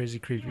crazy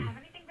Do creepy. you have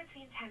anything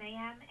between 10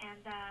 a.m.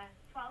 and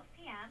 12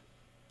 p.m.?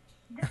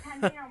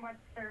 Depending on what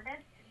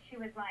service she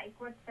would like.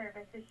 What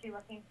service is she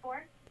looking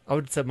for? I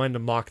would set mine to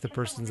mock the Just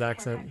person's a little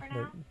accent. bit for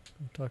now?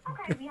 I'm talking.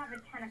 Okay, we have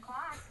a 10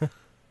 o'clock. 10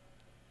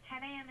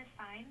 a.m. is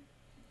fine.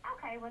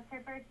 Okay, what's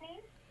her first name?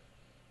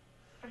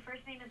 The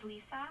first name is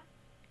Lisa.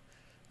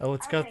 Oh,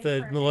 it's got Okay, the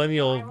perfect.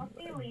 millennial So I will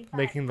see Lisa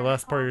making at the 10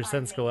 last part of your o'clock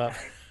on sentence go May out.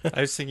 3rd.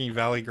 I was thinking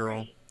Valley Girl.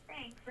 Great.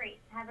 Thanks. Great.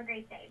 Have a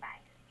great day. Bye.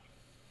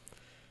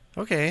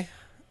 Okay.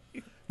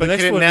 The But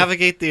next can it one-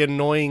 navigate the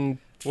annoying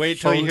Wait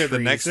till you phone hear the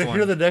trees? next So one.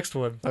 here's the next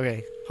one.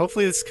 Okay.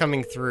 Hopefully this is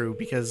coming through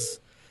because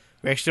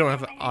we actually don't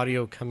have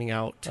audio coming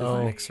out to the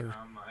Oh. mixer.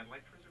 I'd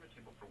like to reserve a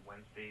table for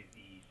Wednesday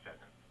the 7th.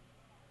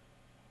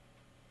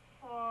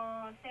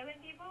 For 7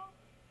 people?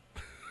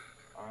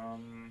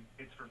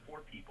 It's for 4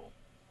 people.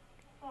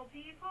 4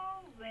 people?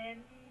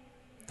 When?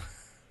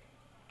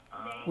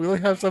 We only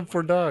have some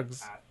for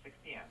dogs. At 6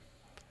 p.m.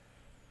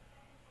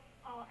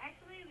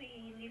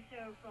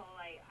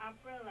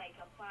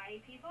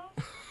 5 people.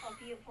 Or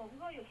via phone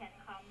call, you can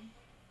come.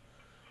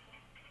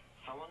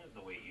 How long is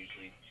the wait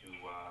usually to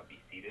be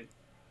seated?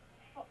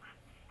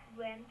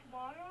 When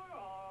tomorrow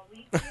or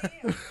weekday?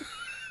 Or...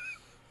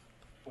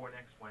 For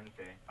next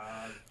Wednesday.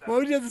 Why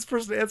would you have this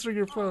person answering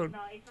your phone? No,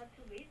 it's not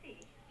too busy.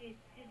 You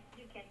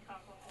can come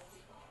for whole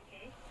week,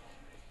 okay?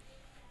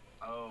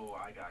 Oh,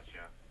 I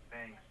gotcha.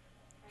 Thanks.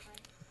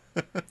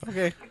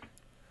 Okay.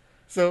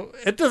 So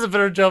it does a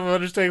better job of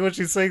understanding what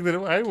she's saying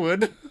than I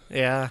would.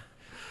 Yeah.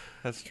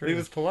 That's He true.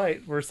 was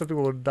polite, where some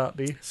people would not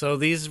be. So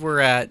these were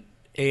at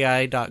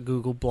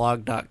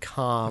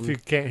ai.googleblog.com. If you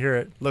can't hear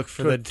it, Look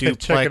for go the check it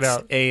duplex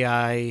out.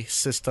 AI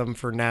system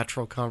for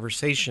natural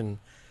conversation.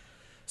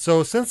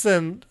 So since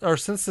then, or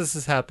since this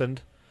has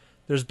happened,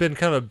 there's been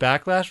kind of a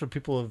backlash where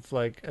people have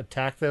like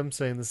attacked them,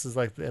 saying this is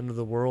like the end of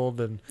the world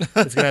and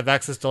it's gonna have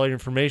access to all your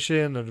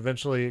information, and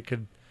eventually it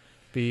could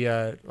be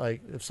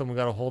like if someone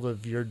got a hold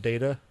of your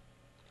data.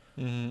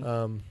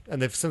 Mm-hmm.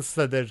 And they've since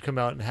said they'd come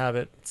out and have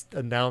it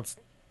announced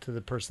to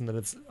the person that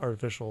it's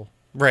artificial.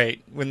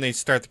 Right. When they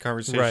start the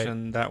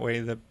conversation, that way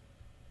the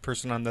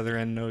person on the other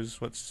end knows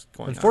what's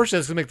going on. Unfortunately,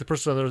 it's gonna make the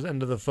person on the other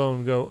end of the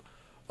phone go,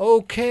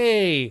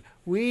 "Okay,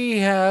 we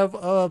have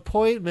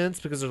appointments,"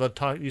 because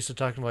they're used to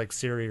talking to like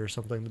Siri or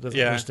something that doesn't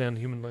understand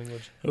human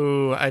language.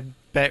 Ooh, I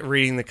bet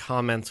reading the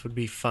comments would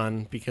be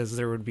fun because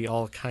there would be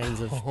all kinds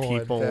of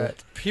people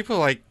People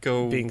like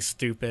go being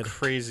stupid.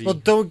 crazy. Well,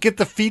 don't get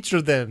the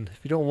feature then if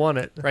you don't want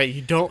it. Right,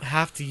 you don't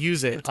have to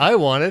use it. I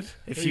want it.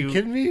 If Are you you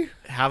kidding me?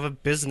 have a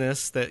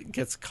business that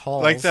gets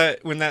calls. Like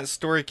that when that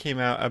story came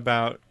out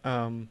about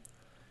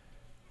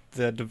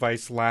the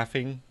device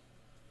laughing.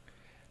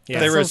 Yeah.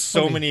 There That were sounds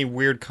so funny. many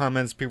weird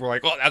comments. People were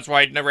like, "Oh, that's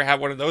why I'd never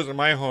have one of those in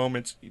my home."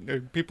 It's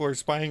people are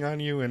spying on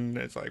you, and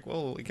it's like,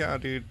 "Holy cow,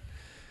 dude!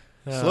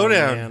 Slow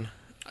down. Man.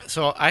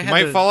 So I You had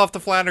might to, fall off the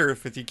flat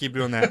Earth if you keep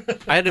doing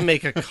that." I had to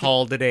make a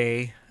call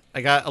today.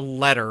 I got a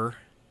letter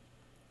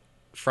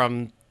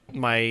from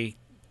my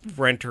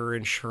renter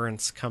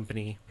insurance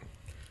company.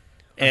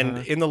 And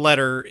in the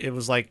letter, it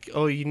was like,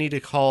 "Oh, you need to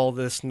call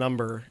this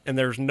number." And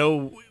there's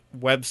no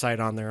website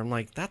on there. I'm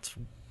like, that's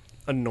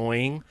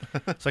annoying.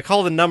 So I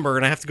call the number,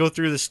 and I have to go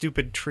through the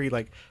stupid tree,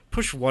 like,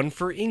 push 1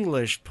 for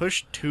English,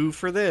 push 2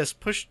 for this,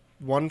 push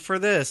 1 for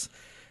this.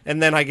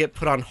 And then I get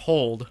put on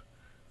hold.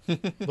 Well,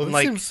 I'm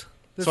like,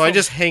 so I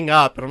just hang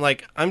up, and I'm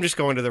like, I'm just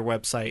going to their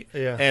website.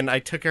 Yeah. And I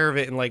took care of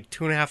it in like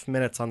 2.5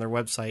 minutes on their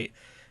website.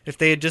 If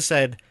they had just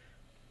said,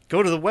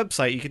 go to the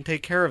website, you can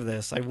take care of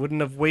this, I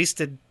wouldn't have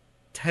wasted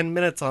 10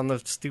 minutes on the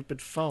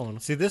stupid phone.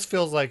 See, this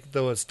feels like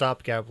though a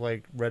stopgap,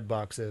 like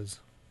Redbox is,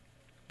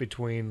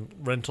 between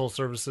rental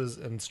services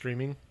and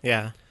streaming.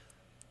 Yeah.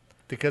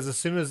 Because as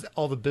soon as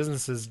all the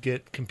businesses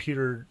get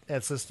computer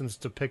systems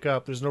to pick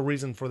up, there's no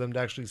reason for them to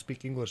actually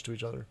speak English to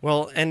each other.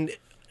 Well, and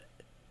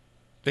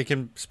They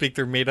can speak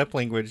their made-up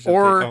language. that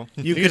or they know.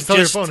 you You could just tell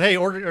just your phone, "Hey,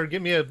 order or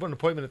give me an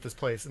appointment at this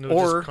place," and it'll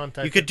or just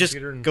contact you could the just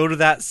computer and go to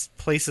that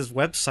place's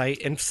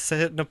website and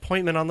set an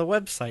appointment on the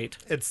website.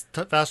 It's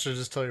faster to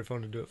just tell your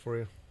phone to do it for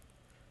you.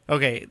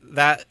 Okay,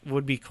 that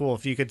would be cool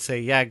if you could say,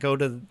 "Yeah, go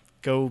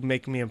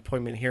make me an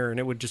appointment here," and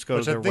it would just go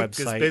Which to I their think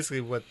is website.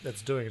 basically what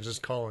that's doing. It's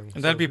just calling.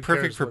 And that'd So be who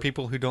perfect cares for what-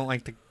 people who don't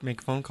like to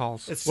make phone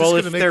calls. It's Well, just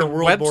if gonna make their the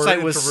world more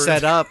website was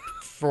introverted. set up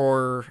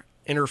for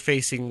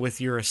interfacing with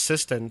your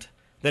assistant,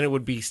 then it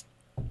would be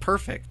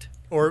perfect.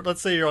 Or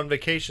let's say you're on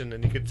vacation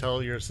and you could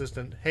tell your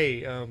assistant,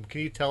 "Hey, can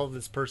you tell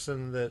this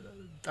person that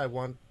I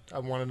want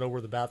to know where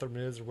the bathroom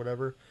is or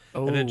whatever,"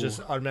 and it just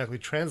automatically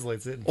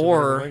translates it into Or-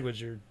 whatever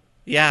language you're.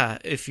 Yeah,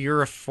 if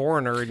you're a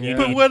foreigner and you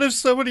But need... what if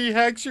somebody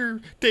hacks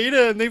your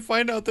data and they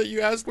find out that you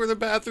asked where the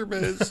bathroom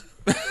is?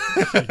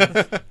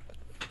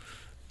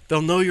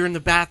 They'll know you're in the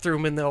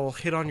bathroom and they'll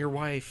hit on your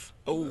wife.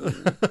 Oh,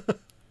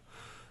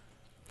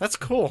 That's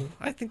cool.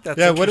 I think that's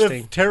Yeah, what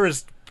interesting. if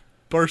terrorists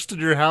burst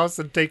into your house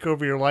and take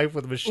over your life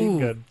with a machine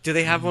gun? Do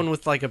they have one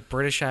with like a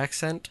British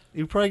accent?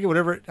 You probably get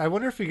whatever. I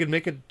wonder if you could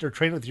make it or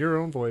train with your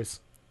own voice.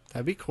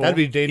 That'd be cool. That'd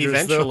be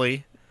dangerous, though.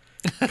 Eventually,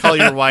 call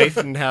your wife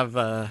and have...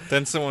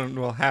 then someone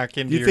will hack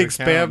into You your think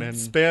account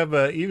spam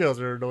emails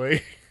are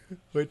annoying?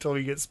 Wait till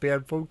you get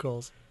spam phone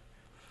calls.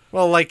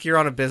 Well, like you're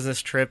on a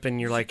business trip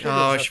and you're like, Kids oh,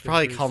 I have should to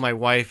probably grease. call my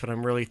wife, and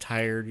I'm really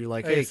tired. You're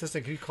like, Hey, hey,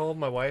 assistant, can you call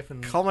my wife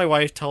and call my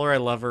wife, tell her I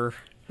love her.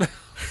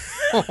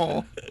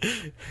 Oh,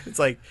 It's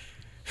like,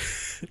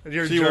 and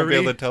you're in she won't be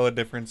Germany able to tell a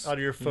difference. on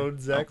your phone,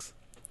 Zex?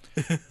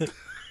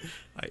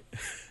 I-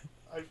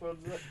 iPhone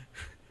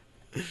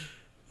Zex.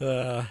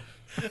 uh,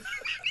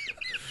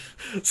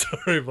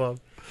 Sorry, Bob.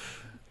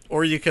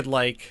 or you could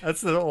like, That's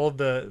the old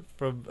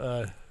from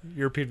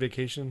European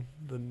Vacation,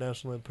 the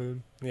National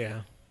Lampoon.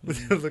 yeah.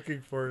 They're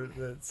looking for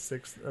the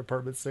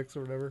apartment 6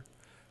 or whatever.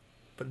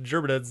 But in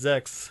German, that's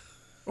Zex.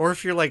 Or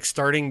if you're like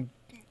starting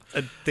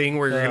a thing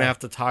where you're gonna have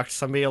to talk to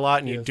somebody a lot,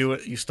 and you Yes. do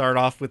it, you start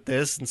off with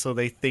this, and so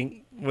they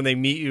think when they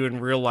meet you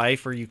in real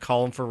life or you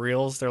call them for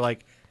reals, they're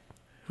like,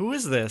 "Who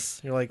is this?"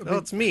 You're like, "Oh,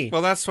 it's me."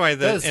 Well, that's why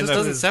That in It the,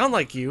 doesn't sound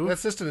like you. That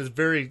assistant is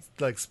very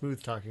like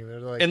smooth talking. They're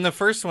like in the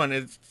first one,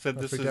 it said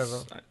I this forget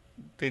is.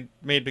 They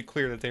made it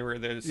clear that they were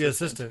the assistant. the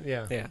assistant.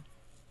 Yeah. Yeah.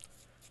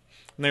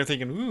 And they're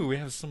thinking, ooh, we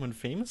have someone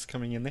famous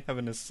coming in. They have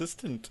an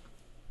assistant.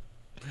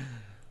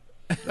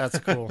 That's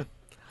cool.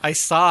 I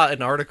saw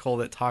an article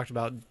that talked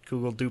about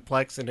Google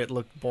Duplex, and it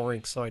looked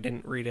boring, so I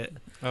didn't read it.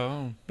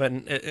 Oh. But,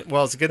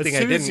 it's a good thing I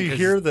didn't. As soon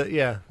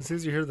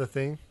as you hear the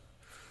thing.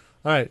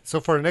 All right,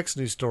 so for our next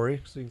news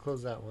story, so you can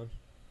close that one.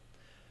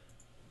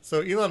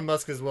 So Elon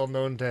Musk is well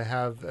known to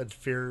have a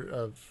fear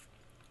of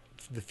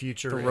the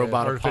future, the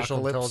robot artificial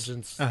apocalypse.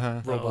 Intelligence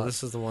Oh, robots.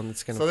 this is the one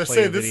that's going So to they play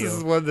say a this video. is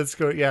the one that's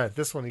going. Yeah,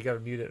 this one you got to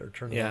mute it or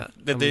turn it off.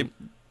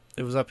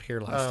 It was up here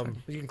last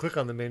time. You can click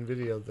on the main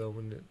video though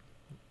when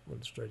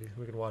it's ready.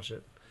 We can watch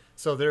it.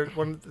 So they're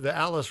the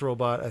Atlas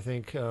robot, I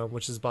think,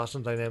 which is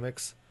Boston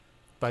Dynamics,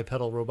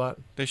 bipedal robot.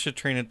 They should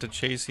train it to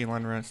chase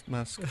Elon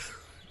Musk.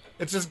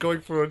 It's just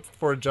going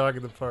for a jog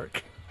in the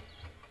park.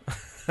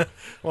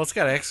 Well, it's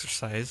got to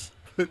exercise.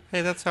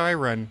 Hey, that's how I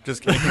run.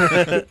 Just kidding.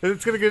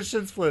 It's gonna get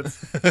shin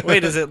splits.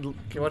 Wait, is it Can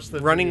you watch the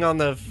running video? on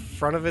the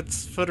front of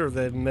its foot or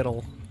the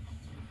middle?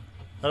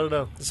 I don't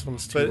know. This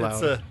one's too But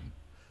loud.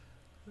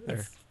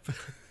 there.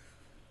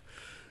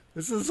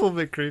 This is a little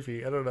bit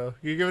creepy. I don't know.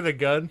 You give it a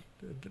gun,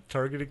 a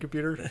targeting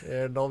computer,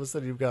 and all of a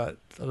sudden you've got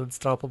an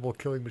unstoppable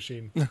killing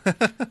machine.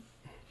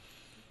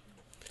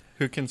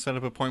 Who can set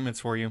up appointments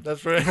for you?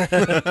 That's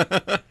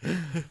right.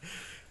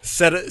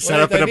 Set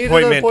up an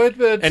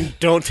appointment and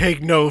don't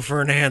take no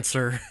for an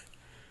answer.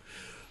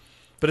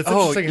 But it's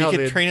Oh, interesting you how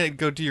can train it to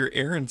go do your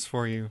errands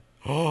for you.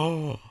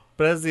 Oh,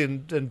 But as there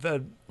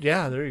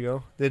you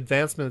go. The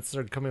advancements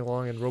are coming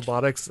along in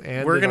robotics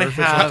and We're in gonna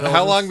artificial have- intelligence.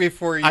 How long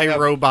before you have,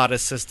 iRobot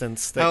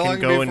assistants that How can long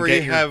go and before get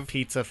you your have-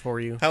 pizza for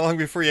you. how long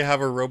before you have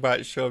a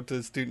robot show up to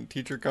the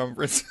student-teacher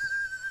conference?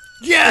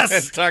 Yes.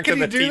 and talk Can to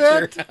you the do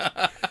teacher?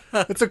 that?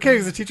 It's okay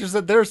because the teacher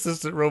said their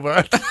assistant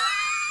robot.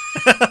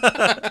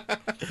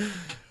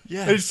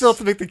 Yes. And you still have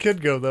to make the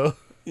kid go though.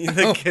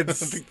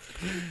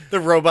 The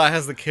robot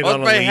has the kid Hold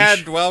on a my leash.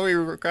 head while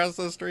we cross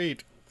the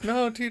street.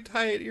 No, too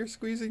tight. You're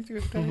squeezing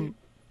too tight.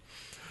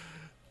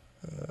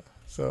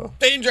 So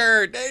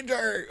Danger!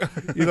 Danger!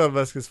 Elon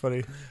Musk is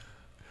funny.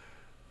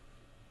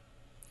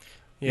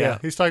 Yeah.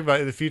 He's talking about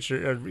in the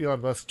future.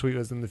 Elon Musk's tweet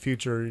was in the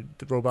future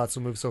the robots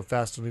will move so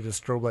fast you'll need a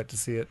strobe light to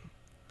see it.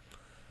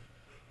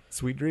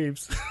 Sweet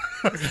dreams.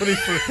 That's what he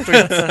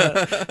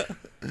tweets.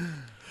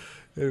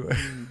 Anyway.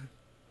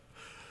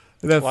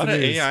 And that's A lot the of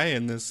news. AI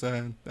in this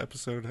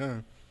episode, huh?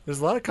 There's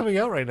a lot coming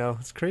out right now.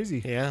 It's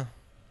crazy. Yeah.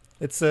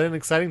 It's an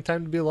exciting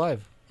time to be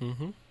alive.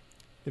 Mm-hmm.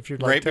 If you're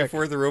like Right tech.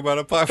 before the robot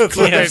apocalypse.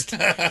 Yes.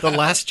 The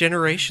last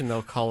generation,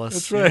 they'll call us.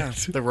 That's right.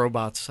 Yeah. The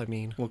robots, I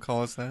mean. We'll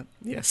call us that.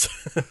 Yes.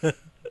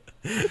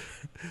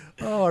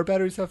 Oh, our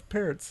batteries have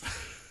parents.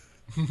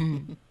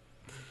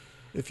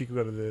 If you can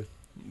go to the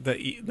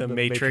The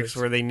Matrix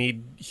where they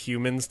need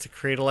humans to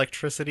create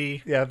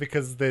electricity. yeah,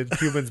 because the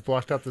humans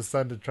blocked out the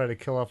sun to try to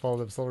kill off all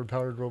the solar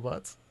powered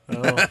robots.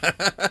 Oh.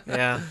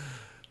 Yeah.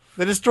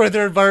 They destroyed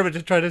their environment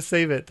to try to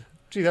save it.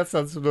 Gee, that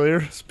sounds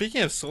familiar.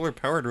 Speaking of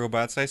solar-powered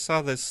robots, I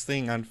saw this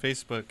thing on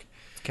Facebook.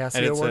 And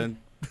Casio it's one.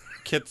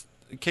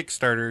 a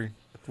Kickstarter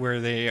where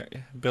they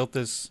built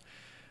this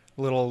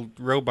little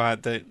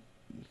robot that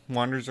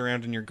wanders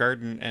around in your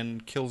garden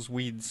and kills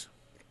weeds.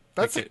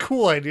 That's like a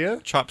cool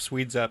idea. Chops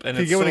weeds up, and Can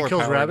you it's get when it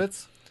kills solar-powered.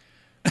 rabbits?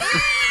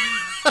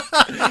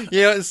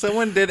 Yeah,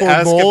 someone did Or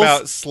ask moles?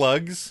 about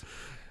slugs,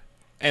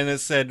 and it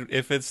said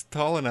if it's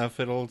tall enough,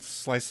 it'll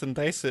slice and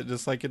dice it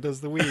just like it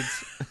does the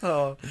weeds.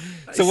 Oh.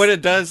 So what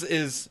it does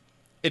is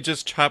it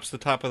just chops the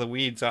top of the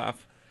weeds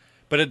off,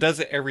 but it does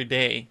it every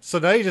day. So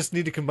now you just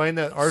need to combine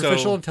that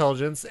artificial So-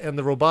 intelligence and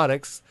the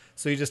robotics.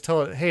 So you just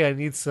tell it, hey, I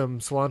need some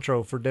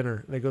cilantro for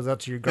dinner. And it goes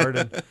out to your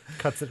garden,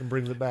 cuts it, and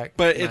brings it back.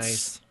 But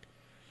Nice.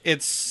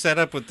 it's set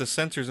up with the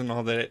sensors and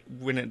all that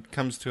when it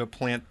comes to a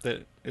plant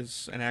that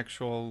is an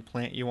actual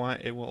plant you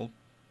want, it will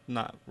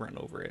not run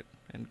over it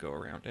and go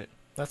around it.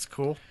 That's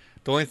cool.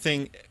 The only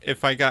thing,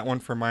 if I got one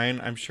for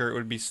mine, I'm sure it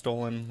would be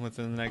stolen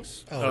within the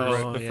next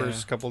Oh, the yeah.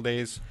 first couple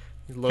days.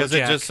 Low Because it's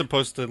jack. just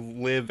supposed to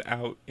live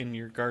out in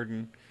your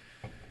garden,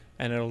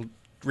 and it'll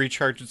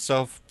recharge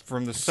itself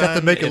from the Just sun. have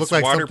to make it look It's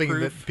like something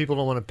waterproof. that people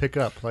don't want to pick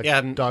up, like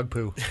Yeah, dog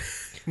poo.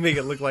 Make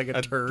it look like a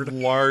A turd.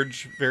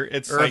 large,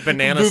 it's Or like a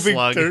banana Moving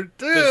slug. turd.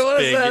 Dude, this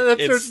what is big. that? That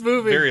It's turd's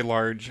moving. very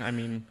large. I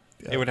mean,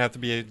 Yeah. it would have to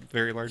be a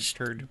very large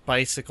turd.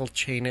 Bicycle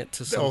chain it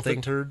to The elephant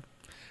something. turd.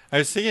 I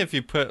was thinking if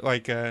you put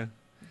like a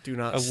Do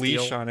not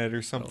leash steal. on it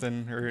or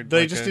something, or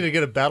They like just a- need to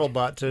get a battle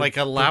bot to Like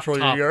a control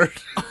laptop. your yard.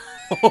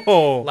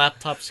 Oh,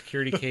 Laptop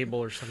security cable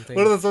or something.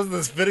 What are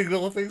those spinning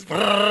little things?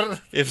 You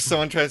if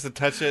someone tries to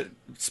touch it,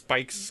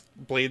 spikes,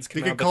 blades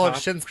come can out call the it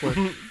top. shin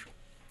splinter.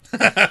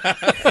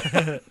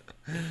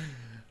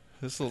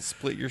 This will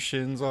split your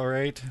shins, all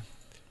right. You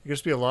can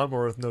just be a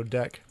lawnmower with no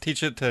deck.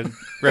 Teach it to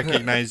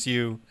recognize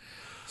you,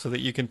 so that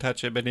you can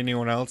touch it, but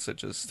anyone else, it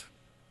just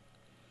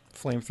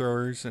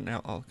flamethrowers and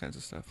all kinds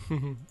of stuff.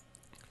 Did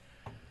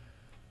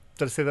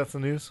I say that's the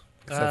news?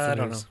 'Cause that's the I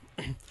don't news.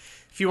 know.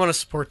 If you want to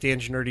support the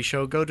Enginerdy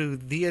Show, go to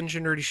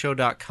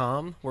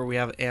theenginerdyshow.com where we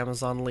have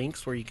Amazon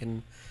links where you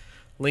can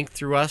link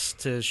through us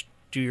to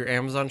do your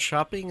Amazon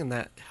shopping, and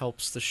that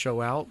helps the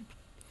show out.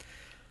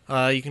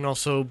 You can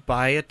also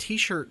buy a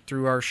t-shirt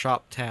through our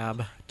shop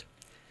tab.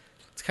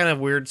 It's kind of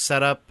weird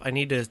setup. I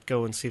need to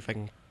go and see if I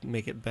can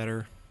make it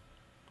better,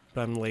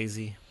 but I'm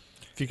lazy.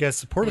 If you guys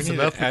support us need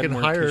enough, to we add can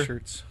more hire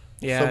t-shirts.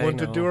 someone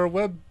to do our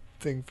web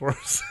thing for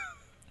us.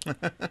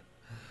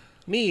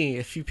 Me,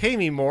 if you pay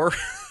me more,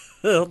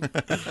 I'll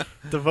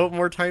devote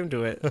more time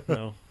to it.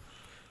 No,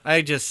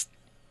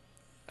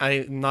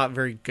 I'm not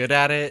very good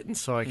at it, and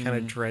so I kind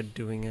of dread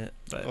doing it.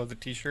 But Oh, the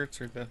t-shirts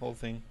or the whole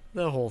thing?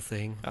 the whole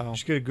thing. Oh, You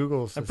should get a Google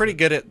I'm assistant. pretty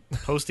good at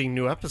posting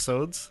new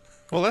episodes.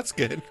 well, that's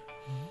good.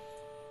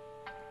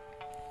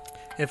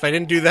 If I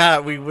didn't do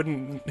that, we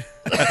wouldn't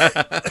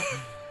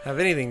have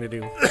anything to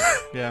do.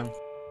 Yeah.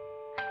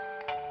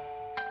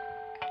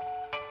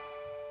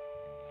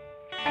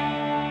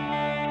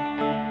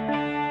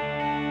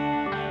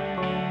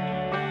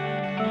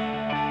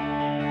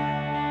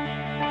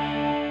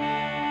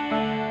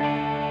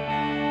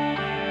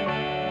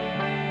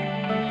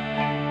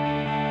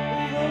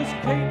 Those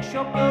cake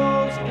shop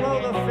girls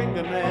grow their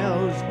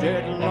fingernails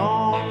dead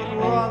long and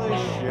rather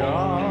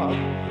sharp.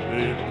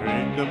 They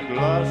paint them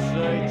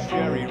glassy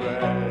cherry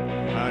red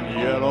and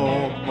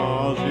yellow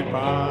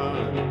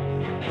marzipan,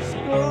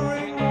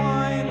 scoring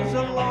lines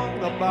along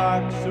the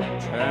backs of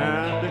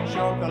tender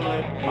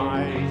chocolate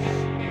mice.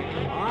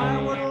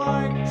 I would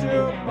like to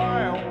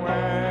buy a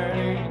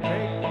wedding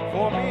cake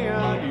for me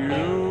and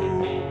you.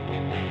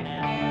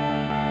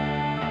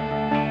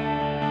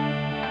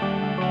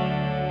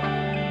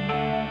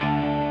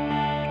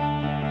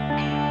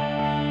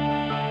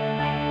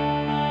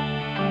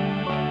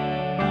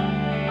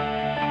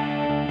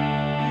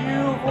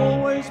 You've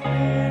always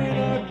been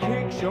a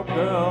cake shop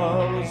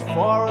girl as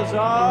far as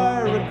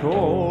I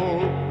recall.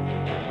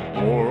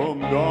 Forum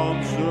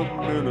dancer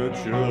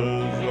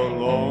miniatures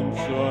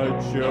alongside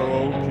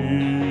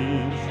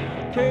Cherokees.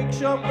 Cake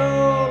shop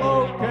girl,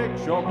 oh cake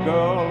shop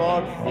girl,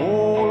 on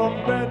full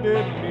of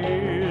bended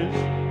knees.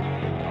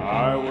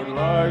 I would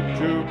like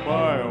to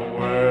buy a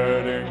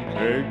wedding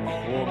cake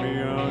for me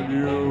and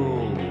you.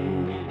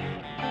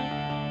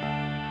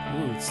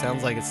 Ooh, it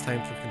sounds like it's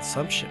time for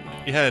consumption.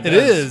 Yeah, It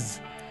is.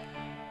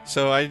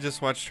 So I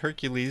just watched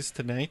Hercules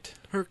tonight.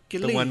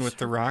 Hercules. The one with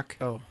The Rock.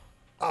 Oh,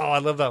 Oh, I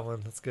love that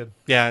one. That's good.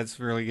 Yeah, it's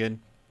really good.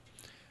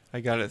 I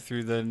got it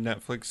through the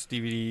Netflix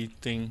DVD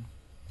thing.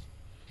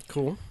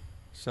 cool.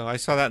 So I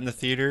saw that in the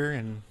theater,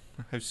 and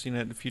I've seen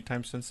it a few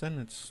times since then.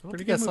 It's I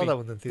pretty think I good saw movie. that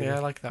one in the theater. Yeah, I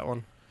like that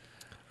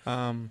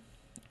one.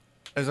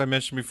 As I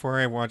mentioned before,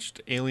 I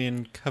watched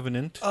Alien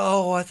Covenant.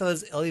 Oh, I thought it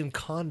was Alien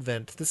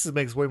Convent.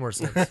 Makes way more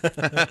sense.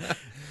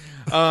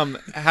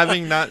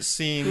 Having not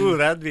seen... Ooh,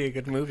 that'd be a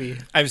good movie.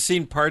 I've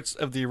seen parts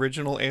of the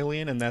original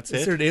Alien, and that's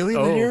Is it. there an alien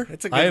Oh, in here?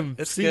 it's a good- I haven't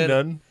it's seen good.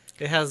 none.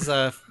 It has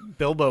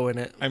Bilbo in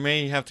it. I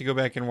may have to go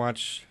back and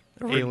watch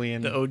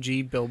Alien. The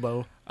OG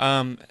Bilbo.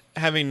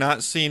 Having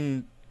not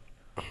seen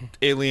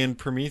Alien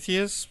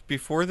Prometheus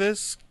before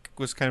this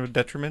was kind of a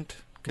detriment,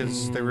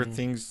 because there were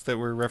things that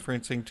were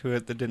referencing to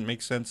it that didn't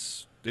make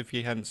sense if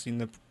you hadn't seen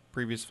the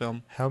previous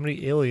film. How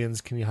many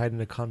aliens can you hide in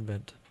a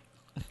convent?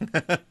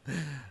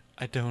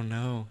 I don't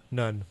know.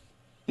 None.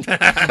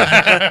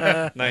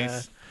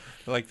 Nice.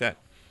 I like that.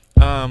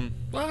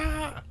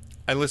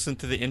 I listened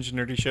to the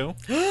Enginerdy show.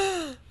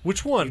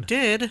 Which one? You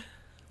did.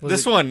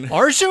 This one.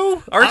 Our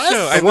show? Our Us?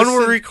 show. The I one we're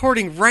listened-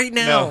 recording right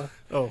now. No.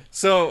 Oh,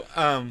 So,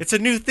 it's a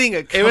new thing.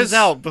 It comes was-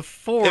 out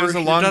before it was a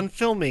you're long- done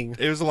filming.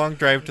 it was a long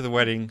drive to the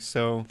wedding,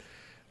 so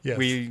Yes.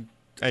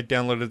 I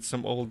downloaded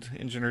some old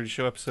Enginerdy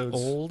show episodes.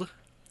 Old.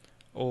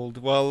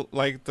 Well,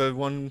 like the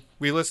one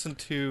we listened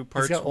to, He's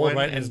parts got old 1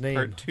 right in his and name.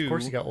 part 2 Of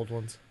course, he got old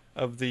ones.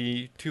 of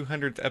the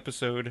 200th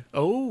episode.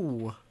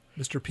 Oh,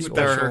 Mr. P. With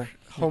Olson. our- our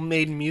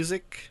homemade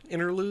music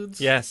interludes.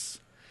 Yes.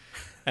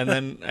 And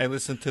then I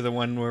listened to the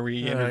one where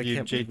we I interviewed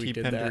can't believe we JT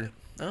did Pender.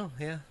 that. Oh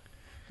yeah,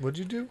 What'd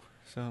you do?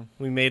 So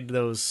we made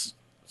those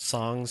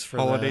songs for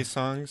holiday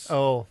songs.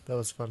 Oh, that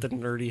was fun. the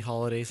nerdy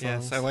holiday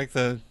songs. Yes, I like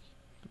the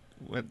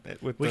with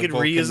We the could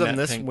Vulcan reuse them neck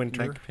this pinch-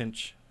 winter. neck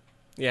pinch,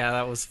 Yeah,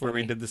 that was where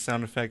funny. we did the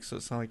sound effects so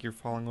it sounded like you're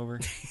falling over.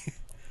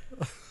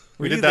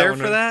 Were did you that there one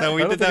for with- that? No,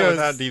 we I don't did think that I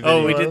without was- DVD.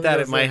 Oh, we I did think that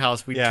I at my was-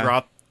 house. We Yeah.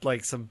 dropped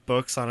like some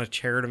books on a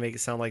chair to make it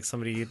sound like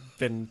somebody had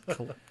been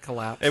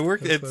collapsed. It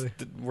worked. That's It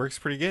works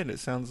pretty good. It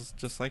sounds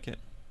just like it.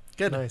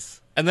 Good. Nice.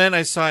 And then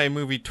I saw a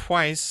movie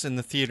twice in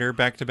the theater,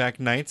 back-to-back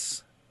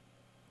nights.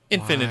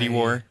 Infinity Why?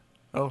 War.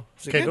 Oh,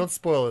 is it Okay, good? don't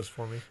spoil this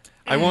for me.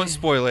 I won't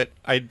spoil it.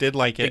 I did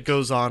like It it.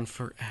 goes on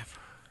forever.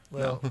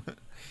 Well,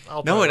 I'll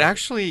No, probably it like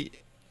actually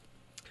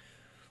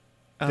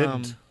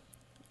Didn't.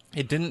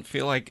 It didn't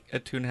feel like a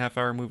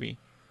 2.5-hour movie.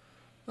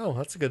 Oh,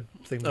 that's a good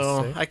thing to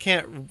Oh, say. I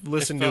can't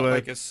listen it to felt a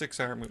like a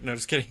 6-hour movie. No,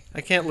 just kidding.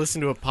 I can't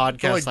listen to a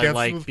podcast like I Dancing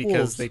like with because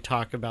Wolves. they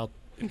talk about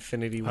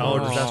Infinity War. Oh,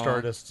 Aw. Disaster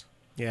Artist.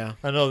 Yeah.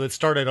 I know that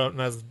started out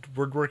and I was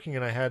woodworking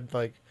and I had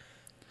like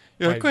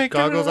You're my like, "Quick, get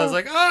rid goggles. of I was that."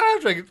 like, ah,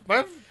 I'm drinking.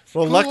 Well,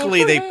 Cool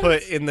luckily they breath.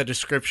 put in the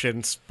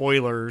description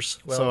spoilers,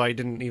 Well- so I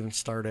didn't even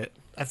start it.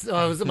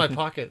 I was in my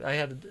pocket. I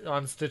had it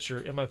on Stitcher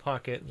in my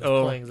pocket. And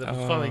Oh. playing. I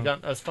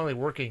was finally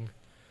working.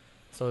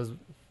 So I was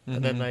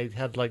and then I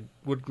had like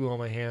wood glue on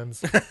my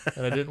hands,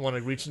 and I didn't want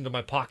to reach into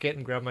my pocket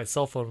and grab my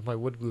cell phone with my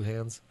wood glue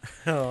hands.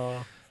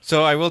 Oh.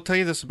 So I will tell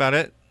you this about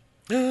it.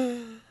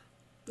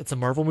 It's a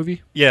Marvel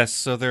movie? Yes,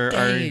 so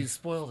You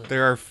spoiled it.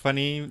 there are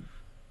funny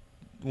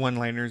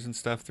one-liners and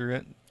stuff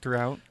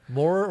throughout.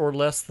 More or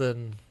less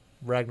than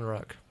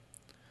Ragnarok?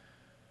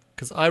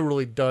 Because I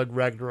really dug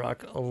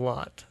Ragnarok a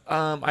lot.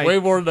 Way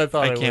more than I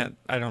thought I would.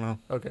 I don't know.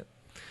 Okay.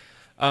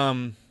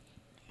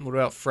 What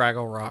about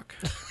Fraggle Rock?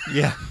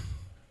 Yeah.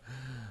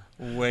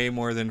 Way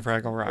more than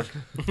Fraggle Rock.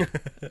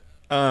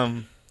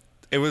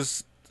 It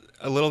was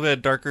a little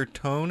bit darker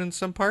tone in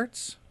some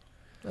parts.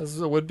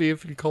 As it would be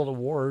if you called it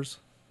Wars.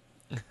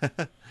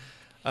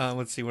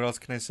 Let's see, what else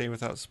can I say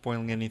without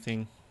spoiling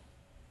anything?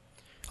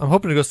 I'm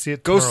hoping to go see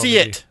it Go tomorrow, see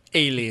maybe. it!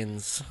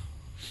 Aliens.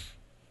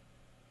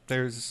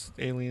 There's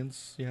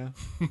aliens, yeah.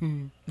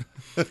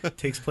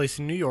 Takes place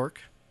in New York.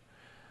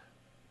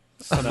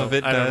 Some of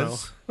it I don't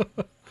does.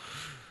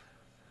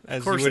 As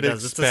Of course you would it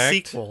does. expect.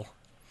 It's a sequel.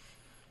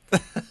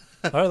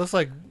 All right, looks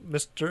like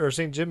Mr. or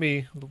St.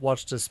 Jimmy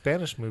watched a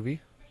Spanish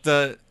movie.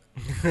 The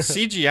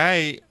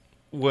CGI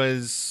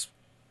was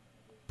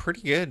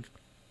pretty good.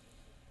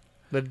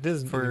 But it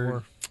isn't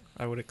anymore.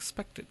 I would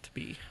expect it to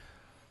be.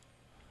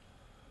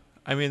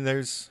 I mean,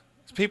 there's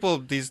people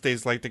these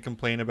days like to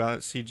complain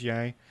about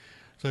CGI.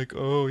 It's like,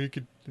 oh,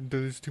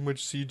 there's too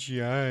much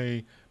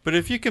CGI. But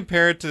if you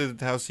compare it to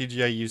how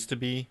CGI used to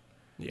be,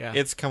 Yeah.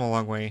 it's come a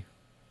long way.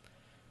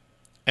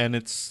 And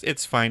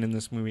it's fine in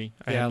this movie.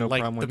 I have no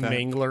like problem with the that.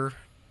 Mangler.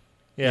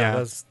 Yeah, Yeah.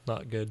 that's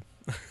not good.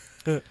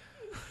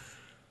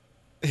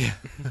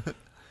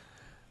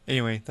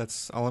 Anyway,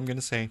 that's all I'm going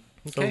to say.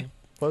 Okay. So,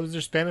 what was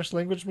your Spanish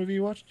language movie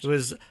you watched? It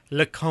was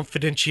Le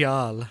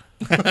Confidencial.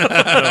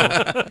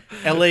 No,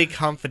 L.A.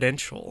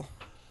 Confidential.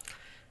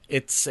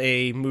 It's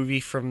a movie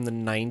from the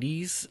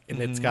 90s, and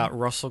it's got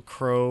Russell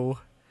Crowe.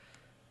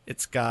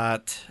 It's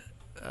got...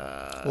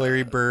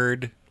 Larry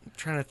Bird. I'm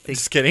trying to think.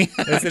 Just kidding.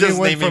 Is Just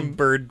anyone naming from-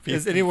 bird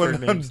Is bird anyone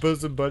on names.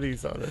 Bosom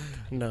Buddies on it?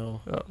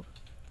 No.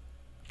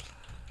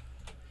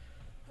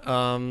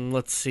 Oh.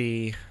 Let's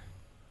see.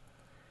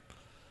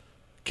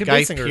 Kim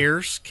Guy Basinger.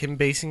 Pearce, Kim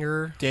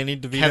Basinger, Danny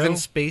DeVito. Kevin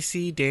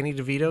Spacey, Danny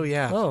DeVito.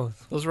 Yeah. Oh.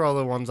 Those were all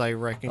the ones I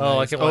recognized. Oh,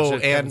 I can watch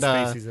it. and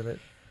Kevin Spacey's in it.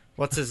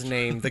 what's his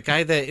name? The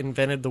guy that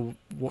invented the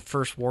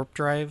first warp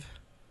drive.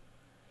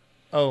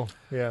 Oh,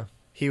 yeah.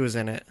 He was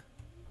in it.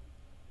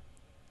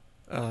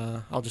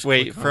 I'll just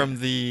Wait, click on from it.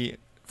 the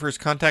First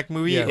Contact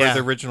movie Yeah. or Yeah.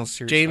 the original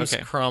series? James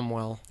Okay.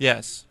 Cromwell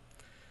Yes.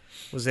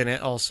 was in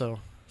it also.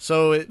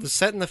 So it was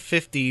set in the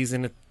 50s,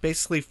 and it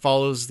basically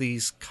follows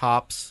these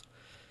cops,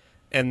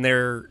 and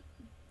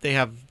they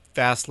have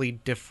vastly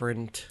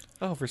different.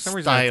 Oh, for some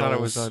reason I thought it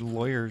was a Styles.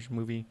 lawyer's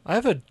movie. I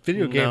have a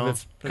video game No,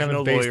 that's there's kind of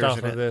no based lawyers off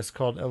in of it. this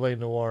called L.A.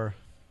 Noir,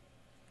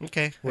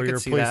 Okay, where I you're could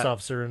a see police that.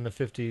 officer in the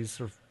 50s,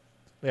 or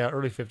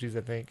early 50s,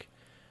 I think,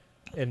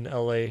 in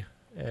L.A.,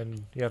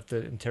 and you have to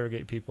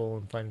interrogate people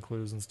and find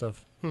clues and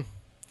stuff.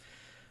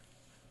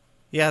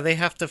 Yeah, they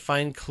have to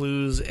find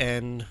clues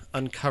and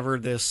uncover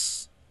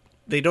this.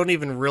 They don't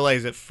even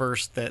realize at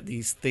first that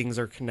these things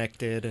are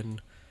connected, and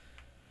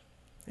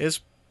it's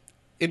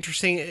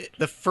interesting.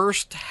 The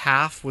first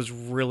half was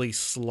really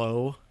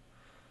slow,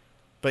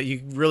 but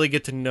you really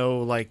get to know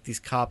like these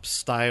cops'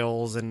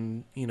 styles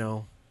and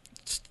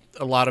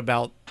a lot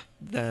about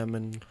them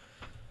and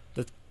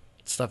the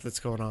stuff that's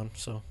going on.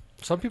 So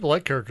Some people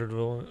like character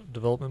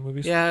development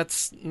movies. yeah,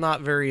 it's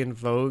not very in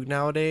vogue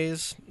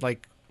nowadays.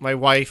 Like my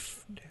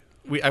wife,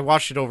 I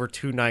watched it over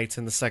 2 nights,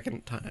 and the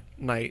second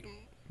night,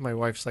 my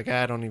wife's like,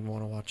 I don't even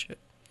want to watch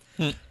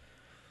it.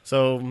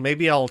 So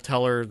maybe I'll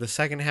tell her the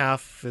second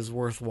half is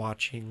worth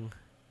watching.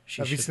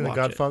 Have you should seen The watch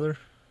it. Godfather?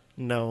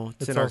 No,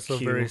 it's in also our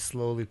queue. very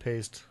slowly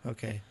paced,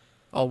 Okay,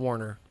 I'll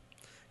warn her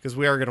because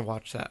we are going to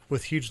watch that.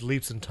 with huge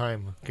leaps in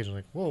time. Occasionally,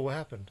 like, whoa, what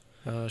happened?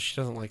 She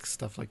doesn't like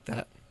stuff like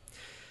that.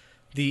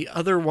 The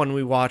other one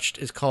we watched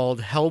is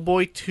called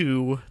Hellboy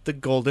 2: The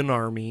Golden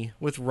Army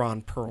with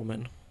Ron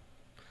Perlman.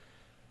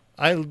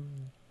 I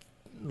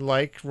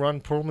like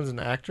Ron Perlman as an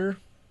actor.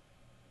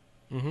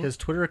 Mhm. His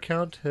Twitter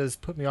account has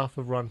put me off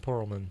of Ron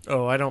Perlman.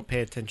 Oh, I don't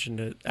pay attention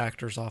to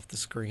actors off the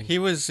screen. He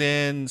was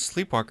in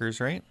Sleepwalkers,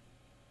 right?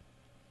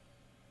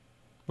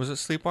 Was it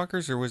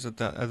Sleepwalkers or was it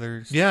the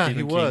other? Yeah,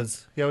 Stephen he King?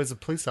 was. He was a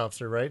police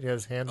officer, right? He had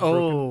his hand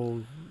broken.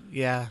 Oh,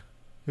 yeah,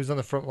 He was on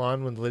the front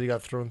lawn when the lady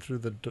got thrown through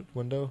the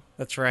window.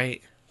 that's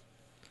right.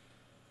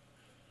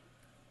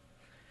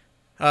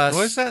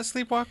 Was that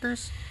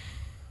Sleepwalkers?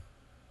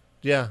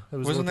 Yeah, it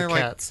was Wasn't with there, the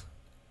like- cats.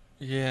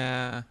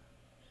 Yeah.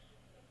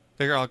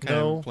 They're all kind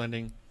No. of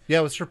blending. Yeah,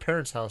 it was her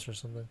parents' house or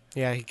something.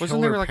 Yeah, he Wasn't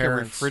killed there her like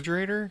parents. a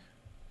refrigerator?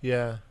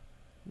 Yeah.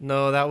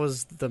 No, that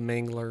was the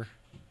Mangler.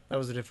 That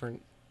was a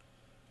different.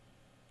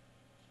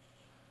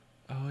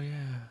 Oh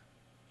yeah.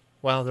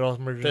 Wow, they're all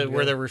murdered.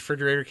 Where the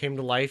refrigerator came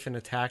to life and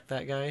attacked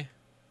that guy.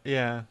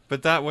 Yeah,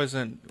 but that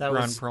wasn't That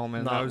Ron was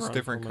Perlman. not That was Ron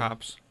different Perlman.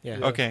 cops. Yeah.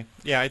 Okay.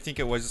 Yeah, I think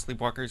it was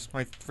Sleepwalkers.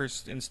 My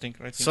first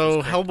instinct. I think. So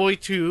was correct. Hellboy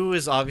 2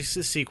 is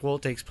obviously a sequel.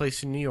 It takes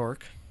place in New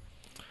York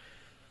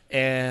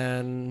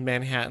and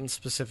Manhattan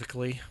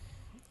specifically.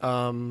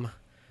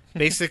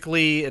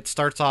 Basically, it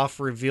starts off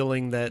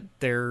revealing that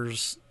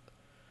there's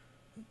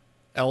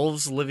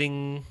elves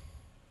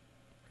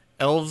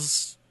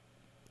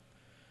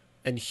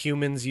and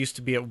humans used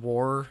to be at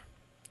war,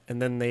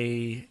 and then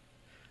the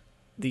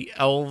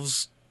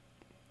elves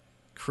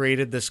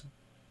created this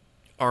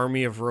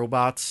army of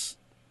robots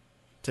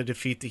to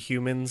defeat the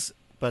humans,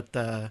 but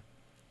They're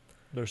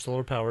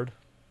solar powered.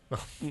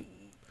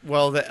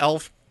 well, the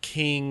elf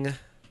king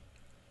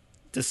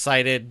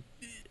decided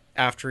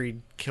after he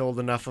killed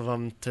enough of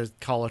them to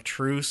call a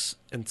truce,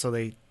 and so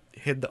they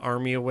hid the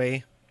army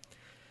away.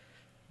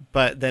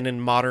 But then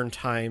in modern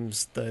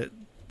times, that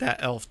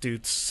elf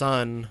dude's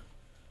son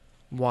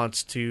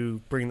wants to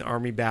bring the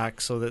army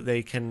back so that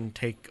they can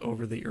take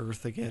over the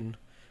earth again,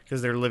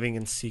 because they're living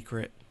in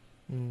secret.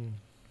 And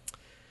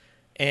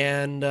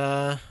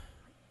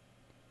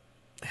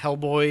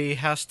Hellboy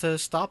has to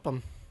stop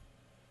them.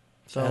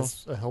 So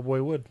As a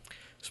Hellboy would.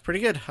 it's pretty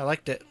good. I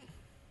liked it.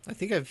 I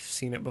think I've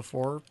seen it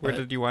before. Where but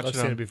did you watch I've it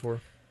seen on? it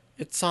before.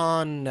 It's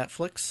on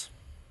Netflix.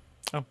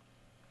 Oh.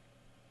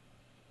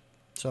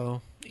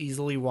 So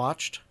easily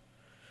watched.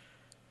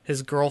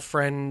 His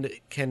girlfriend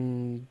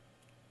can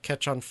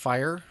catch on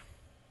fire.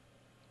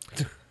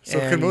 So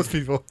can most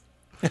people.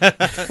 Like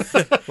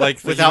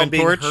the Without Human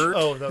being Torch? hurt.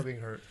 Oh, without being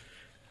hurt.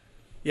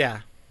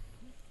 Yeah.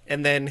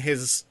 And then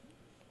his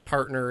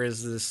partner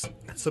is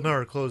Somehow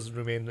her clothes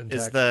remain intact.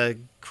 is the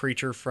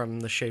creature from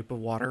The Shape of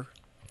Water.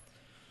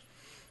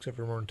 Except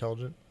for more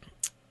intelligent.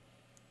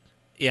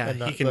 Yeah, And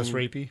he not can less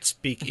rapey.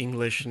 speak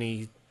English,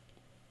 and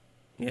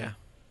yeah.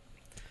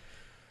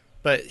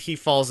 But he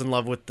falls in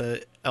love with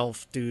the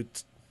elf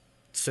dude's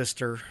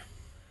sister,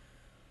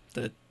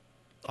 the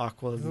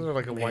Aqua. Isn't there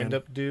like a man.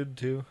 wind-up dude,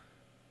 too?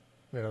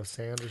 Made out of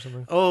sand or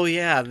something? Oh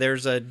yeah,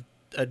 there's a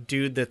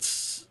dude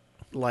that's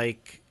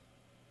like,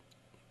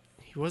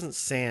 he wasn't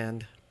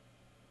sand,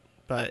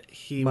 but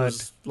he Mud.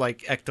 was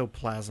like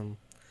ectoplasm.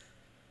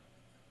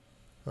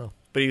 Oh.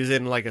 But he was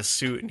in like a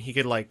suit, and he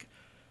could like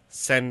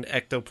send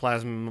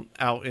ectoplasm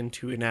out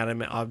into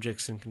inanimate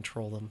objects and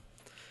control them.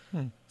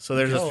 So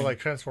there's like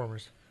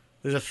Transformers.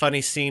 there's a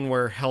funny scene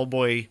where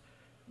Hellboy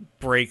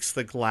breaks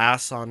the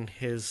glass on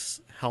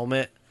his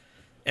helmet,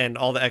 and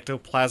all the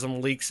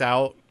ectoplasm leaks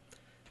out,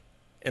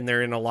 and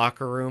they're in a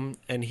locker room,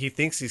 and he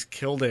thinks he's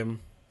killed him,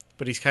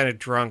 but he's kind of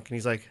drunk, and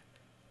he's like,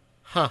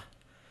 huh.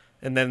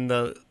 And then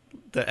the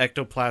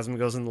ectoplasm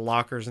goes in the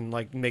lockers and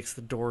like makes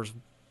the doors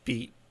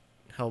beat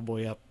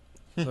Hellboy up.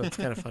 So it's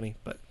kind of funny,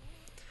 but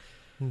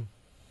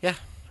yeah,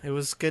 it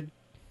was good.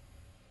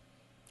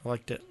 I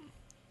liked it.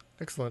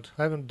 Excellent.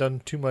 I haven't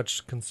done too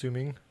much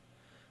consuming.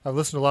 I've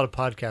listened to a lot of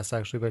podcasts,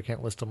 actually, but I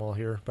can't list them all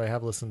here. But I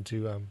have listened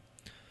to...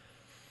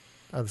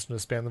 I listened to a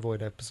Span the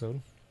Void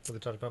episode where they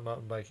talked about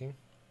mountain biking.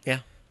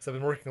 Yeah. So I've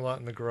been working a lot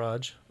in the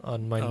garage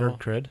on my Oh. nerd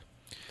cred.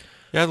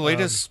 Yeah, the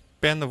latest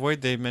Ban the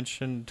Void, they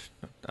mentioned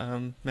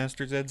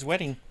Master Zed's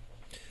wedding.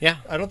 Yeah.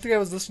 I don't think I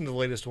was listening to the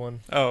latest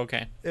one. Oh,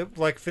 okay. It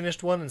like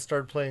finished one and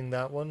started playing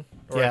that one.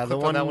 Or Yeah, I the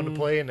clicked on that one to one-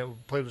 play, and it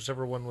played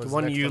whichever one was The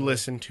one next you on the-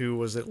 listened to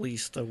was at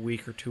least a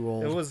week or two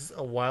old. It was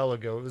a while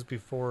ago. It was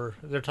before.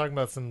 They're talking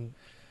about some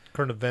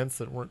current events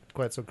that weren't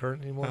quite so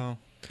current anymore. Oh.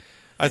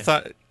 I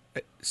thought...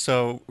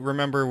 So,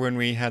 remember when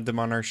we had them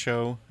on our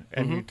show,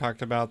 and we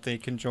talked about they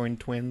can join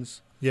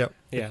twins? Yep.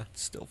 Yeah.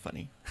 It's still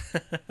funny.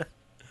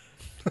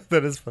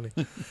 That is funny.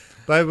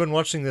 But I've been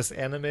watching this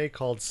anime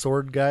called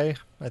Sword Guy,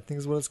 I think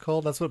is what it's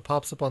called. That's what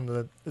pops up on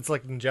the... It's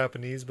like in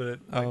Japanese, but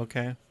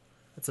Okay.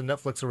 it's a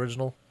Netflix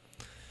original.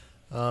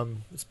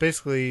 It's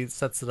basically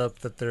sets it up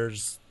that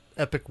there's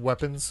epic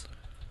weapons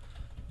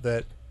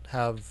that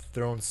have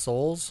their own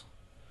souls.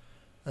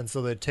 And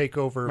so they take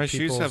over My shoes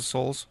people's... have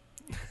souls.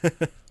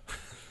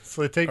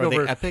 So they take Are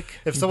over... they epic?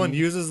 If someone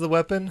uses the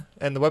weapon,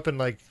 and the weapon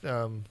like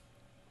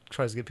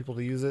tries to get people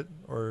to use it,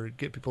 or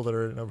get people that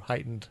are in a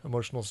heightened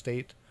emotional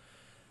state,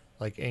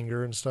 like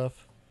anger and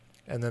stuff,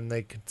 and then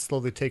they can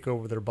slowly take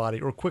over their body,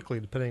 or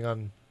quickly, depending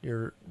on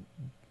your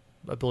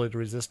ability to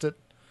resist it.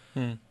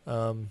 And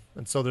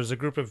so there's a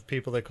group of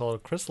people they call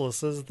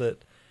chrysalises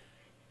that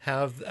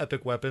have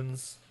epic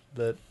weapons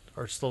that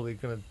are slowly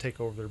going to take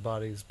over their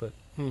bodies, but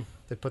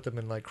they put them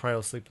in like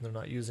cryo sleep, and they're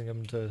not using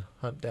them to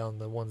hunt down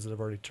the ones that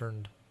have already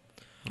turned.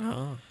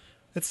 Oh.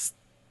 It's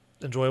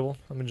enjoyable.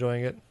 I'm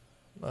enjoying it.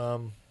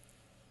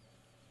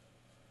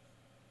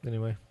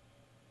 Anyway,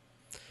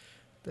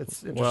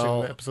 it's interesting.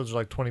 Well, The episodes are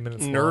like 20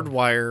 minutes long.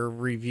 Nerdwire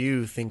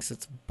review thinks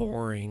it's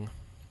boring.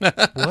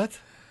 What?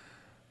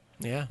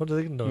 Yeah. What do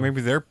they know?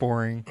 Maybe they're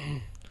boring.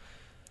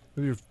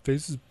 Maybe your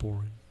face is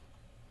boring.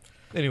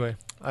 Anyway,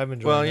 I'm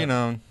enjoying Well, that. you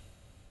know,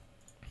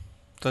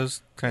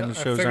 those kind of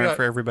I shows figured aren't out-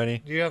 for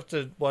everybody. You have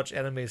to watch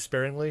anime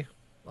sparingly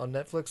on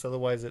Netflix,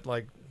 otherwise it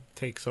like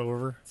Takes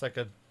over. it's like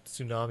a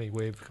tsunami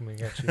wave coming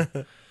at you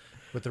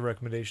with the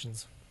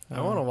recommendations.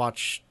 I want to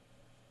watch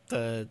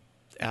the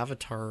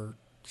Avatar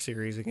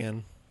series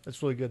again.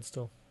 It's really good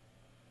still.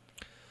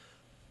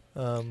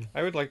 I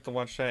would like to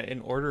watch that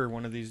in order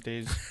one of these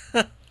days.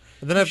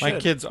 And then I've My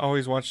kids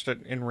always watched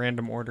it in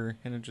random order,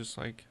 and it's just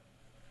like,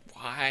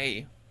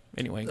 why?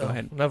 Anyway, go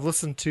ahead. And I've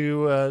listened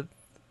to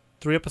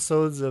 3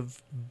 episodes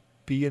of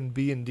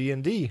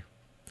BnBnDnD.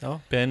 Oh,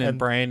 Ben and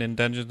Brian and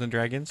Dungeons and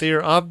Dragons.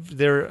 They're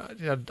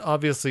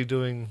obviously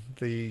doing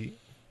the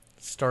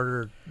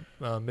starter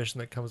mission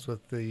that comes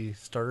with the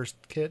starter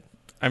kit.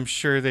 I'm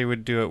sure they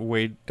would do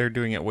it they're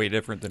doing it way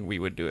different than we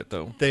would do it,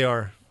 though. They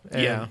are.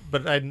 Yeah.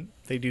 But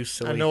they do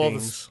silly I know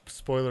things. all the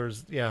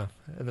spoilers, yeah.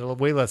 And they're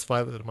way less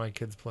violent than my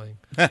kids playing.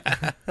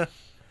 But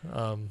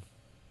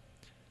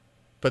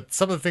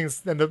some of the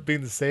things end up being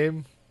the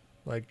same,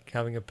 like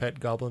having a pet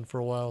goblin for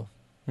a while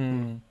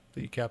that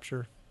you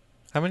capture.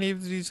 How many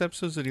of these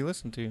episodes did you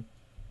listen to?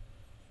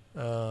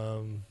 3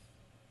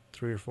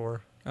 or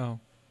 4. Oh.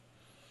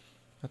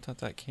 I thought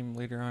that came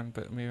later on,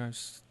 but maybe I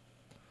was...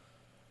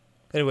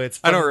 Anyway, it's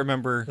fun. I don't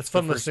remember. It's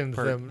fun listening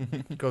to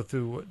them go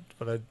through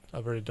what I've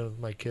already done with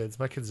my kids.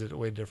 My kids did it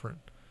way different.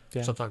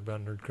 Yeah. So I'm talking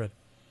about nerd cred.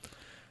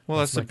 Well,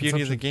 that's the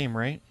beauty of the game,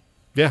 right?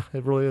 Yeah,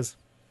 it really is.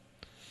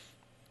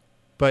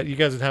 But you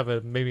guys would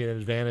have maybe an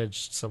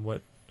advantage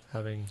somewhat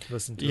having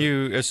listened to it.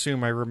 You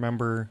assume I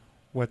remember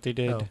what they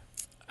did. Oh.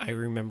 I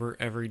remember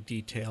every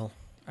detail.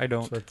 I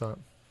don't. That's what I thought.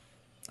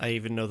 I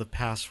even know the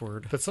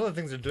password. But some of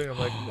the things they're doing, I'm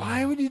like,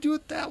 why would you do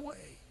it that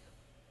way?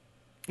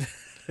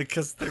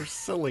 Because they're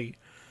silly.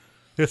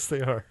 Yes,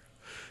 they are.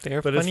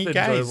 They're but funny it's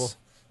guys. Enjoyable.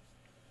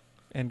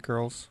 And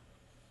girls.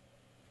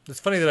 It's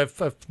funny that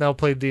I've now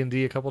played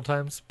D&D a couple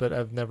times, but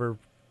I've never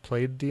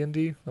played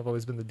D&D. I've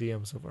always been the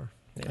DM so far.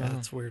 Yeah,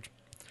 that's weird.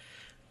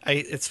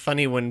 It's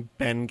funny when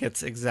Ben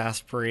gets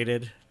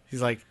exasperated.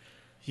 He's like,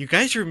 you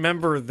guys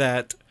remember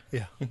that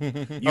Yeah.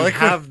 you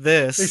have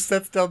this. He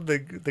sets down the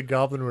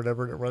goblin or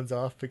whatever and it runs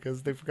off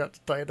because they forgot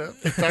to tie it up.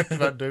 They talked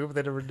about doing it, but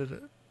they never did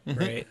it.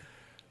 Right.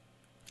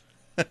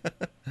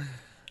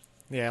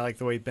 Yeah, I like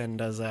the way Ben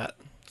does that.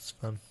 It's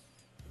fun.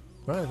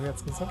 Right, I think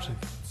that's consumption.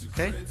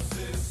 Okay. You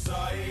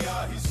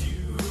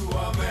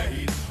are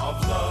made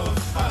of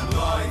love and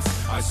light.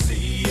 I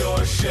see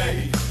your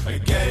shade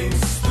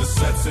against the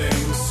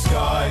setting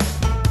sky.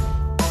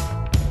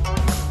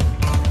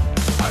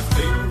 I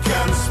think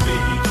and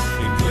speak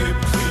in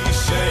glib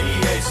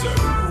cliche. So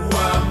who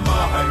am I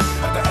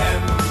at the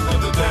end of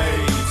the day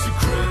to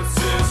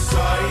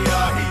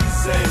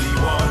criticize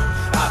anyone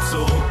at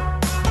all?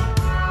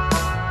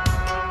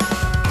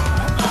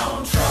 And now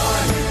I'm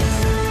trying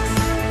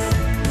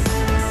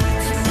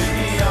to be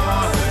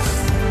honest,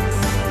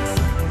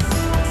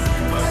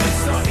 but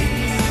it's not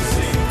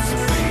easy to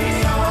be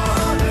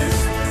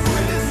honest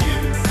with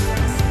you.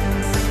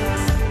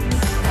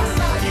 And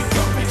now you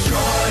got me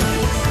trying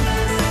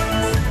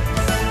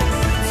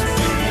to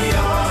be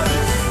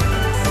honest,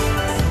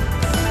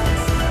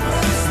 but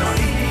it's not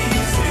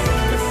easy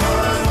if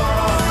I'm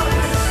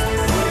honest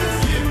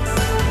with you.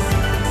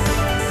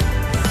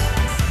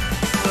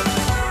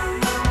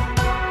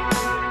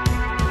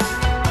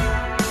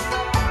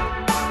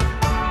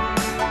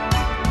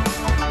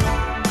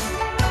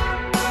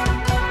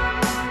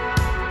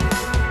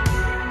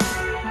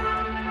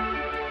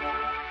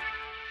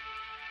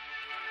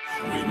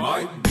 We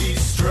might be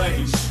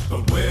strange,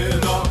 but we're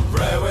not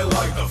rare. We're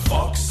like the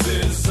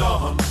foxes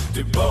on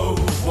the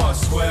Beauvoir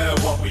Square.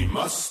 What we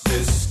must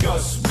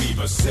discuss, we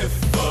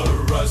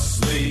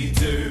vociferously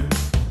do.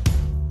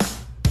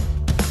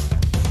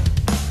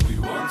 We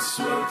once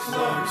were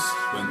close.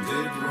 When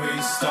did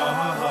we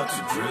start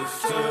to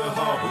drift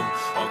home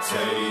or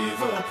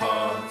tave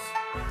apart?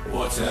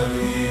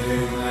 Whatever you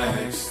do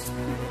next,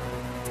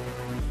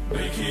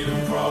 make it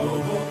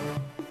improbable.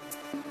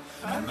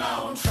 And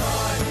now I'm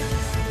trying.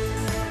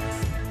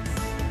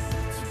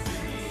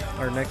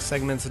 Our next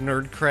segment's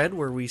Nerd Cred,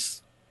 where we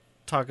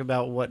talk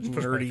about what Put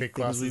my nerdy fake things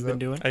glasses we've been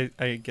up. doing.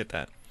 I get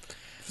that.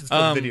 It's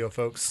for video,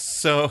 folks.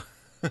 So,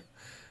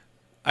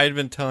 I had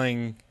been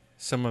telling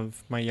some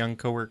of my young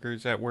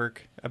coworkers at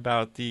work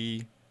about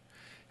the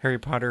Harry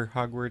Potter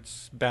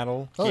Hogwarts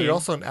battle. Oh, game. you're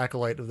also an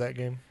acolyte of that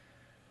game.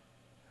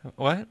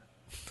 What?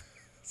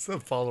 It's a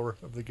follower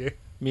of the game.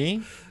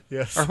 Me?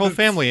 Yes. Our whole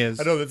family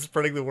is. I know that's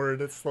spreading the word.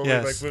 It's slowly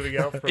Yes. moving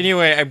out. From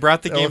Anyway, I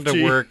brought the game to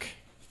LFG. work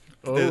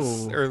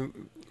Oh.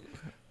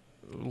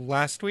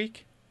 last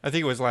week. I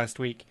think it was last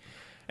week,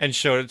 and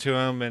showed it to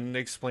them and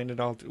explained it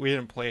all. We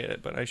didn't play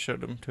it, but I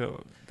showed them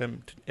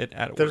it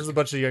at There's a work.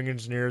 bunch of young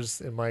engineers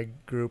in my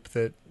group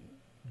that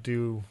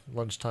do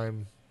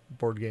lunchtime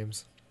board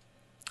games.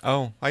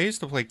 Oh, I used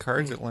to play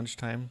cards at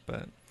lunchtime,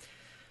 but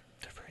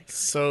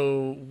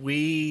So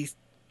we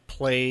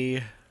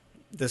play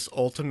this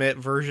ultimate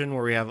version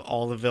where we have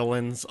all the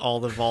villains, all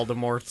the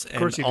Voldemorts,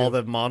 course and you all do.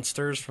 the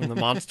monsters from the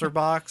monster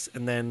box,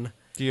 and then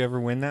do you ever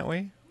win that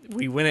way?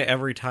 we win it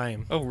every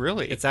time. Oh,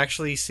 really? It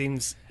actually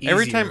seems easier.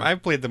 Every time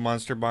I've played the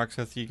monster box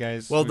with you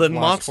guys. Well, we've the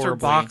lost monster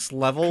horribly. box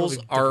levels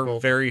Really are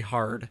difficult. very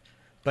hard,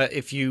 but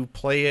if you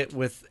play it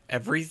with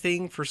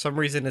everything, for some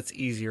reason it's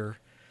easier.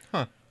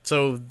 Huh.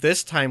 So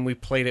this time we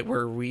played it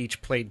where we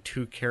each played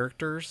 2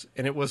 characters,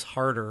 and it was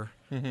harder,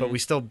 but we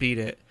still beat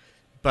it.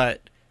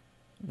 But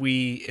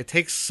it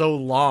takes so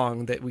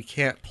long that we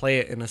can't play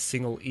it in a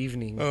single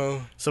evening.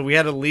 Oh. So we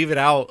had to leave it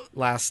out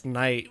last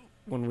night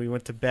when we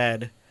went to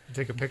bed.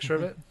 Take a picture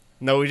of it.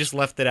 No, we just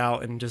left it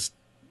out and just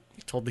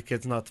told the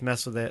kids not to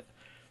mess with it.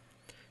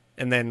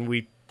 and then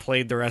we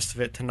played the rest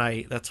of it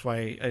tonight. That's why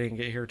I didn't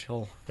get here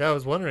till I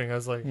was wondering. I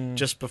was like,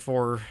 just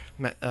before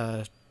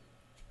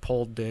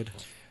Pole did.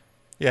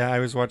 Yeah, I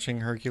was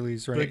watching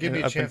Hercules but it gave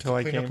me a up chance until to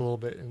I clean came. up a little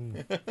bit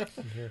in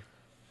here.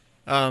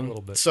 A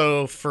little bit.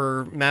 So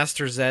for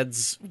Master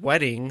Zed's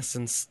wedding,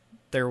 since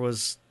there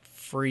was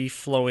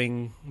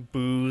free-flowing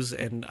booze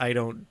and I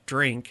don't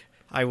drink,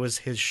 I was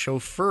his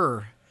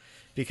chauffeur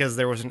because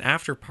there was an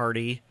after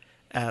party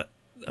at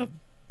a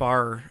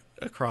bar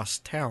across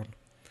town.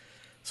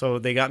 So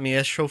they got me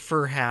a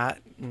chauffeur hat,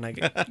 and I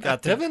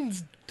got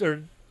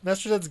to...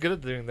 Master Zed's good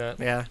at doing that.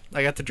 Yeah,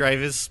 I got to drive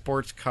his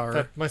sports car. In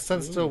fact, my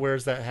son still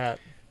wears that hat.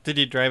 Did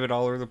he drive it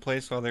all over the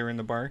place while they were in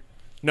the bar?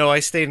 No,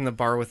 I stayed in the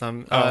bar with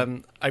him. Oh.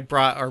 I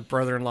brought our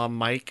brother-in-law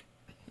Mike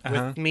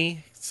with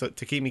me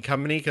to keep me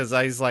company because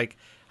I was like,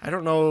 I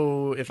don't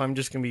know if I'm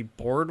just going to be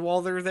bored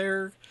while they're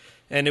there.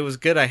 And it was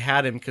good I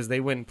had him because they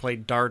went and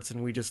played darts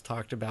and we just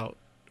talked about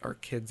our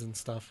kids and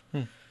stuff.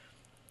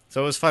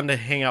 So it was fun to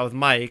hang out with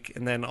Mike.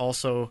 And then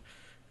also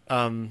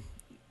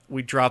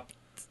we dropped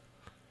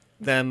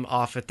them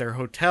off at their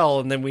hotel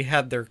and then we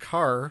had their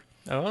car.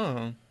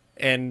 Oh.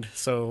 And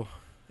so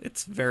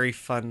it's very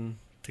fun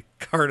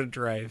car to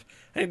drive.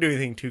 I didn't do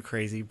anything too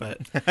crazy, but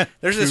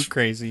there's this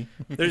crazy.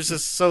 There's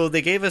this. So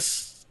they gave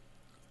us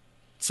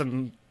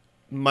some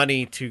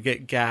money to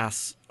get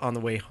gas on the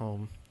way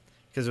home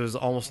because it was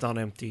almost on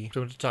empty. So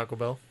we went to Taco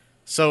Bell.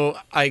 So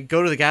I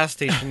go to the gas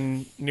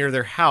station near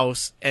their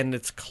house and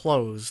it's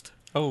closed.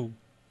 Oh.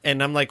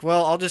 And I'm like,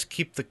 well, I'll just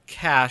keep the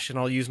cash and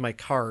I'll use my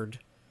card.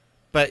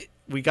 But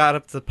we got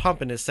up to the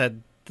pump and it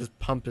said the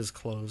pump is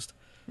closed.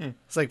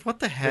 It's like,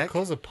 what the heck? They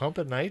close a pump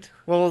at night?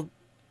 Well,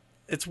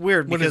 it's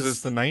weird What because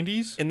is this, the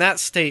 90s? in that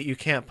state you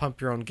can't pump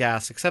your own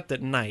gas except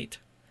at night.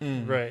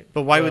 Right.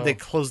 But why would they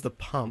close the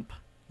pump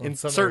in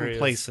some certain areas,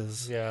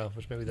 places? Yeah,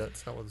 which maybe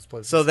that's not what this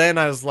place So is. then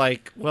I was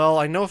like, well,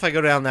 I know if I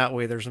go down that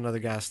way, there's another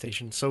gas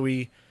station. So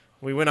we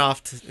went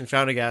off and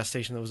found a gas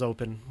station that was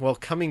open. Well,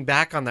 coming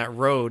back on that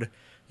road,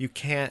 you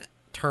can't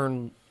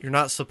turn. You're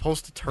not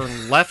supposed to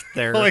turn left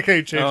there. I like how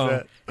you changed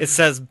that. It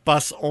says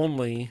bus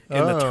only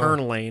in the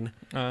turn lane.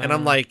 And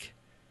I'm like,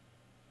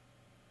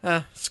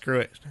 screw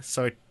it.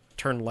 So I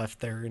turned left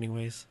there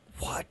anyways.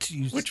 What?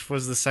 Which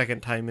was the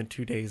second time in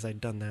 2 days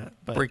I'd done that.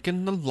 But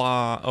Breaking the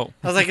law. Oh.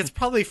 I was like, it's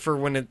probably for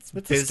when it's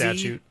busy. a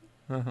statute.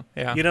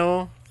 Yeah. You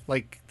know,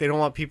 like they don't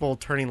want people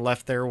turning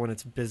left there when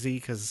it's busy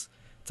because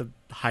it's a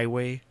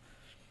highway.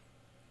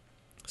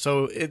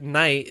 So at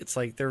night, it's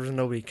like there was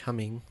nobody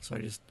coming, so I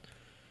just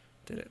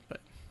did it. But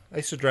I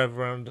used to drive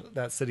around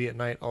that city at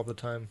night all the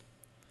time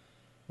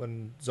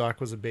when Zoc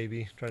was a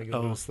baby trying to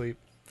go to sleep.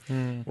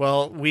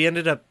 Well, we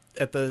ended up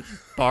at the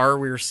bar.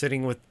 We were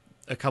sitting with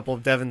a couple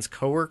of Devin's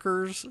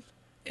coworkers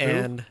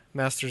and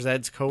Master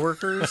Zed's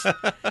coworkers,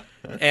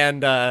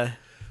 and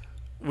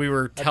we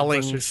were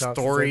telling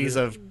stories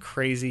of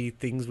crazy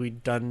things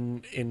we'd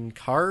done in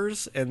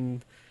cars,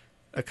 and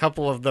a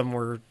couple of them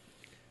were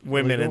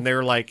women, Illegal? and they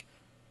were like,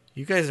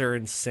 "You guys are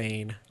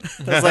insane."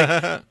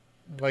 I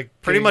was like,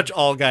 pretty much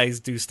all guys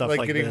do stuff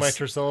like getting this.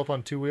 my Tercel up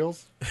on two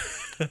wheels.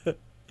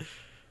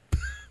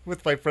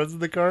 With my friends in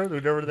the car,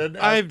 who never did.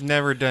 I've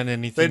never done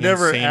anything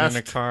insane in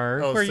a car.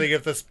 Oh, seeing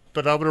if the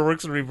speedometer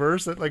works in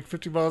reverse at like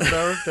 50 miles an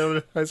hour down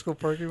a high school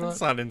parking lot.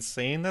 That's not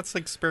insane. That's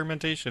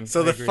experimentation.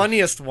 So the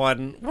funniest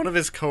one of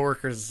his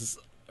coworkers,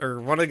 or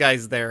one of the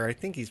guys there, I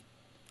think he's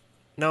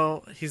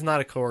not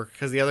a coworker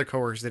because the other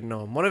coworkers didn't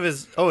know him. One of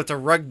his, it's a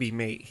rugby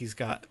mate he's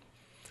got,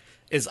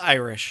 is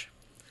Irish.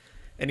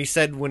 And he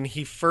said when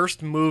he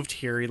first moved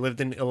here, he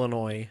lived in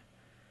Illinois,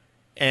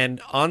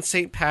 and on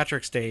St.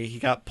 Patrick's Day, he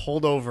got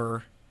pulled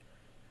over,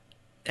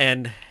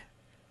 and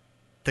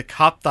the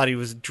cop thought he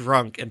was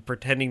drunk and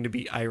pretending to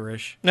be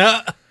Irish.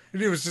 And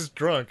he was just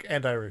drunk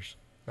and Irish.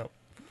 No.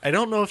 I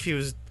don't know if he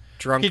was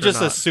drunk. He or just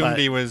not, assumed but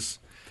he was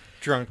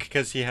drunk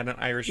because he had an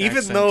Irish even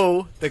accent.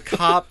 though the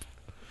cop,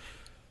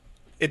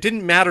 it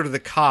didn't matter to the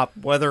cop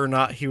whether or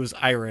not he was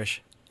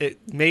Irish.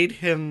 It made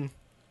him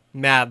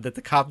mad that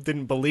the cop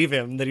didn't believe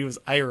him that he was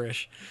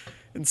Irish.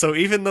 And so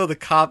even though the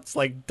cop's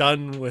like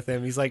done with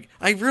him, he's like,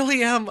 I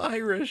really am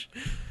Irish.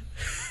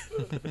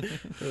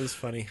 It was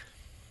funny.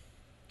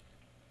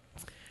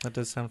 That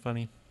does sound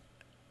funny.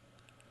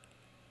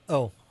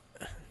 Oh.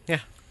 Yeah.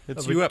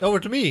 It's you up. Over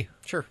to me.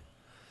 Sure.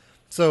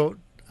 So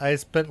I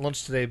spent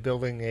lunch today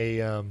building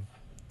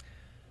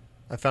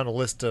I found a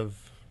list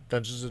of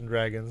Dungeons and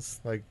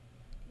Dragons, like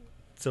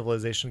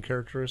civilization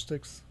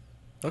characteristics.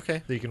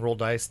 Okay. That you can roll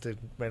dice to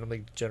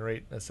randomly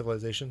generate a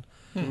civilization.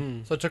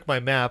 Mm-hmm. So I took my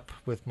map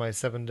with my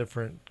 7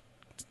 different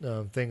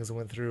things and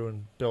went through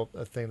and built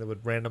a thing that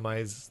would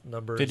randomize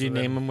numbers. Did you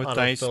name them with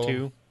dice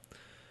too?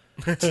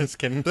 Just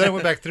kidding. But then I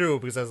went back through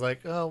because I was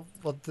like, oh,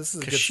 well, this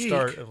is a good Kashyyyk.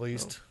 start at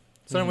least.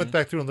 So I went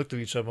back through and looked at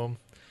each of them.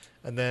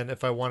 And then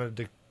if I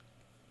wanted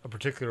a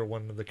particular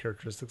one of the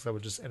characteristics, I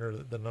would just enter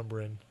the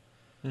number in.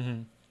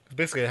 Mm-hmm.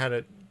 Basically, I had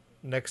it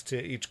next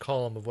to each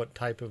column of what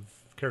type of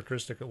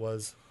characteristic it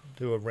was,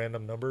 do a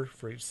random number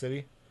for each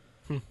city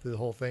through the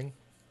whole thing.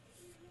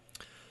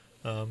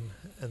 And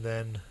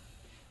then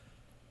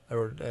I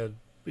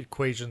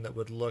equation that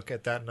would look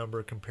at that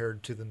number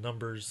compared to the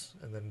numbers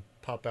and then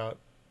pop out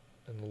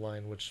in the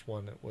line which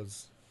one it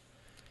was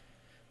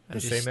the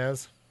same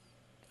as.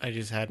 I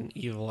just had an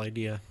evil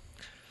idea.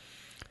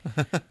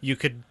 You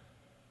could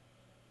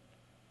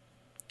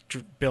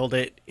build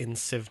it in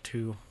Civ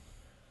 2.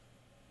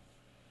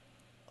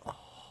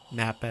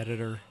 Map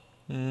editor.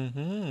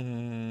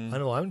 Mm-hmm. I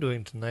know what I'm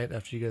doing tonight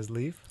after you guys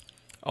leave.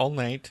 All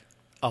night.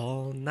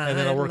 All night. And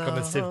then I'll work on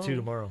the Civ 2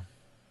 tomorrow.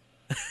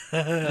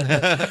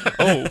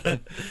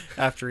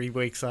 After he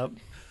wakes up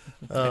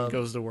and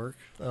goes to work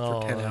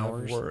for 10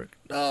 hours. Work.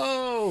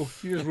 No!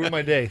 You just ruined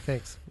my day.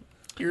 Thanks.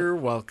 You're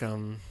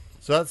welcome.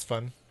 So that's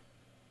fun.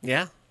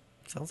 Yeah.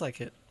 Sounds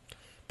like it.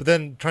 But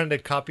then trying to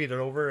copy it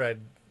over, I'd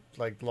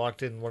like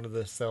locked in one of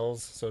the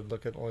cells, so I'd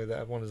look at only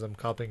that one as I'm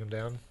copying them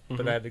down. Mm-hmm.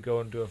 But I had to go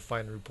and do a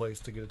find and replace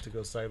to get it to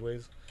go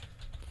sideways.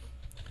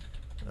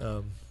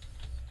 So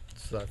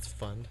that's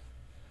fun.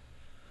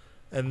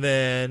 And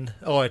then,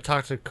 I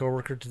talked to a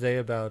coworker today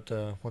about,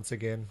 once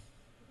again,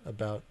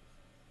 about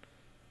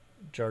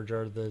Jar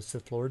Jar the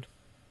Sith Lord.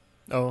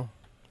 Oh.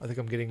 I think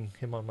I'm getting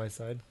him on my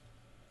side.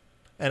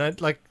 And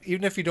I'd like,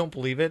 even if you don't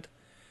believe it,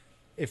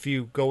 if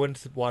you go in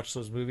to watch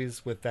those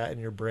movies with that in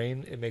your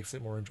brain, it makes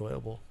it more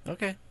enjoyable.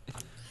 Okay.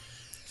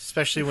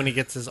 Especially when he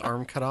gets his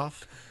arm cut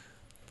off.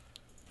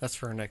 That's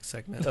for our next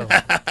segment.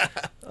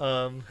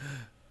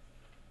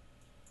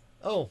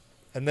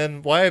 And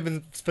then why I've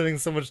been spending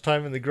so much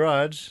time in the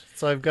garage.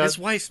 So I've got his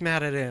wife's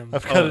mad at him.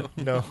 I've got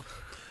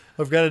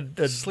I've got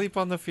a sleep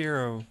on the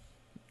Firo.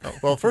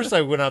 Well, first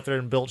I went out there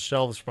and built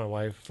shelves for my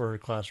wife for her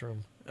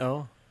classroom.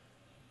 Oh.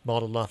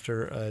 Modeled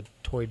after a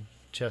toy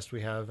chest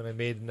we have, and I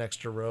made an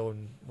extra row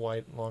in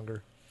white and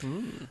longer.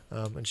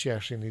 And she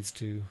actually needs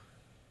to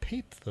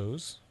paint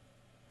those,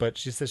 but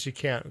she says she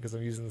can't because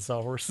I'm using the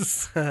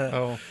sawhorses.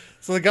 So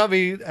they got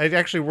me. I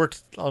actually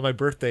worked on my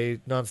birthday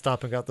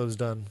nonstop and got those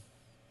done.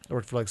 I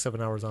worked for like 7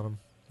 hours on them.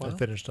 Wow. I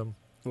finished them.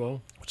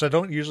 Whoa. Which I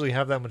don't usually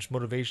have that much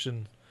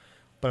motivation,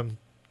 but I'm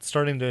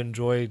starting to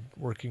enjoy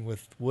working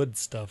with wood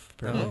stuff,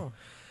 apparently. Oh.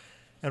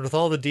 And with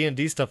all the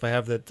D&D stuff I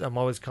have that I'm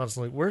always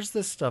constantly, where's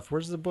this stuff?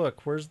 Where's the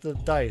book? Where's the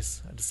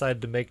dice? I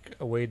decided to make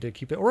a way to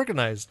keep it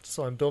organized.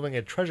 So I'm building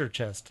a treasure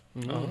chest.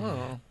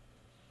 Oh.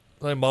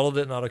 I modeled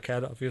it in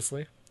AutoCAD,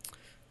 obviously.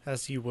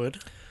 As you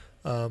would.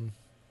 I'm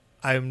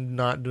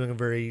not doing a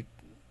very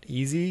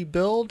easy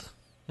build.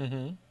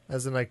 Mm-hmm.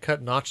 As in I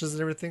cut notches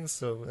and everything,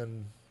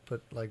 and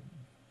put like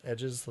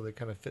edges so they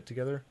kind of fit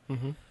together.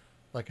 Mm-hmm.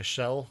 Like a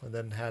shell, and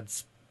then had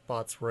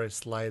spots where I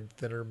slide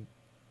thinner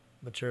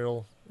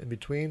material in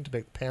between to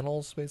make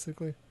panels,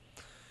 basically.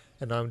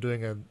 And now I'm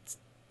doing a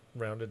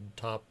rounded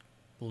top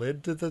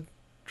lid to the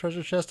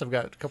treasure chest. I've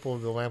got a couple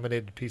of the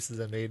laminated pieces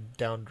I made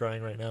down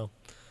drying right now.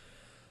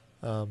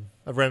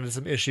 I've ran into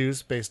some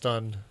issues based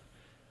on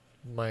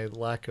my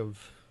lack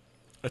of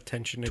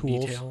attention to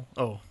tools. detail.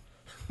 Oh.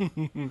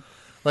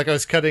 Like I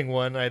was cutting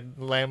one, I'd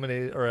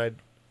laminated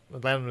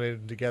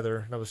them together,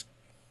 and I was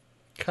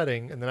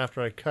cutting, and then after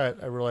I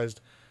cut, I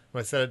realized when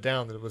I set it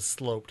down that it was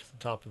sloped, the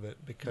top of it,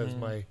 because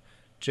my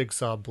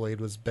jigsaw blade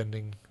was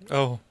bending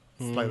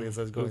slightly as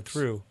I was going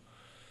through.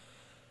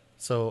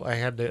 So I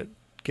had to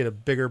get a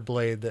bigger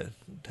blade that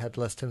had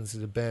less tendency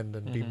to bend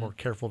and be more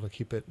careful to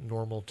keep it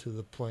normal to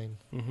the plane,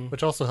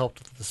 which also helped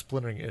with the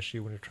splintering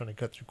issue when you're trying to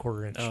cut through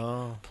 1/4 inch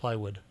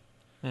plywood.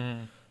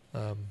 You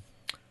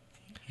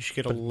should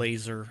get a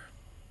laser.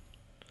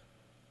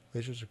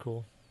 Lasers are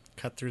cool.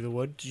 Cut through the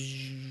wood.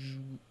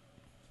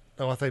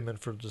 Oh, I thought you meant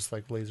for just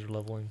like laser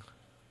leveling.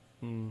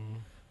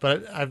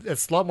 But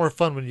it's a lot more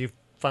fun when you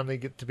finally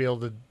get to be able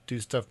to do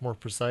stuff more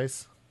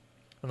precise.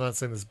 I'm not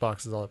saying this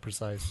box is all that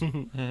precise.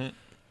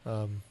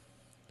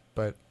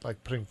 But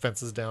like putting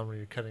fences down when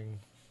you're cutting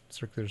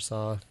circular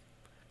saw.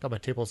 Got my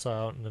table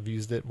saw out and I've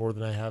used it more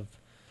than I have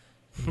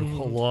in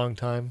a long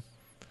time.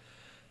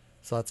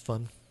 So that's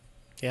fun.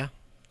 Yeah.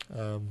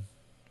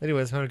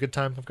 Anyways, having a good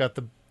time. I've got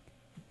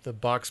the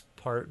box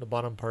part, the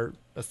bottom part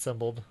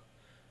assembled,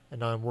 and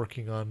now I'm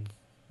working on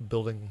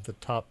building the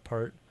top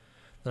part.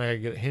 Then I gotta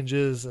get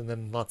hinges, and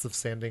then lots of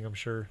sanding, I'm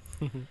sure,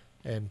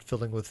 and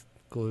filling with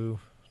glue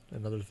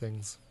and other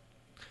things,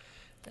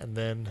 and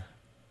then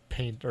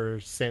paint or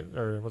sand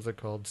or what's it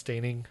called,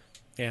 staining.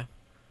 Yeah.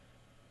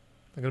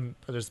 I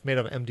just made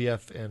of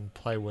MDF and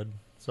plywood,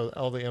 so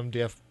all the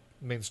MDF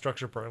main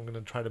structure part I'm gonna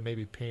try to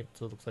maybe paint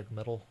so it looks like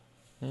metal.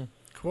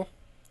 Cool.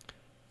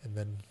 And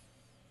then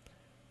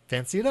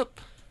fancy it up.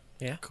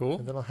 Yeah. Cool.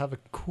 And then I'll have a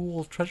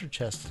cool treasure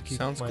chest to keep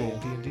my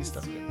D&D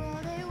stuff in.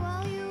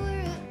 While you were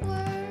at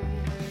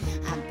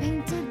work, I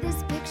painted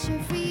this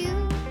picture for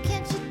you.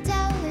 Can't you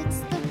tell it's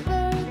the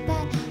bird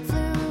that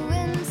flew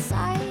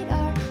inside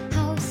our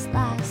house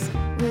last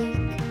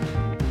week?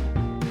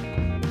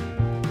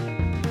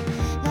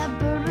 That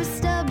bird was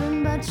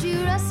stubborn, but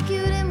you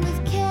rescued him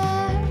with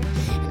care.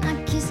 And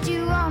I kissed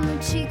you on the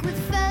cheek with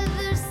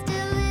feathers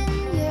still in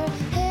your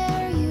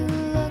hair. You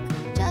look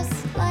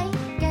just like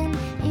an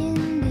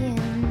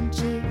Indian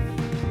chief.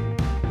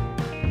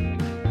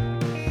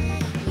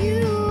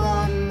 You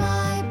are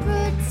my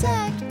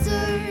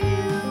protector,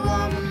 you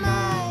are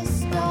my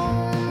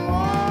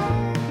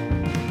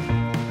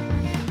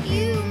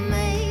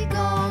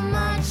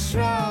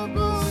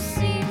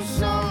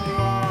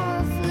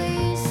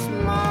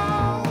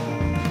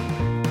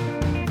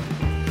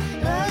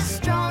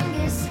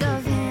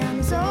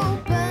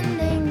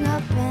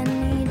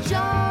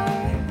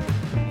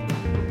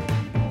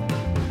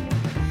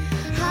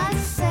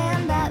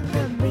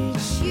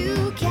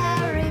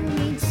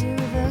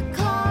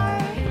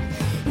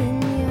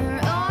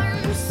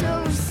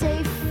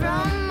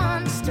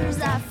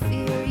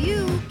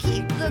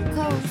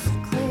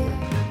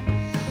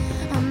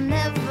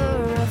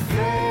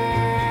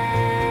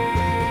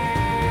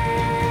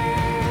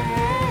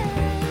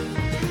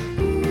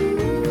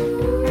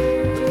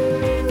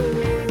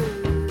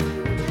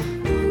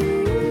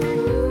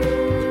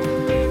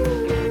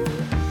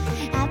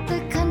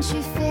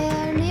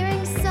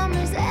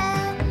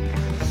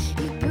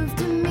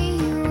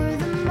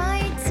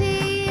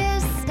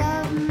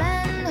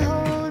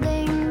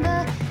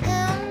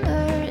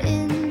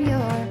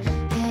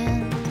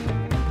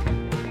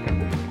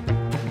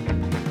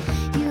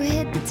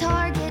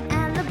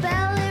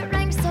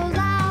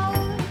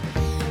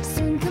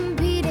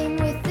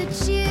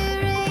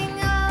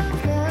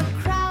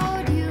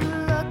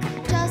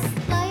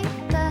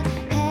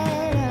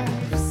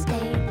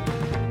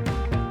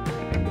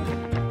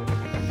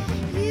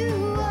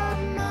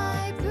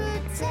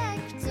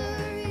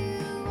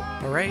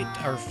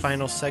right, our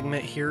final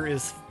segment here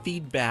is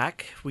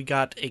feedback. We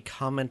got a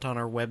comment on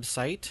our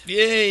website.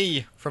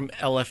 Yay! From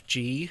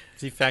LFG.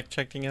 Is he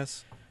fact-checking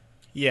us?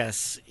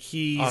 Yes,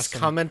 he's Awesome.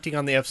 commenting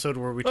on the episode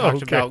where we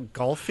talked about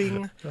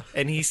golfing,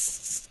 and he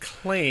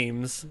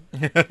claims...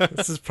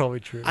 This is probably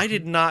true. I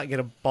did not get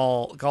a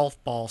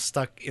golf ball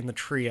stuck in the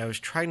tree. I was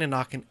trying to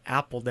knock an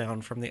apple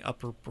down from the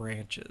upper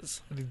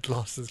branches. He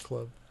lost his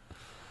club.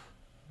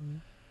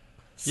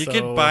 You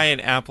could buy an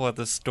apple at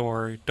the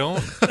store.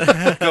 Don't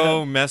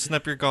go messing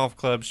up your golf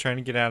clubs trying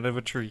to get out of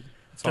a tree.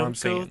 That's all I'm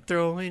saying. Don't go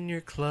throwing your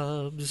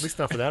clubs. At least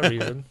not for that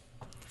reason.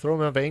 Throw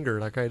them out of anger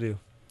like I do.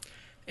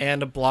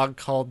 And a blog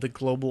called The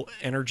Global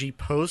Energy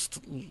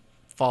Post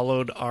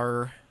followed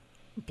our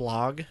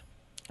blog.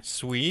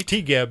 Sweet.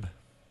 T-Geb.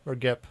 Or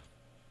Gep.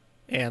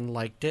 And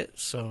liked it,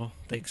 so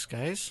thanks,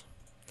 guys.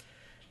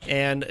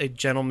 And a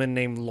gentleman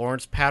named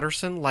Lawrence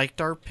Patterson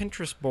liked our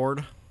Pinterest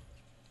board.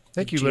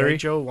 Thank you, Larry.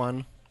 Joe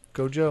one.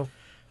 Go Joe.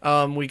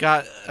 We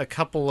got a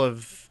couple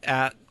of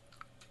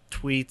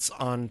tweets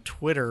on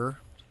Twitter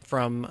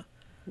from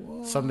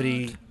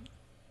somebody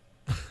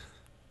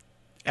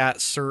at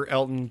Sir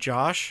Elton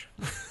Josh.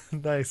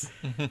 Nice.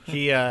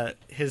 He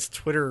his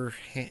Twitter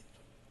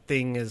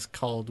thing is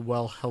called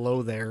Well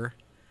Hello There,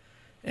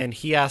 and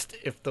he asked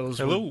if those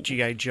were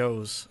G.I.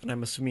 Joes, and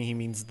I'm assuming he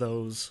means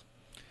those.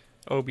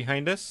 Oh,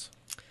 behind us?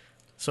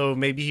 So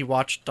maybe he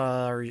watched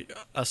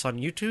us on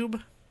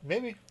YouTube?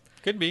 Maybe.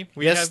 Could be.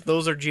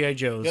 Those are G.I.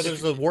 Joes. Yeah,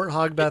 there's a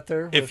warthog back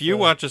there. If you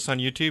watch us on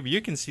YouTube, you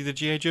can see the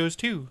G.I. Joes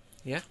too.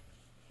 Yeah.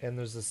 And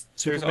there's this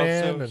There's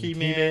Superman also and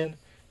He-Man,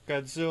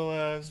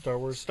 Godzilla,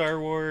 Star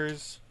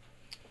Wars,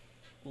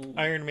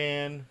 Iron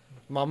Man,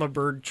 Mama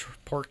Bird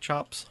pork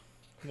chops,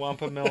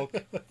 Wampa Milk,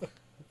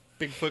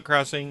 Bigfoot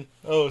Crossing.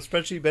 Oh,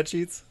 spreadsheet bed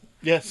sheets.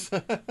 Yes.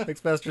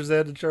 Mixmaster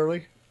Zed and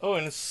Charlie. Oh,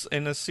 and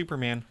a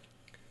Superman.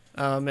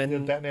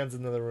 And Batman's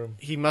in the other room.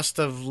 He must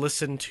have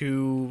listened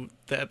to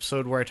the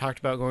episode where I talked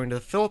about going to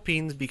the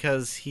Philippines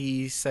because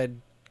he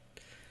said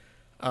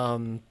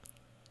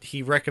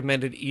he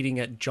recommended eating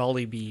at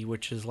Jollibee,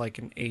 which is like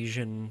an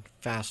Asian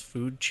fast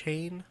food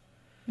chain.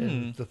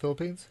 In the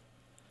Philippines?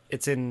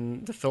 It's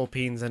in the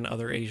Philippines and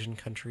other Asian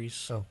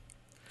countries. Oh.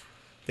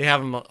 They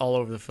have them all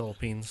over the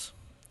Philippines.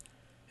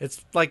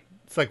 It's like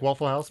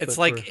Waffle House? It's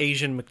like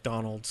Asian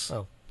McDonald's.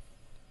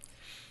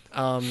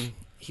 Oh.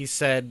 He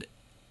said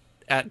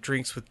at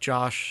Drinks with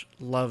Josh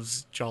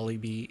loves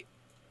Jollibee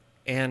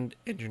and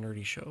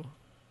Enginerdy show.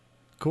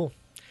 Cool.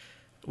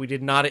 We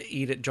did not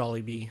eat at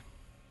Jollibee.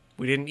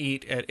 We didn't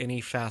eat at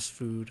any fast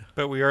food.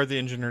 But we are the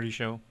Enginerdy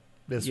show.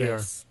 Yes, we are.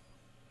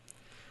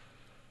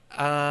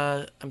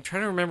 I'm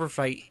trying to remember if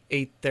I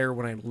ate there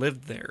when I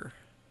lived there.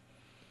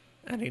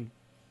 I mean,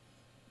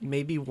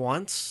 maybe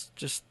once,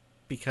 just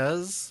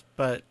because,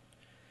 but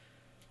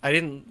I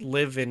didn't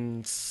live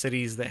in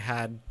cities that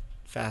had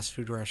fast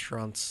food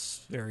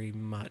restaurants very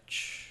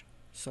much.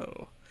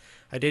 So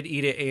I did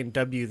eat at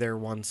A&W there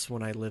once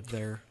when I lived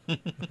there.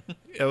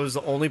 It was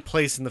the only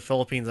place in the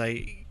Philippines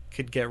I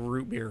could get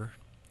root beer.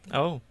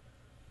 Oh.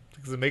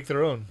 Because they make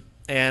their own.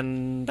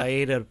 And I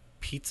ate a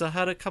Pizza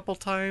Hut a couple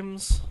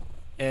times.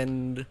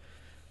 And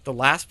the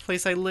last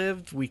place I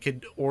lived, we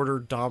could order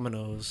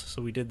Domino's.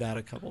 So we did that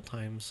a couple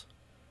times.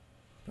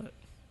 But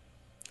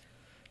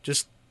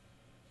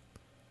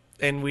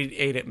and we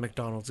ate at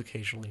McDonald's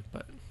occasionally.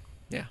 But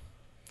yeah.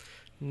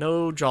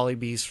 No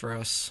Jollibees for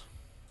us.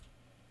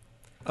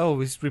 Oh,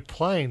 he's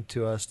replying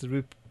to us. Did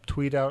we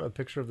tweet out a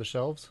picture of the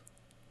shelves?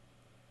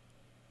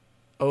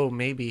 Oh,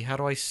 maybe. How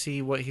do I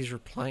see what he's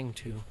replying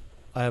to?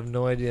 I have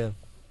no idea.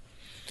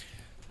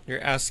 You're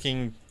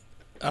asking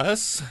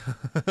us?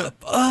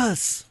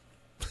 Us!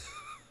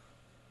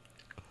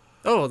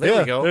 Oh, there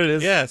we go. There it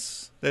is.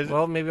 Yes.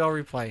 Well, maybe I'll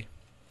reply.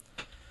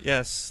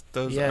 Yes,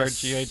 those are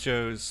G.I.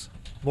 Joes.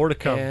 More to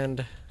come.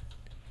 And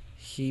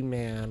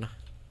He-Man.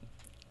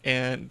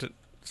 And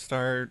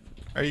Are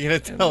you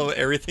going to tell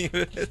everything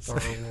it is?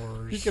 Star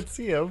Wars. You can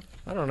see him.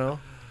 I don't know.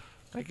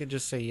 I could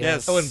just say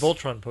yes. Oh, and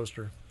Voltron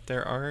poster.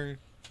 There are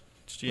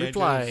G.I.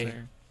 Reply. Joes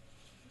there.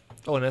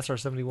 Oh, and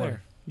SR-71.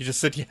 There. You just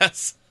said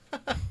yes.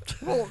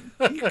 Well,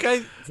 you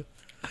guys...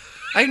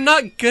 I'm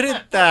not good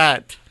at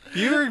that.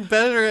 You're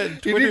better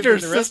at Twitter You need your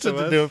than the rest of assistant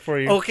to us. do it for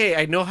you. Okay,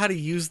 I know how to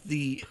use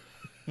the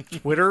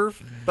Twitter,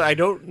 but I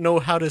don't know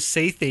how to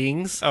say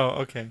things. Oh,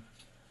 okay.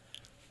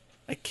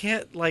 I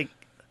can't,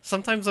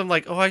 sometimes I'm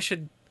like, oh, I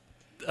should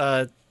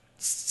send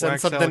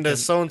Wax something Alec to and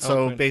so-and-so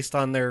Eloquent. based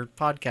on their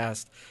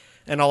podcast.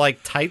 And I'll,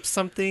 type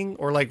something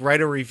or,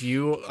 write a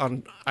review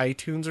on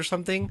iTunes or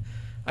something.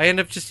 I end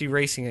up just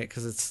erasing it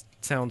because it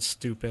sounds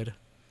stupid.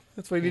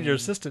 That's why you need your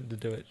assistant to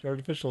do it. Your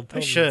artificial I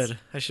intelligence. should.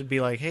 I should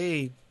be like,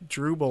 hey,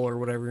 Drupal or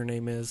whatever your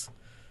name is.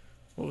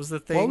 What was the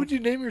thing? Why would you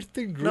name your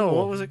thing Drupal? No,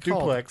 what was it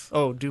called? Duplex.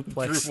 Oh,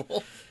 Duplex.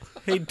 Drupal.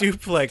 Hey,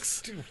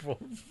 Duplex. Drupal.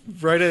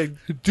 Write a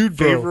Dude,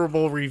 bro.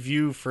 favorable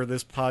review for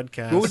this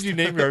podcast. What would you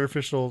name your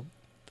artificial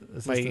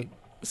assistant? My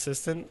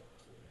assistant?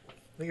 I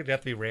think it'd have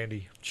to be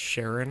Randy.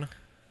 Sharon. Do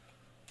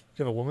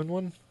you have a woman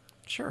one?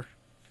 Sure.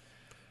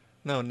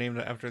 No, named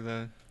after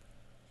the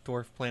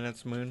dwarf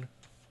planet's moon.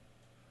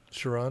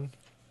 Sharon?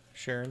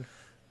 Sharon.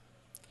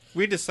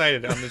 We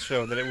decided on the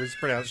show that it was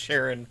pronounced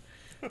Sharon.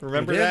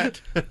 Remember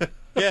that?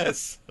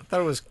 Yes. I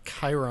thought it was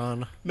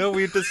Chiron. No,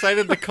 we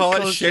decided to call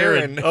it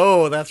Sharon.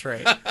 Oh, that's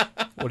right.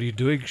 What are you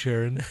doing,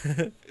 Sharon?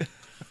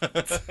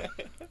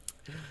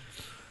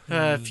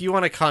 If you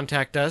want to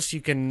contact us,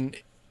 you can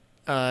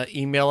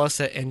email us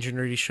at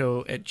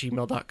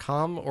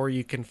engineerdyshow@gmail.com, or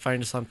you can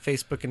find us on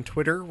Facebook and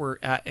Twitter. We're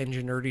at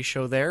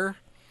Engineerdy there.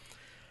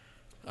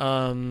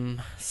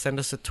 Send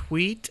us a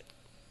tweet,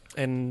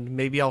 and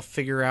maybe I'll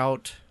figure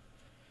out...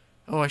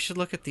 Oh, I should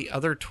look at the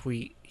other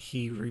tweet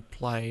he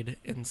replied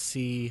and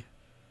see...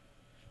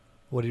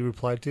 What he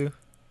replied to?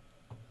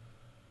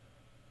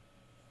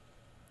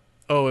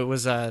 Oh, it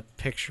was a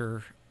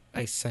picture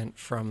I sent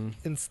from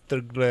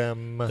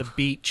Instagram. the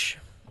beach.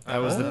 That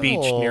was the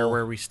beach near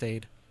where we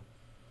stayed.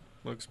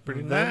 Looks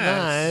pretty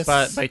nice.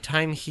 But by the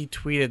time he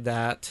tweeted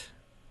that,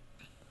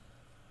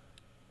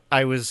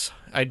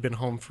 I'd been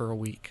home for a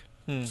week.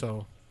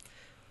 So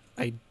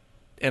I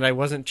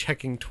wasn't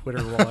checking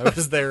Twitter while I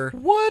was there.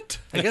 What?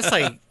 I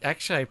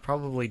guess I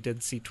probably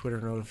did see Twitter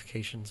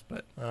notifications,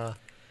 but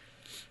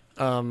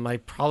I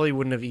probably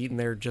wouldn't have eaten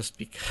there just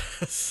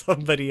because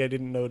somebody I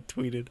didn't know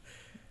tweeted.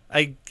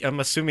 I'm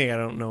assuming I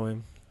don't know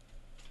him.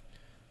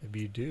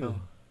 Maybe you do.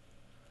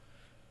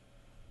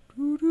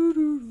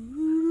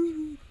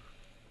 Oh.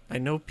 I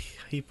know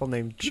people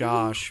named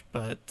Josh,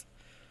 but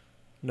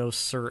no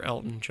Sir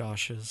Elton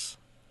Joshes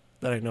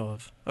that I know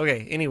of.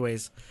 Okay,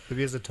 anyways.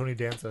 Maybe as a Tony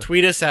Danza.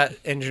 Tweet us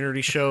at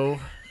Engineerdy Show.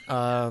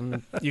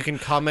 You can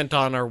comment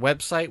on our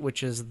website,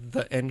 which is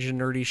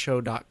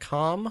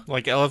theenginerdyshow.com.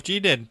 Like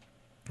LFG did.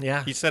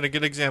 Yeah. He set a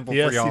good example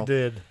Yes, for y'all. he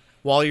did.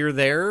 While you're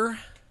there...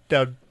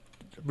 Now,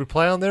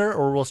 reply on there,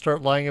 or we'll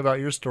start lying about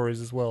your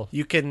stories as well.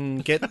 You can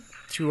get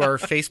to our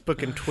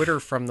Facebook and Twitter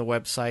from the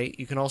website.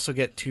 You can also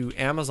get to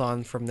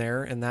Amazon from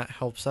there, and that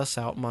helps us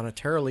out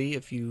monetarily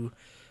if you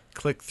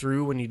click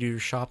through when you do your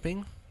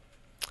shopping.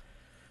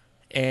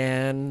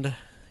 And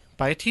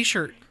buy a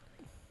t-shirt.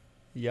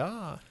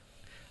 Yeah.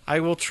 I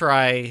will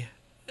try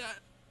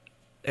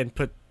and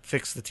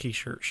fix the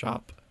t-shirt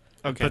shop.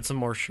 And Okay. put some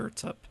more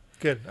shirts up.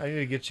 Good. I need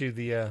to get you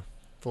the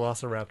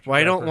Velociraptor.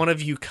 Why don't one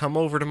of you come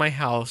over to my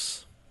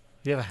house,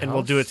 You have a house? and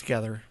we'll do it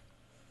together?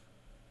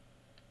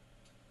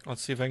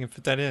 Let's see if I can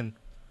fit that in.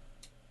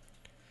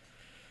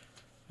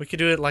 We could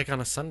do it like on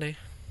a Sunday.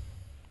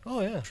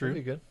 Oh, yeah. True.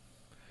 That'd be good.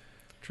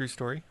 True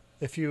story.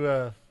 If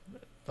you,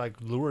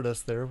 lured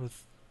us there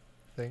with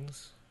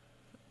things.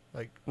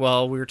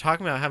 Well, we were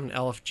talking about having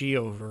LFG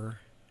over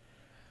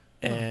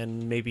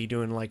and maybe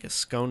doing like a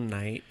scone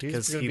night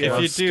because gonna he be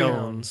loves If you do,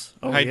 scones.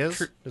 Oh, he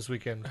is? This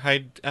weekend.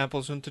 Hide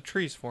apples into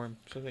trees for him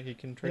so that he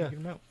can try to get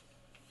them out.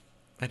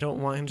 I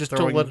don't want him Just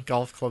throwing don't let-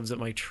 golf clubs at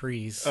my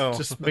trees. Oh.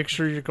 Just make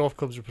sure your golf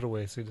clubs are put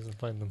away so he doesn't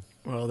find them.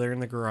 Well, they're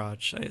in the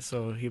garage,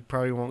 so he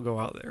probably won't go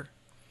out there.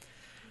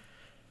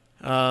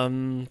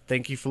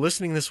 Thank you for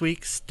listening this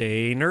week.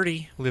 Stay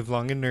nerdy. Live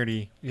long and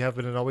nerdy. You have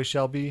been and always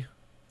shall be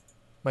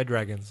my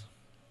dragons.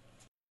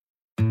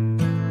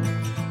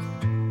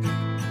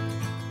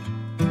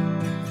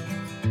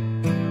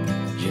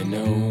 You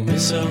know me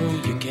so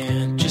you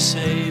can't just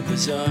say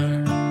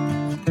bizarre.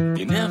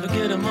 You never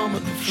get a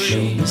moment for free.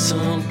 Show me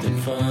something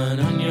fun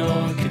on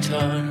your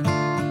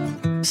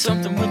guitar.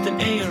 Something with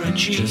an A or a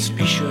G. Just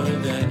be sure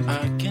that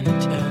I can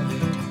tell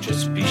it.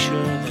 Just be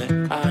sure that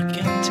I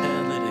can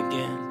tell it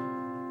again.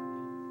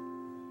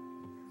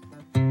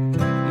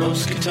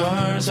 Most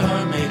guitars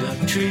are made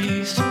of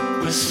trees,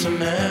 with some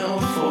metal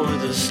for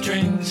the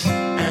strings,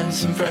 and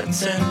some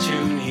frets and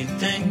tuney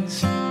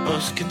things.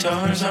 Most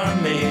guitars are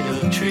made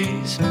of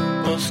trees.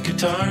 Most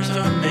guitars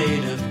are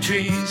made of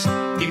trees.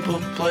 People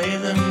play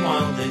them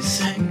while they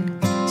sing.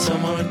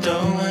 Some are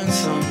dull and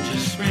some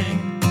just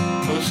ring.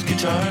 Most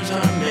guitars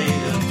are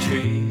made of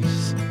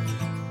trees.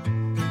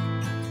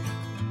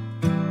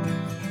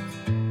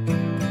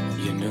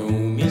 You know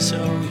me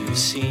so you've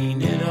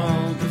seen it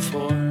all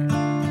before.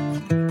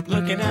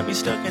 Looking at me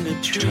stuck in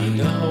a tree, trying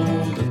to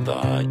hold a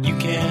thought you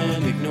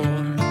can't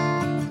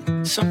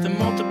ignore. Something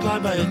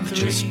multiplied by a 3.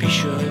 Just be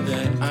sure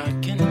that I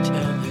can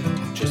tell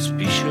it. Just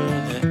be sure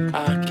that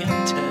I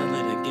can tell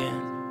it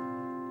again.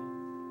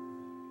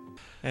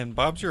 And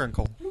Bob's your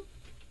uncle.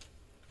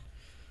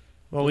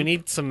 Well, we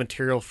need some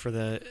material for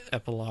the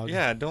epilogue.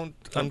 Yeah,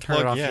 don't turn it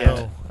unplug off yet. yet.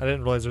 Oh, I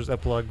didn't realize there's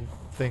epilogue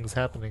things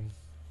happening.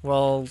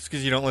 Well, It's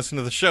because you don't listen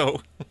to the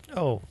show.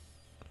 Oh,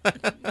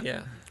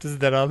 yeah. is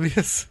that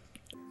obvious?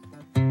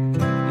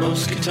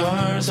 Most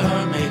guitars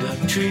are made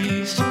of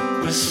trees,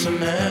 with some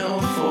metal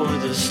for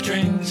the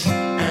strings,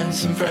 and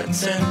some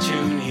frets and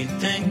tuney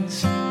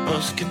things.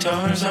 Most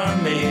guitars are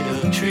made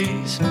of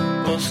trees.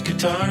 Most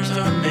guitars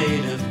are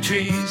made of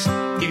trees.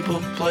 People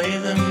play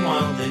them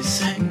while they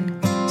sing.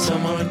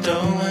 Some are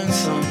dull and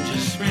some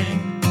just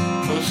ring.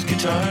 Most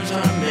guitars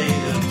are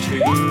made of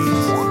trees.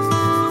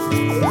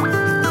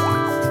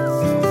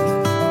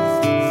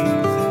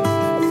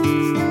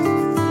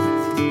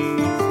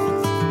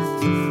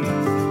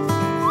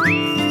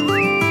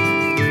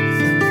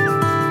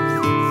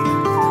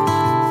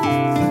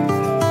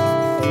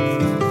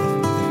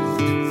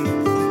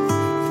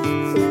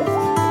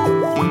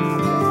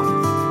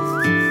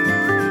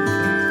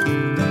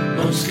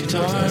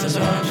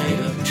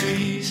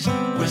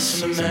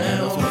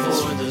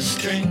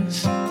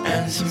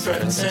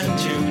 and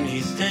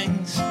tuney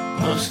things.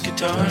 Most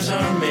guitars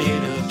are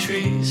made of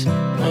trees.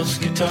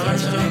 Most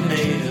guitars are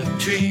made of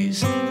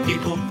trees.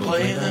 People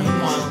play them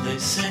while they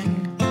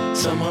sing.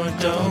 Some are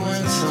dull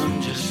and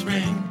some just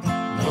ring.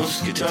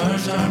 Most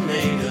guitars are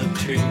made of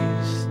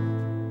trees.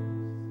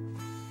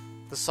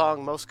 The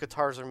song Most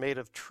Guitars Are Made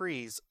of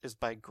Trees is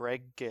by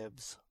Greg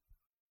Gibbs.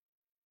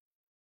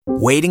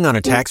 Waiting on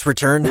a tax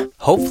return?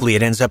 Hopefully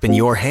it ends up in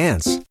your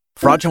hands.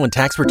 Fraudulent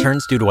tax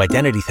returns due to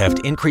identity theft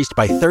increased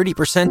by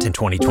 30% in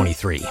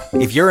 2023.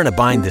 If you're in a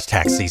bind this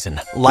tax season,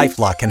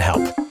 LifeLock can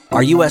help.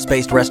 Our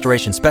U.S.-based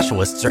restoration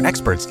specialists are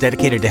experts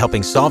dedicated to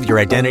helping solve your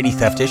identity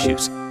theft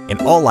issues.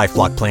 And all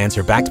LifeLock plans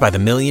are backed by the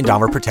 $1 Million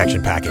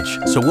Protection Package.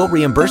 So we'll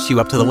reimburse you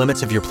up to the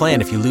limits of your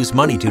plan if you lose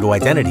money due to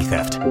identity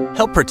theft.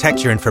 Help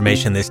protect your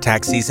information this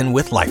tax season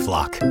with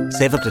LifeLock.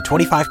 Save up to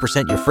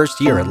 25% your first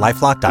year at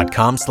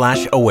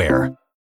LifeLock.com/aware.